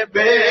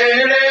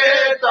بیڑے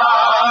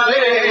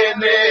تارے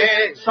نے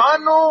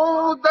سانو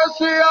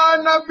دسیا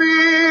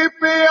نبی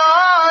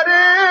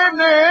پیارے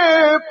نے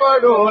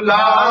پڑھو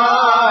لا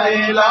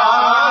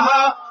الہ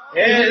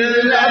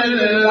الا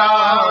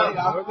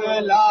اللہ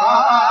لا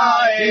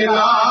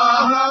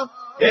الہ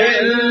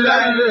الا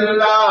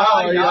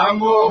اللہ یا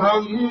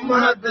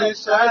محمد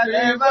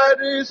سرور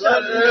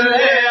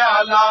صلی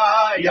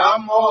علی یا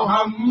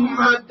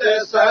محمد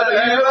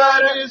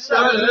سرور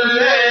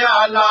صلی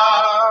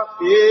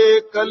علی یہ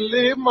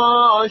کلمہ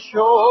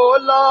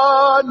شولا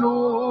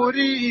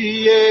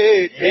نوری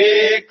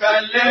اے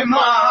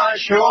کلمہ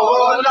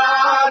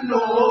شولا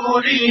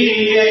نوری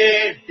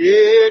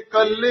یہ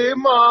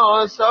کلمہ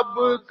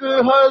سبق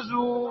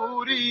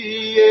حضوری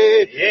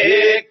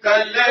اے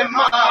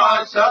کلمہ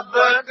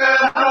سبق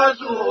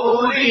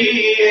حضوری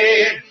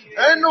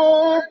اینو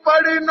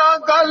پڑھنا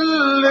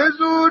گل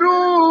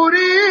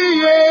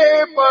ضروری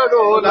ہے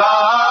پڑھو لا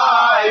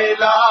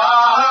الہ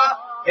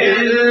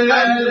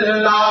الا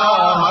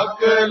اللہ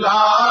حق لا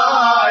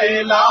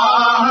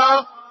الہ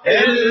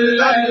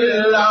الا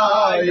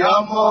اللہ یا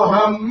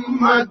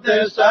محمد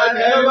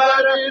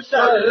سرور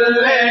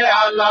صلی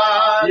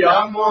علی یا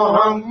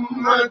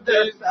محمد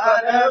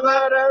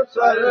سرور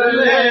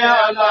صلی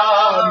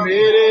علی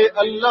میرے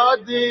اللہ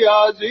دیا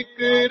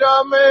ذکر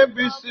میں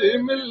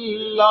بسم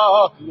اللہ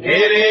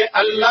میرے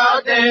اللہ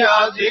دیا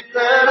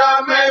ذکر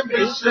میں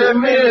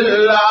بسم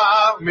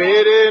اللہ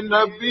میرے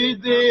نبی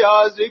دیا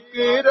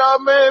ذکر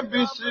میں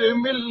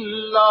بسم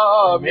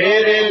اللہ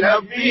میرے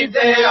نبی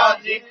دیا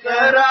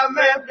ذکر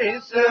میں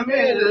بسم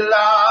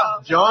اللہ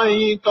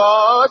جائیں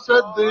کا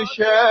صد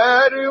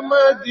شہر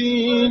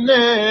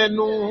مدینے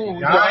نو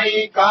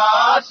جائیں کا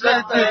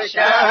عزت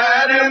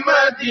شہر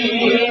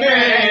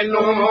مدینے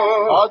نو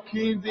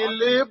آکھی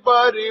دل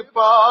بر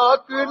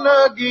پاک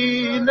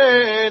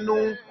نگینے نو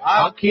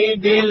آکھی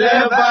دل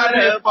بر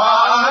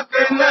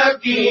پاک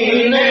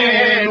نگینے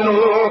نو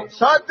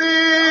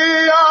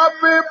صدی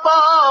آپ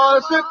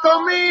پاس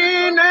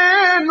کمینے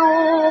نو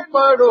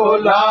پڑھو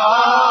لا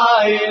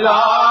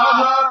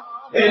الہ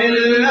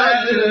الا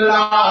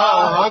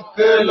اللہ حق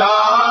لا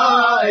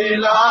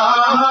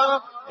الہ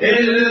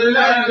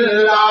الا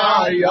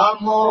اللہ یا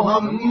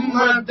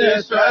محمد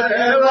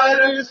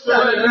سرور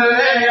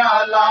صلی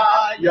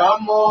علی یا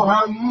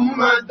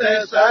محمد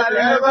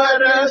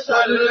سرور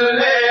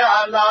صلی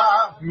علی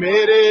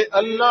میرے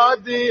اللہ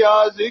دیا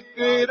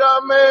ذکر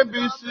میں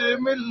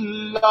بسم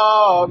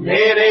اللہ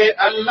میرے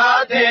اللہ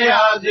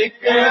دیا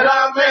ذکر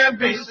میں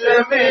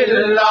بسم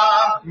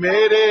اللہ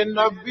میرے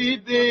نبی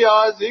دیا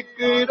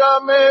ذکر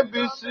میں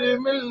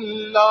بسم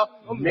اللہ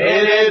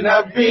میرے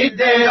نبی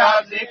دیا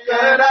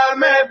ذکر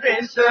میں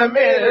بسم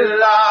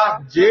اللہ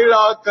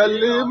جیڑا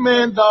کلمے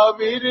دا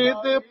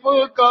ورد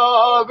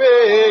پکاوے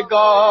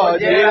گا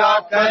جیڑا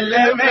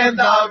کلمے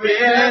دا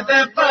ورد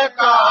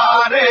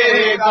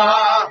پکارے گا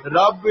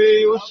رب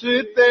اس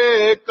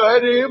تے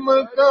کرم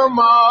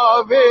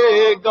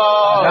کماوے گا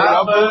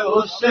رب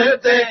اس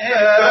تے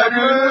کرم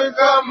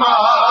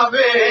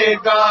کماوے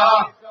گا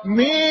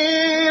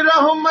میر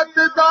رحمت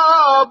دا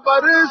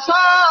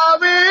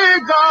برساوے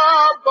گا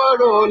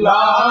پڑھو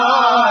لا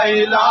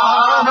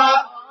الہ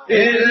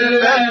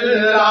الا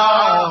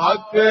اللہ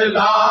حق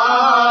لا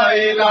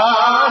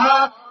الہ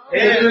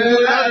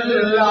الا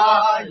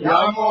اللہ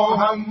یا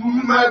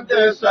محمد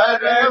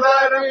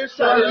سرور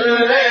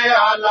صلی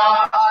علی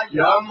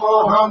یا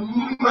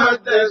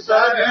محمد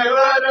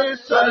سرور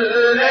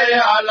صلی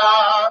علی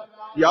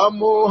یا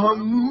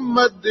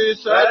محمد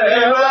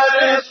سرور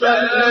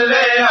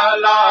صلی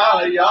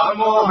علی یا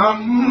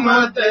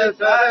محمد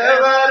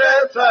سرور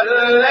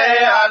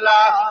صلی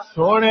علی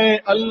سونے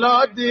اللہ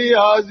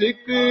دیا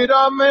ذکر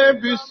میں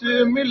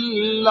بسم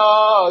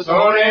اللہ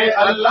سونے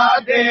اللہ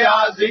دیا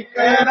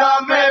ذکر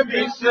میں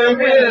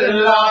بسم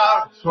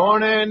اللہ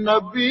سونے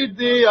نبی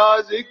دیا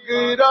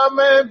ذکر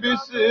میں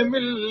بسم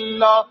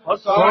اللہ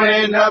سونے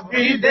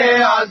نبی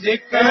دیا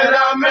ذکر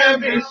میں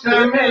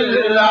بسم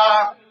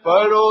اللہ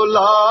پڑھو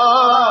لا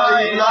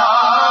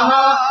الہ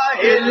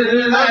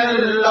الا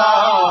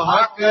اللہ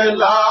حق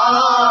لا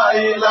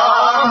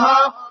الہ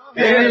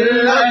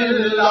الا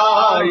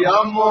اللہ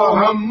یا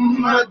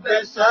محمد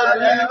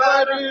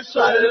سرور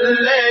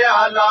صلی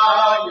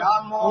علی یا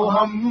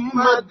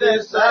محمد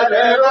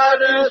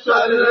سرور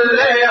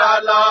صلی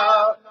علی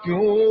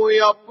کیوں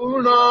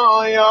اپنا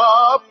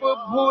آپ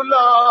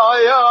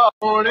بھلایا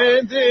سونے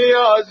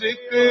دیا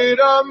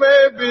ذکر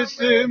میں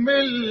بسم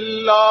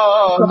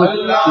اللہ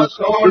اللہ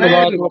سونے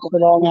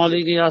السلام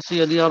علیکم یا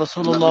سیدی یا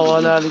رسول اللہ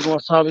وعلی آلہ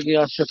وصحبہ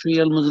یا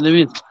شفیع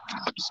المذنبین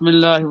بسم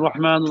اللہ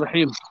الرحمن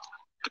الرحیم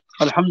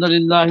الحمد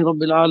للہ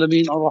رب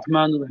العالمین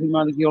الرحمن الرحیم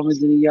مالک یوم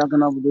الدین ایاک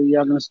نعبد و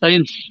ایاک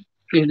نستعین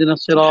اهدنا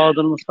الصراط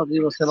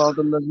المستقیم صراط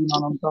الذین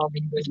انعمت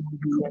علیہم غیر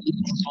المغضوب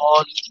علیہم ولا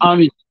الضالین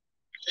آمین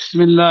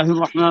بسم اللہ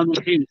الرحمن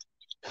الرحیم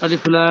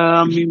الف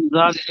لام میم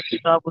ذلک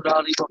الکتاب لا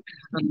ریب فیہ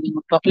ھدی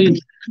للمتقین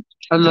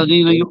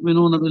الذین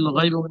یؤمنون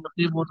بالغیب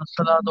ویقیمون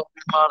الصلاة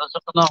ومما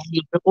رزقناهم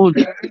ينفقون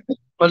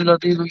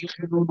والذین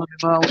یؤمنون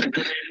بما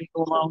انزل الیک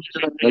وما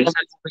انزل من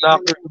قبلک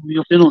وبالآخرة هم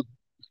یوقنون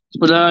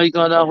أولئك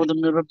على هدى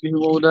من ربهم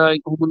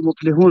وأولئك هم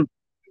المفلحون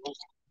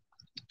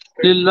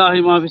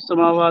لله ما في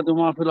السماوات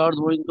وما في الأرض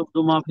وإن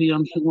تبدوا ما في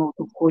أنفسكم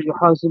وتخفوه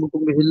يحاسبكم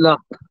به الله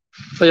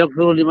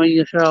فيغفر لمن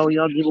يشاء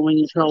ويعذب من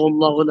يشاء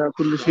والله على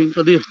كل شيء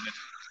قدير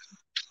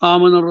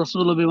آمن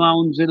الرسول بما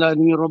أنزل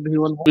إليه من ربه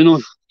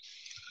والمؤمنون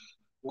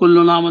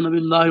كلنا آمن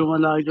بالله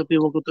وملائكته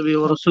وكتبه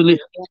ورسله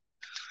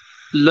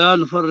لا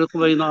نفرق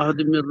بين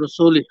أحد من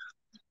رسله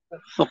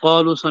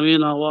فقالوا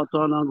سمعنا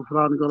وأطعنا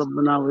غفرانك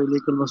ربنا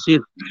وإليك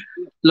المصير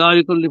لا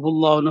يكلف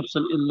الله نفسا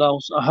إلا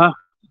وسعها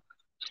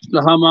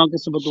لها ما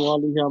كسبت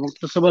وعليها ما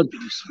اكتسبت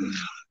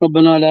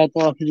ربنا لا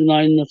تؤاخذنا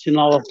إن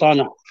نسينا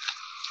وأخطأنا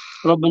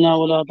ربنا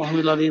ولا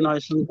تحمل علينا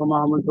إصرا كما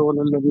حملته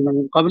على الذين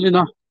من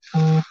قبلنا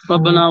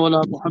ربنا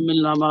ولا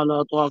تحملنا ما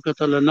لا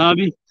طاقة لنا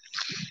به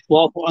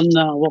واعف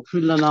عنا واغفر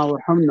لنا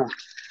وارحمنا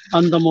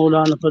أنت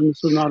مولانا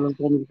فانصرنا على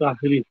القوم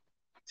الكافرين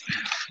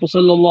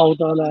وصلى الله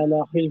تعالى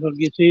على خير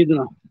خلق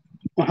سيدنا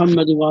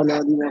محمد وعلى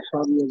آله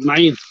وصحبه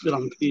اجمعین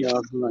برحمتک یا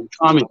ارحم الراحمین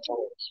آمین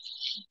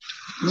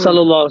صلی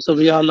اللہ علیہ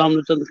وسلم. یا اللہ ہم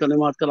نے چند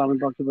کلمات کلام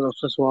پاک کے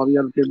برابر ثواب یا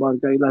اللہ کے بار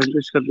کا الہی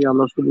پیش کر دیا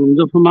اللہ اس کو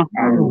منظور فرما.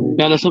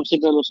 یا اللہ سب سے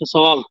پہلے اس سے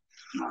ثواب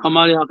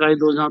ہمارے عقائد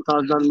دو جہاں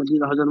تاجدار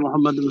مدینہ حضرت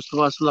محمد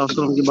مصطفیٰ صلی اللہ علیہ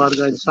وسلم کی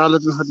بارگاہ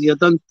رسالت میں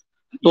ہدیتاً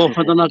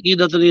توفتاً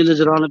عقیدتاً یہ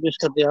نذرانہ پیش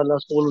کر دیا اللہ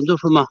اس کو منظور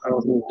فرما.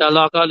 یا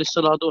اللہ آقا علیہ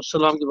الصلوۃ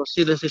والسلام کے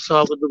وسیلے سے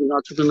ثواب کو دنیا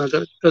چکنا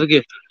کر کے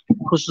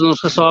خصوصاً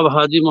اس کا ثواب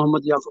حاجی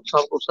محمد یعقوب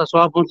صاحب کو اس کا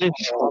ثواب پہنچے.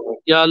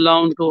 یا اللہ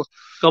ان کو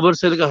قبر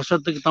سے لے کر حشر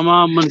تک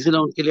تمام منزلیں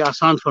ان کے لیے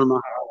آسان فرما.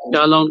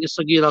 یا اللہ ان کی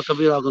صغیرہ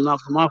کبیرہ گناہ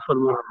کو معاف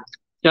فرما.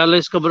 یا اللہ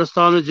اس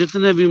قبرستان میں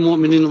جتنے بھی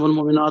مومنین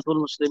والمؤمنات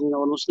والمسلمین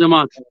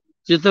والمسلمات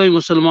جتنے بھی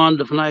مسلمان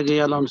دفنائے گئے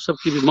اللہ ان سب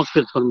کی بھی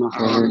مغفرت فرما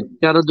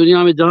یا اللہ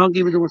دنیا میں جہاں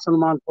کی بھی جو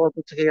مسلمان فوت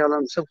ہو چکے اللہ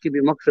ان سب کی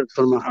بھی مغفرت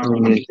فرما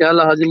یا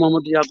اللہ حاجی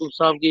محمد یعقوب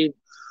صاحب کی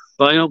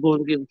بھائیوں کو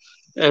ان کی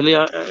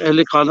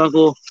اہل خانہ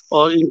کو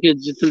اور ان کے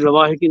جتنے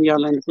رواحقین یا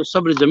اللہ ان کو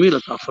صبر جمیل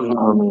عطا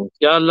فرما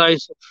یا اللہ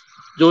اس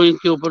جو ان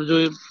کے اوپر جو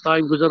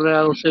ٹائم گزر رہا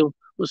ہے اسے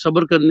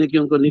صبر کرنے کی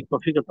ان کو نیک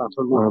توفیق عطا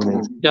فرما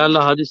یا اللہ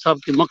حاجی صاحب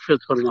کی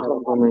مغفرت فرما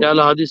یا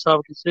اللہ حاجی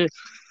صاحب سے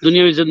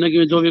دنیاوی زندگی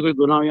میں جو بھی کوئی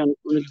گناہ یا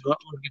ان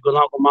کی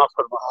گناہ کو معاف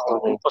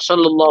فرما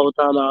وصلی اللہ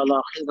تعالی علی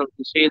خیر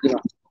سیدنا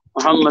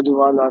محمد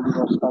وعلی آلہ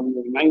وصحبہ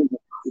اجمعین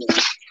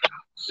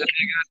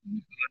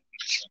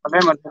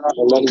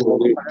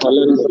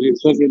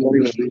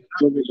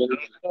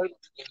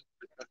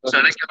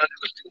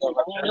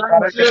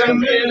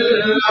بسم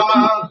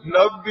اللہ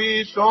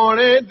نبی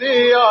سونے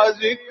دیا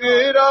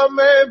ذکر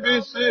میں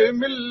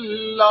بسم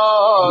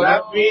اللہ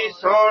نبی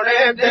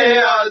سونے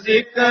دیا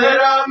ذکر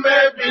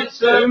میں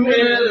بسم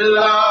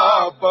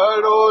اللہ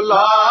پڑھو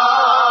لا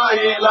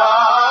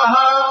الہ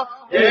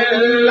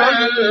الا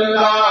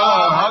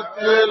اللہ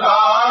حق لا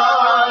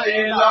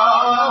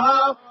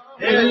الہ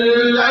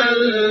الا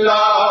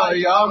اللہ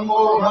یا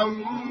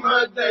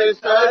محمد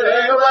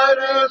سرور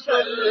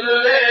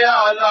صلی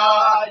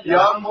علی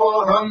یا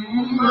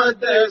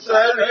محمد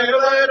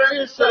سرور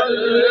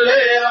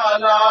صلی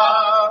علی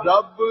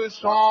رب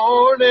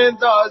سونے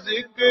دا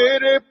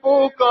ذکر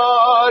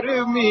پکار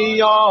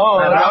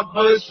میاں رب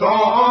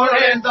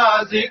سونے دا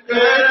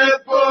ذکر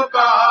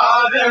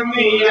پکار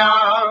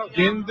میاں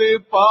جند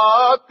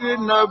پاک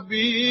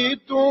نبی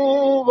تو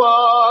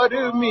وار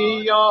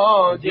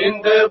میاں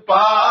جند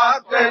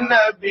پاک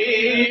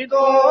نبی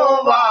تو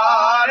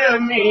وار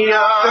میاں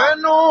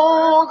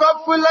تینوں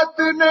غفلت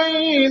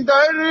نہیں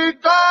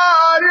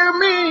درکار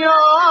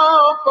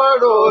میاں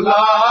پڑھو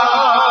لا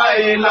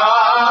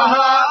الہ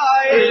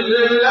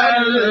الا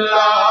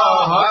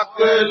اللہ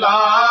حق لا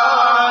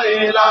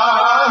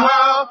الہ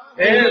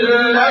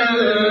الا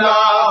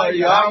اللہ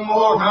یا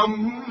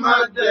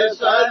محمد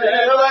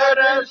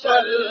سرور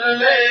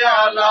صلی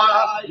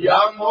علی یا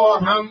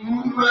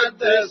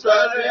محمد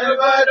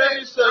سرور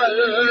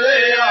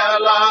صلی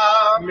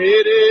علی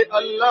میرے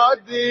اللہ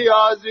دیا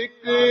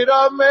ذکر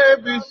میں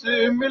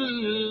بسم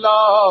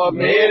اللہ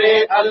میرے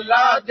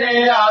اللہ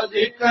دیا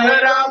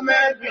ذکر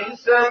میں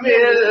بسم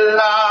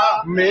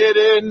اللہ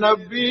میرے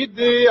نبی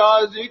دیا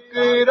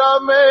ذکر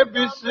میں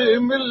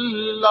بسم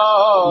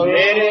اللہ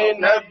میرے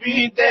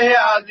نبی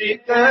دیا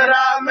ذکر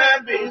میں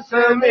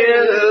بسم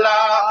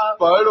اللہ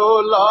پڑھو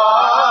لا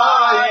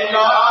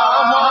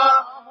الہ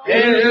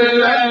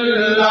الا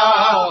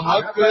اللہ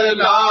حق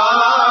لا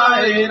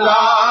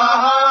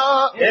الہ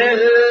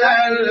الا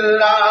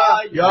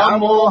اللہ یا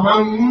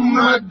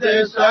محمد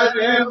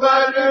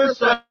سرور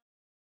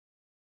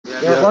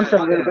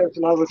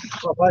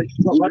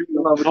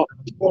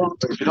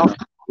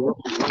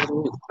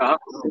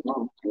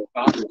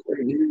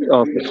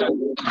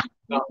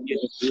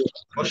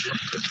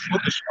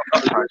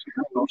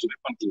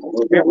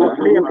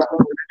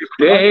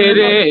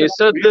تیرے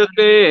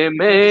صدقے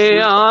میں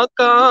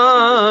آقا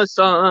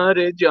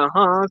سارے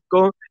جہاں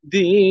کو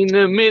دین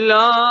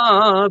ملا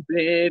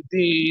بے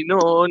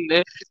دینوں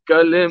نے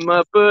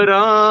کلمہ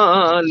پڑھا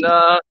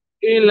لا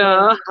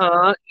الہ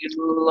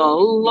الا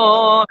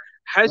اللہ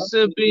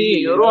حسبی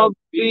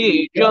ربی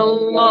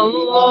جل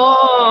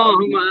اللہ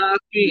ما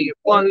فی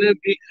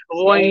قلبی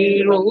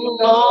غیر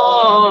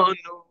اللہ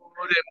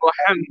نور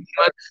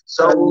محمد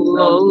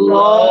صلی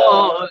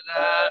اللہ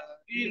لا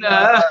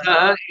الہ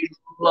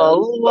الا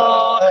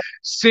اللہ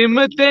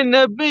سمت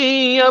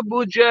نبی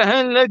ابو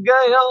جہل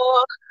گیا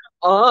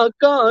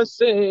آقا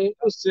سے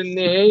اس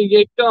نے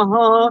یہ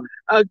کہا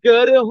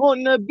اگر ہو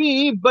نبی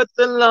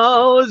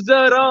بتلاؤ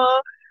ذرا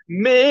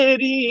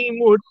میری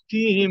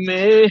مٹھی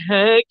میں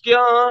ہے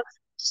کیا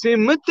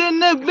سمت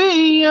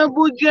نبی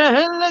ابو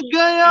جہل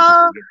گیا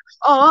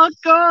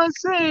آقا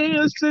سے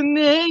اس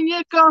نے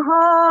یہ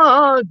کہا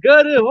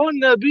اگر ہو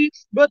نبی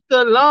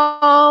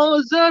بتلاؤ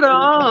ذرا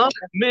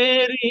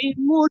میری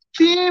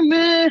مٹھی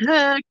میں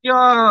ہے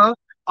کیا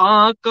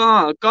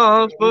آقا کا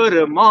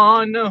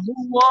فرمان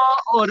ہوا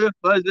اور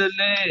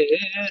فضل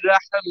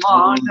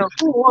رحمان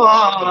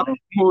ہوا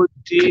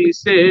مٹھی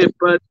سے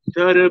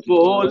پتھر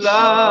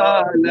بولا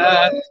لا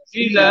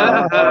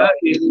الہ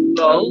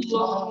الا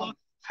اللہ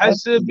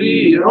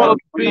حسبی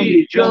ربی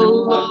جل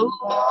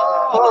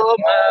اللہ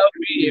ما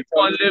فی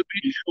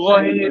قلبی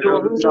غیر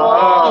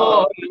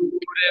اللہ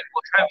نور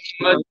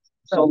محمد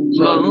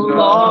صلی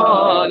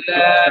اللہ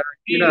لا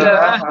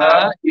الہ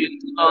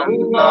الا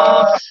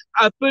اللہ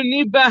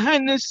اپنی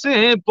بہن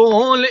سے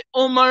بول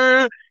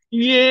عمر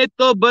یہ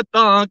تو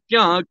بتا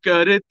کیا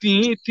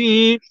کرتی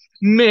تھی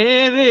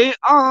میرے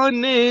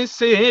آنے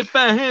سے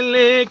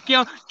پہلے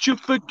کیا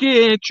چپ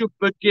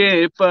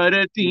کے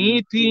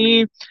پڑتی تھی،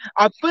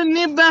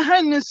 اپنی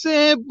بہن سے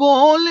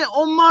بول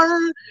عمر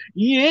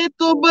یہ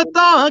تو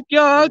بتا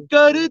کیا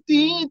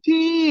کرتی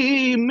تھی،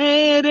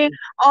 میرے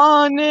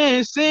آنے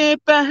سے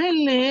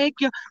پہلے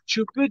کیا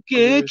چپ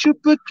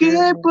کے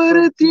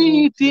پڑھتی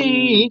تھی،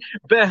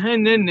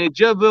 بہن نے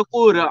جب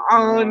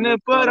قرآن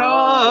پڑھا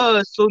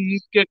سن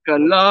کے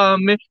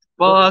کلام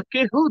پاک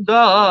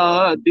خدا،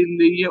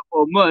 دل یہ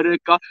عمر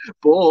کا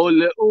بول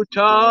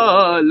اٹھا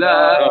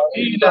لا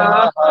الہ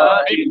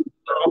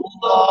الا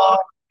اللہ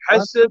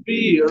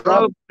حسبی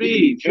ربی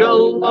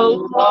جل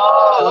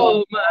اللہ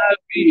ما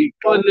فی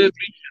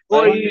قلبی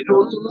غیر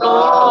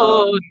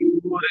اللہ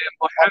نور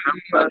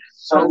محمد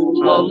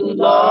صلی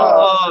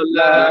اللہ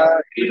لا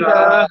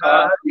الہ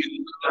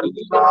الا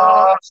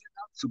اللہ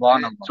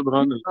سبحان اللہ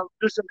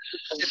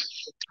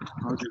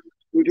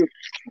Where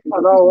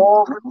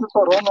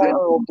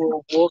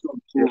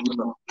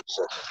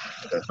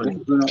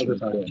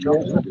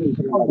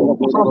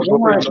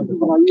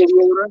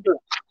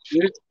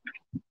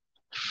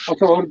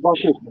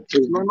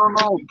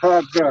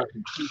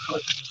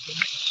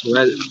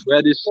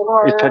is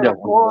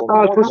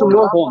put some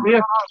more on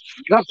here.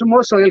 Grab some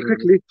more soil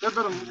quickly.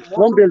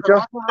 One belcher.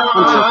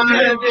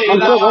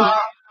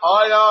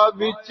 آیا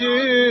بچ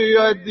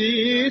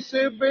حدیث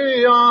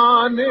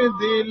بیان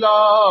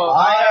دلا،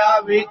 آیا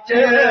بچ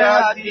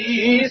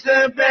حدیث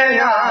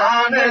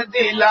بیان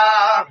دلا،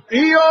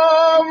 یہ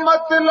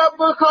مطلب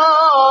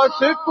خاص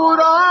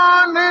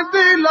قرآن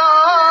دلا،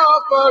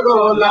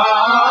 پڑھو لا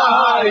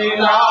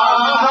الہ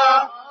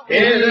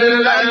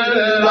الا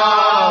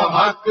اللہ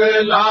حق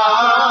لا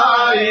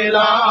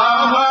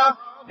الہ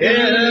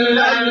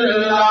الا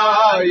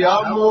اللہ یا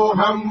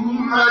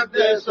محمد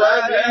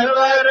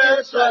سرور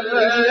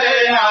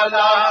صلی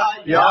علی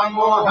یا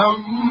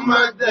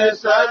محمد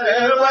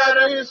سرور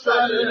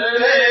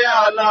صلی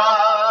علی،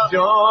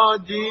 جہاں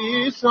جی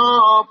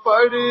ساں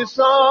پڑھ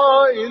ساں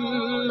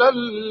الا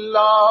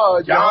اللہ،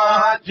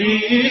 جہاں جی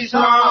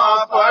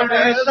ساں پڑھ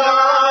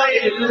ساں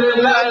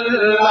الا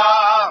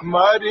اللہ،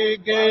 مر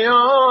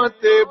گیا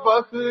تے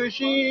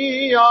بخشی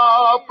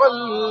آپ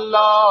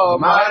اللہ،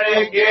 مر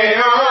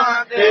گیا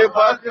تے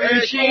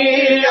بخشی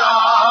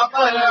آپ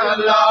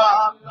اللہ،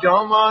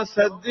 جواں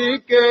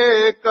صدقے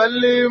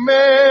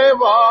کلمے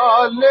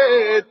والے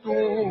تو،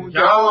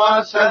 جواں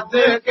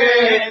صدقے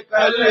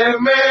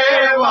کلمے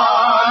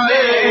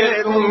والے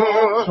تو،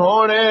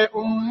 سونے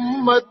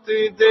امت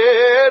دے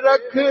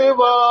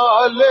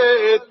رکھوالے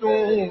تو،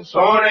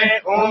 سونے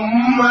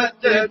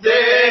امت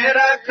دے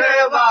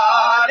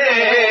رکھوالے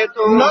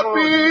تو،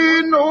 نبی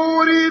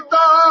نوری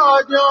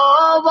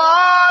تاجاں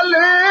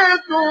والے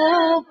تو،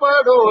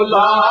 پڑھو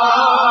لا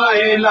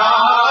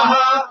الہ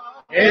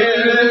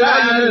الا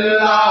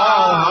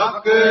اللہ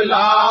حق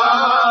لا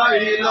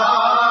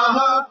الہ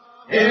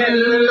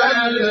الا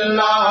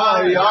اللہ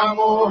یا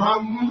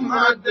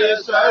محمد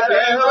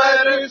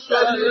سرور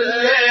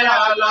صلی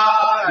علی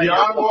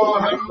یا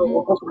محمد.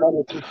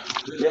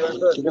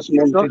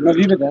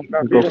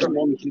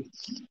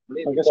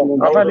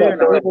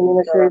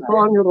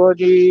 الشيطان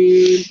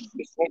الرجيم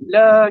بسم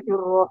الله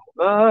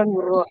الرحمن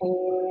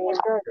الرحيم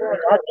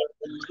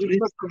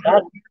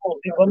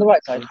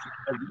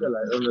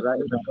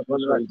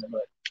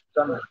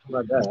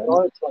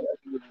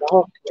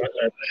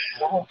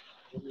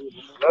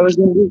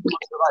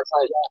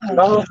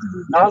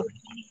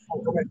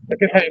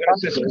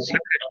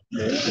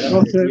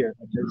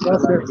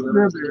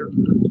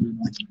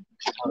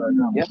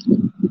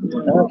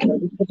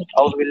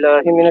أعوذ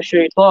بالله من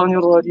الشيطان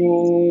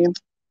الرجيم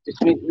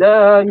بسم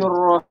الله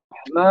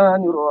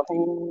الرحمن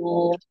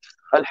الرحيم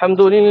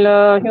الحمد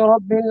لله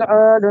رب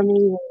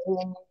العالمين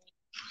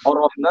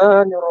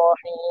الرحمن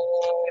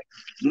الرحيم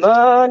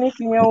مالك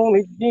يوم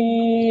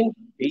الدين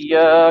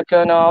إياك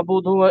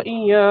نعبد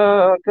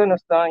وإياك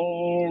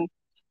نستعين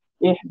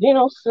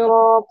اهدنا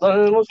الصراط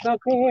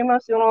المستقيم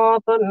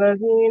صراط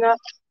الذين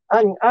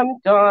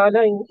أنعمت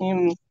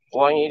عليهم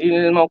غير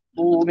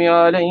المغضوب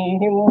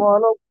عليهم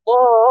ولا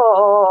الضالين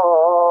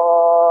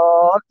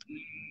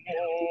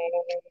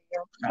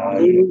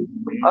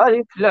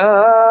ألف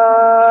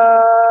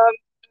لام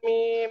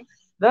ميم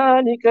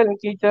ذلك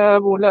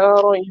الكتاب لا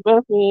ريب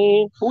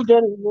فيه هدى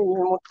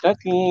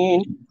للمتقين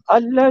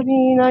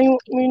الذين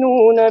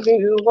يؤمنون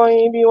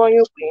بالغيب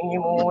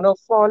ويقيمون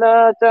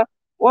الصلاة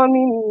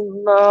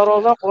ومما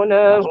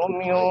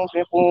رزقناهم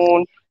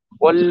ينفقون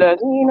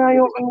والذين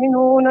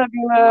يؤمنون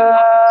بما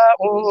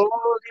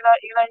أنزل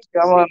إليك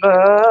وما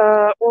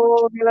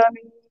أنزل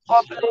من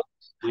قبلك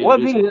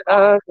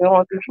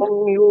وبالآخرة هم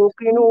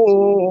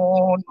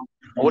يوقنون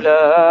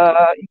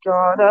أولئك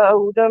على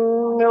هدى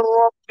من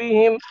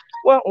ربهم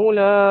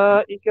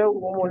وأولئك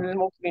هم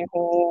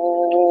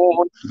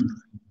المفلحون.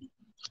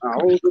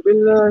 أعوذ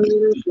بالله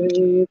من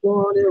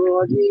الشيطان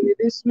الرجيم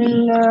بسم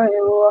الله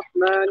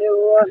الرحمن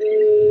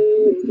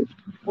الرحيم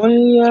قل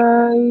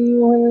يا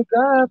أيها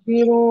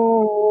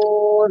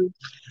الكافرون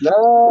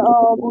لا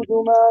أعبد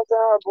ما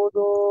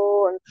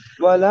تعبدون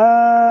ولا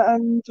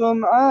أنتم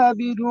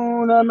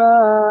عابدون ما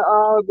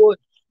أعبد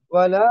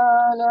ولا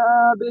أنا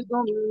عابد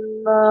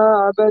ما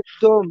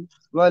عبدتم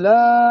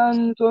ولا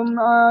أنتم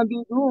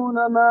عابدون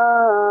ما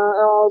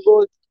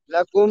أعبد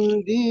لكم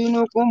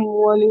دينكم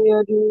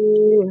ولي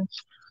دين.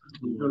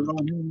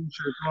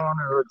 الشيطان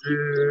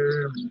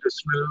الرجيم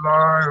بسم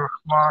الله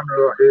الرحمن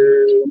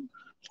الرحيم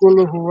قل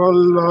هو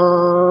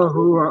الله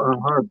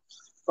أحد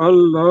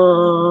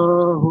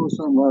الله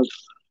صمد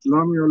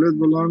لم يلد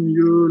ولم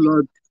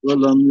يولد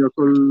ولم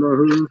يكن له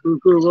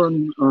كفوا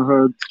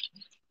أحد.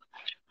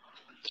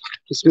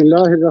 بسم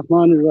الله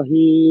الرحمن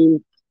الرحيم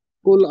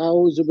قل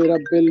أعوذ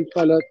برب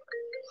الفلق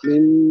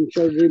من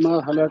شر ما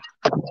خلق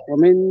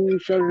ومن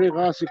شر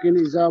غاسق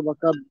إذا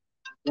وقب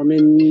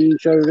ومن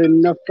شر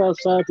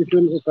النفاثات في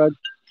العقد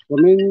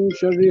ومن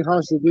شر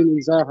حاسد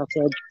إذا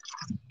حسد.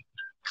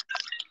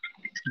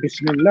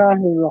 بسم الله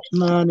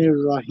الرحمن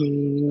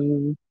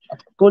الرحيم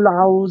قل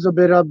أعوذ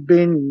برب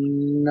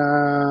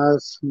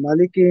الناس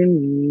ملك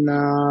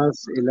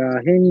الناس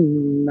إله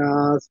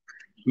الناس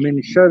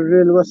من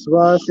شر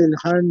الوسواس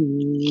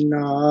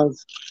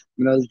الخناس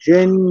من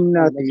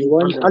الجنة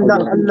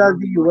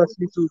الذي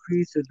يوسوس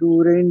في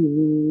صدور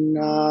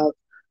الناس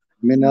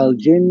من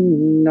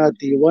الجنة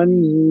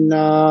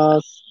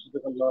والناس.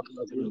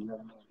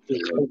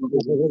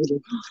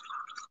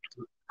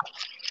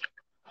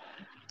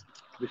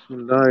 بسم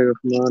الله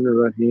الرحمن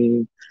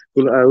الرحيم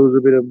قل أعوذ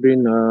برب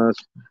الناس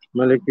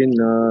ملك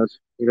الناس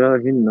إله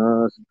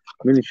الناس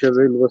من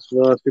شر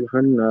الوسواس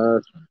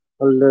الخناس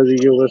الذي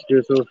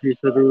يوسوس في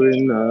صدور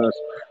الناس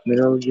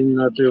من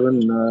الجنة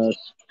والناس.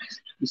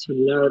 بسم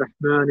الله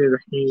الرحمن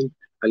الرحيم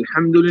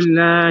الحمد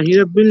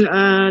لله رب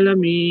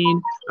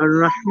العالمين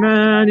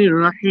الرحمن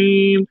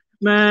الرحيم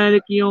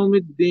مالك يوم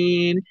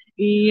الدين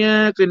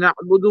إياك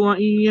نعبد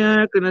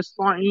وإياك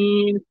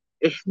نستعين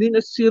اهدنا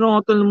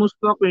الصراط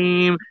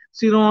المستقيم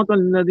صراط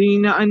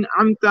الذين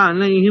أنعمت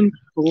عليهم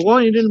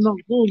غير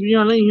المغضوب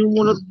عليهم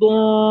ولا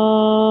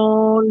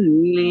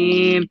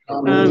الضالين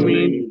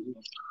آمين.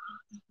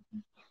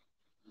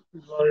 بسم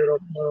الله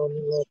الرحمن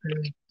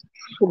الرحيم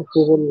قل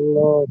هو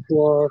الله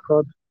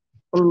أحد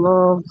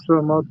الله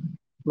الصمد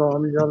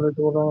لم يلد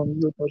ولم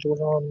يولد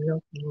ولم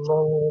يكن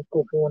له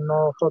كفوا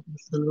أحد.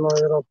 بسم الله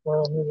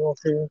الرحمن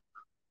الرحيم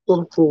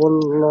قل هو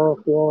الله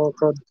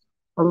أحد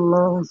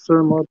الله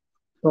الصمد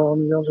لم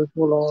يلد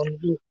ولم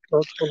يولد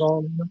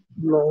ولم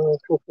يكن له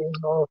كفوا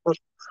أحد.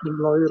 بسم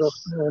الله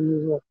الرحمن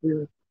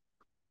الرحيم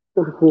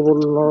قل هو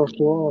الله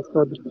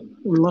أحد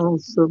الله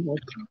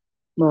الصمد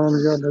لم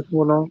يلد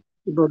ولم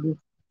يولد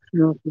يكن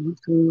له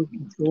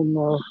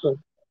كفوا أحد.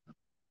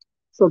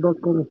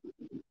 صدق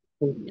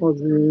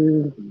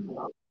العظيم.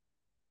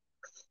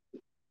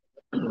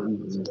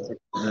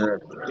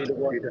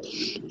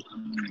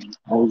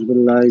 أعوذ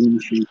بالله من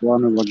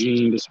الشيطان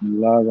الرجيم بسم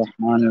الله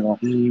الرحمن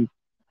الرحيم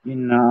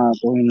إنا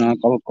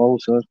أعطيناك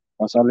الكوثر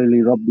فصل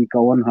لربك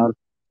وانهر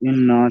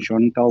إنا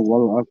شانئك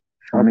هو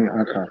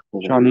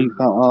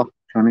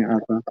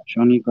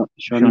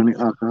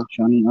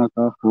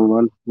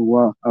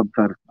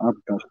أبتر.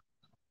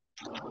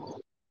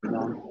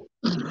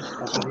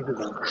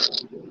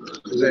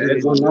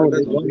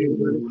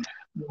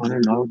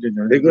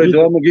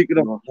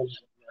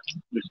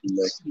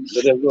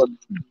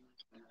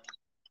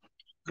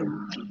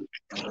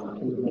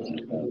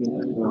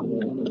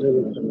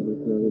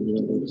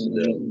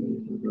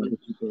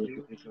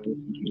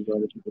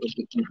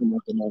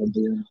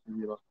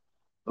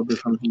 رب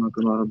ارحمهما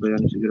كما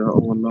ربياني صغيرا.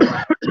 Oh Allah,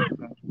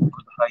 grant him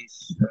the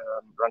highest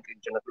rank in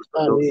Jannatul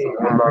Firdaus.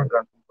 Allah,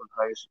 grant him the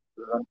highest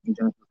rank in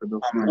Jannatul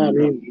Firdaus.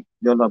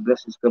 Ya Allah,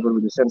 bless his cover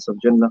with the sense of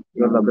Jannah.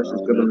 Ya Allah, bless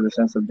his cover with the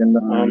sense of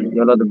Jannah.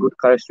 Ya Allah, the good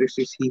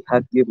characteristics he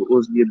had give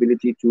us the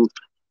ability to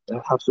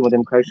have some of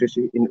them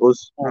characteristics in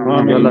us.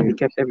 Ya Allah, he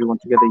kept everyone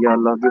together. Ya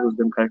Allah, give us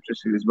them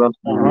characteristics as well.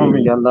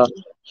 Ya Allah,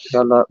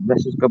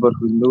 bless his cover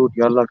with Noor.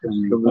 Ya Allah, bless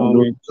his cover with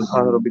Noor.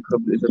 Subhana rabbika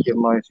rabbil izzati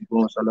amma yasifun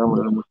wa salamun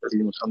alal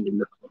mursalin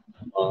walhamdulillah.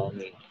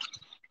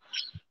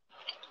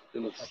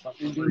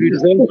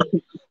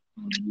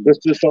 Let's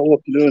just start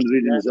what to do and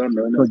reading his own.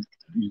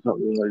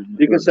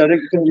 You can say it.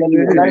 You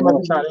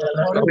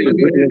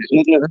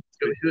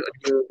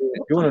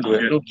want to do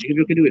it?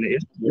 You can do it,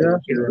 yeah?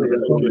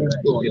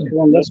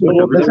 Let's go.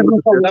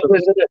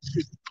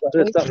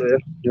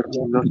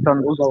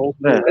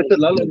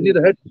 Need a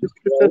head.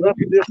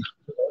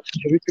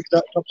 Should we pick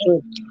that up?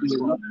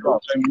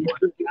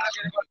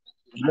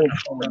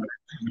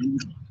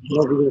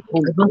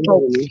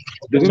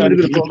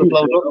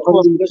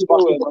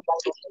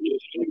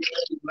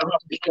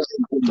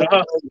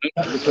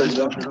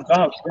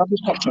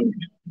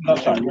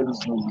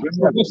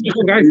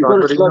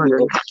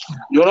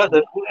 You're right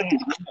there.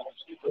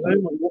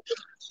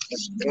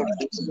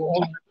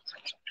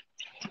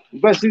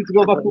 Best thing to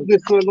go back up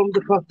this way along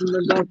the path and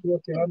then down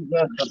towards the hand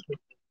there.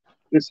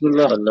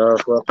 Bismillah.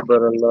 Allahu Akbar,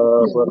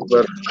 Allahu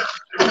Akbar.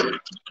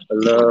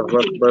 Allahu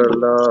Akbar,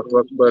 Allahu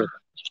Akbar.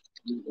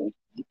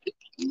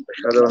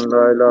 أشهد أن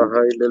لا إله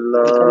إلا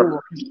الله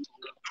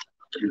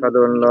أشهد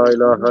أن لا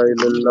إله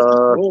إلا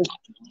الله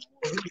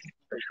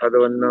أشهد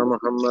أن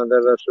محمد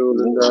رسول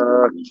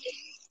الله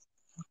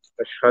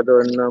أشهد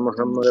أن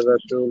محمد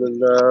رسول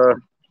الله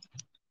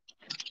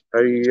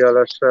حي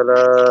على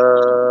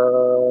الصلاة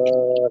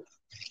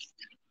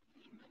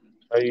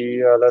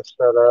حي على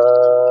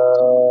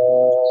الصلاة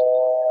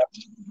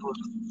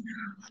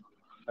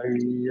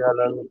حي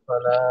على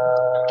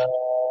الفلاح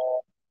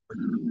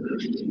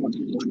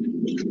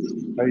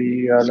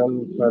حي على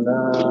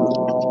الفلاح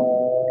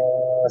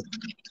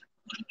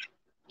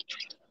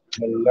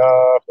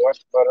الله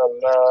أكبر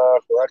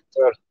الله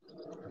أكبر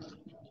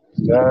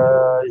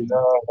لا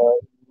إله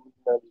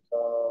إلا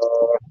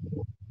الله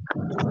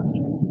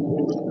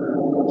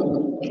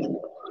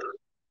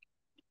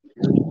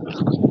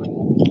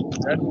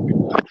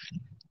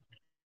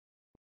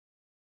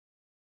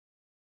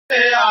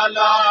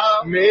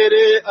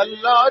میرے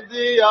اللہ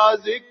دیا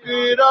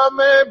ذکر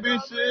میں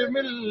بسم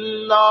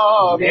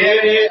اللہ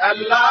میرے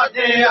اللہ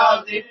دیا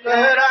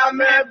ذکر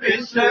میں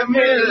بسم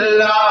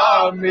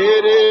اللہ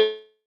میرے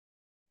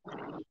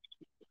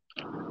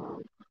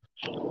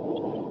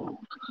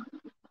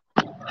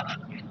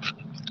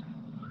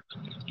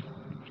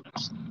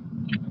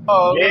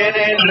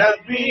میرے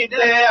نبی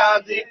دیا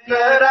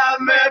ذکر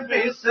میں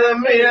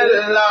بسم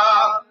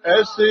اللہ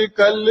اس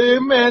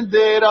کلمے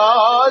دے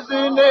راز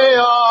نے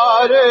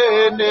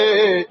آرے نے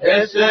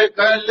اس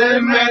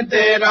کلمے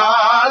دے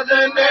راز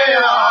نے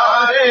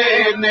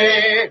آرے نے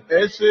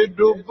اس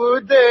ڈوب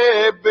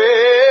دے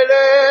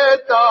بیڑے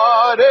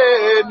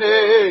تارے نے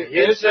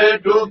اس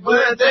ڈوب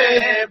دے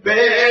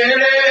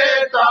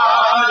بیڑے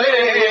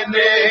تارے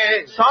نے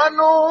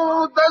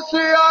سانو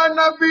دسیا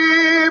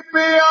نبی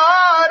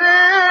پیارے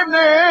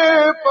نے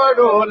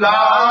پڑھو لا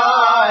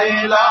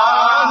الہ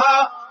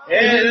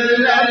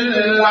الا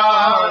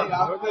اللہ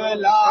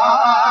لا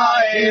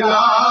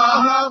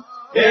الہ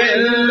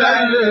الا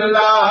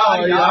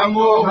اللہ یا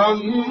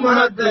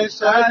محمد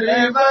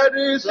سرور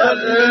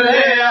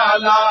صلی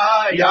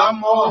علی یا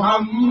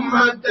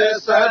محمد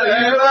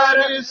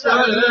سرور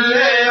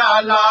صلی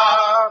علی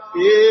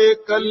یہ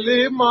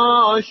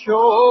کلمہ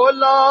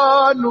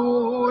شولا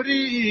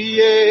نوری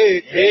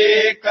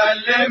یہ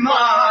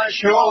کلمہ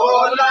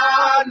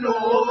شولا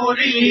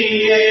نوری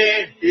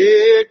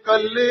یہ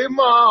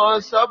کلمہ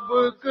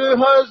سبق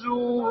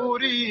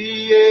حضوری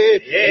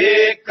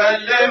یہ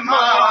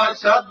کلمہ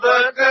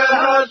سبق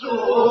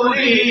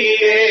حضوری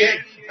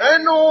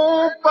اینو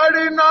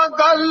پڑھنا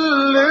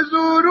گل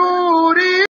ضروری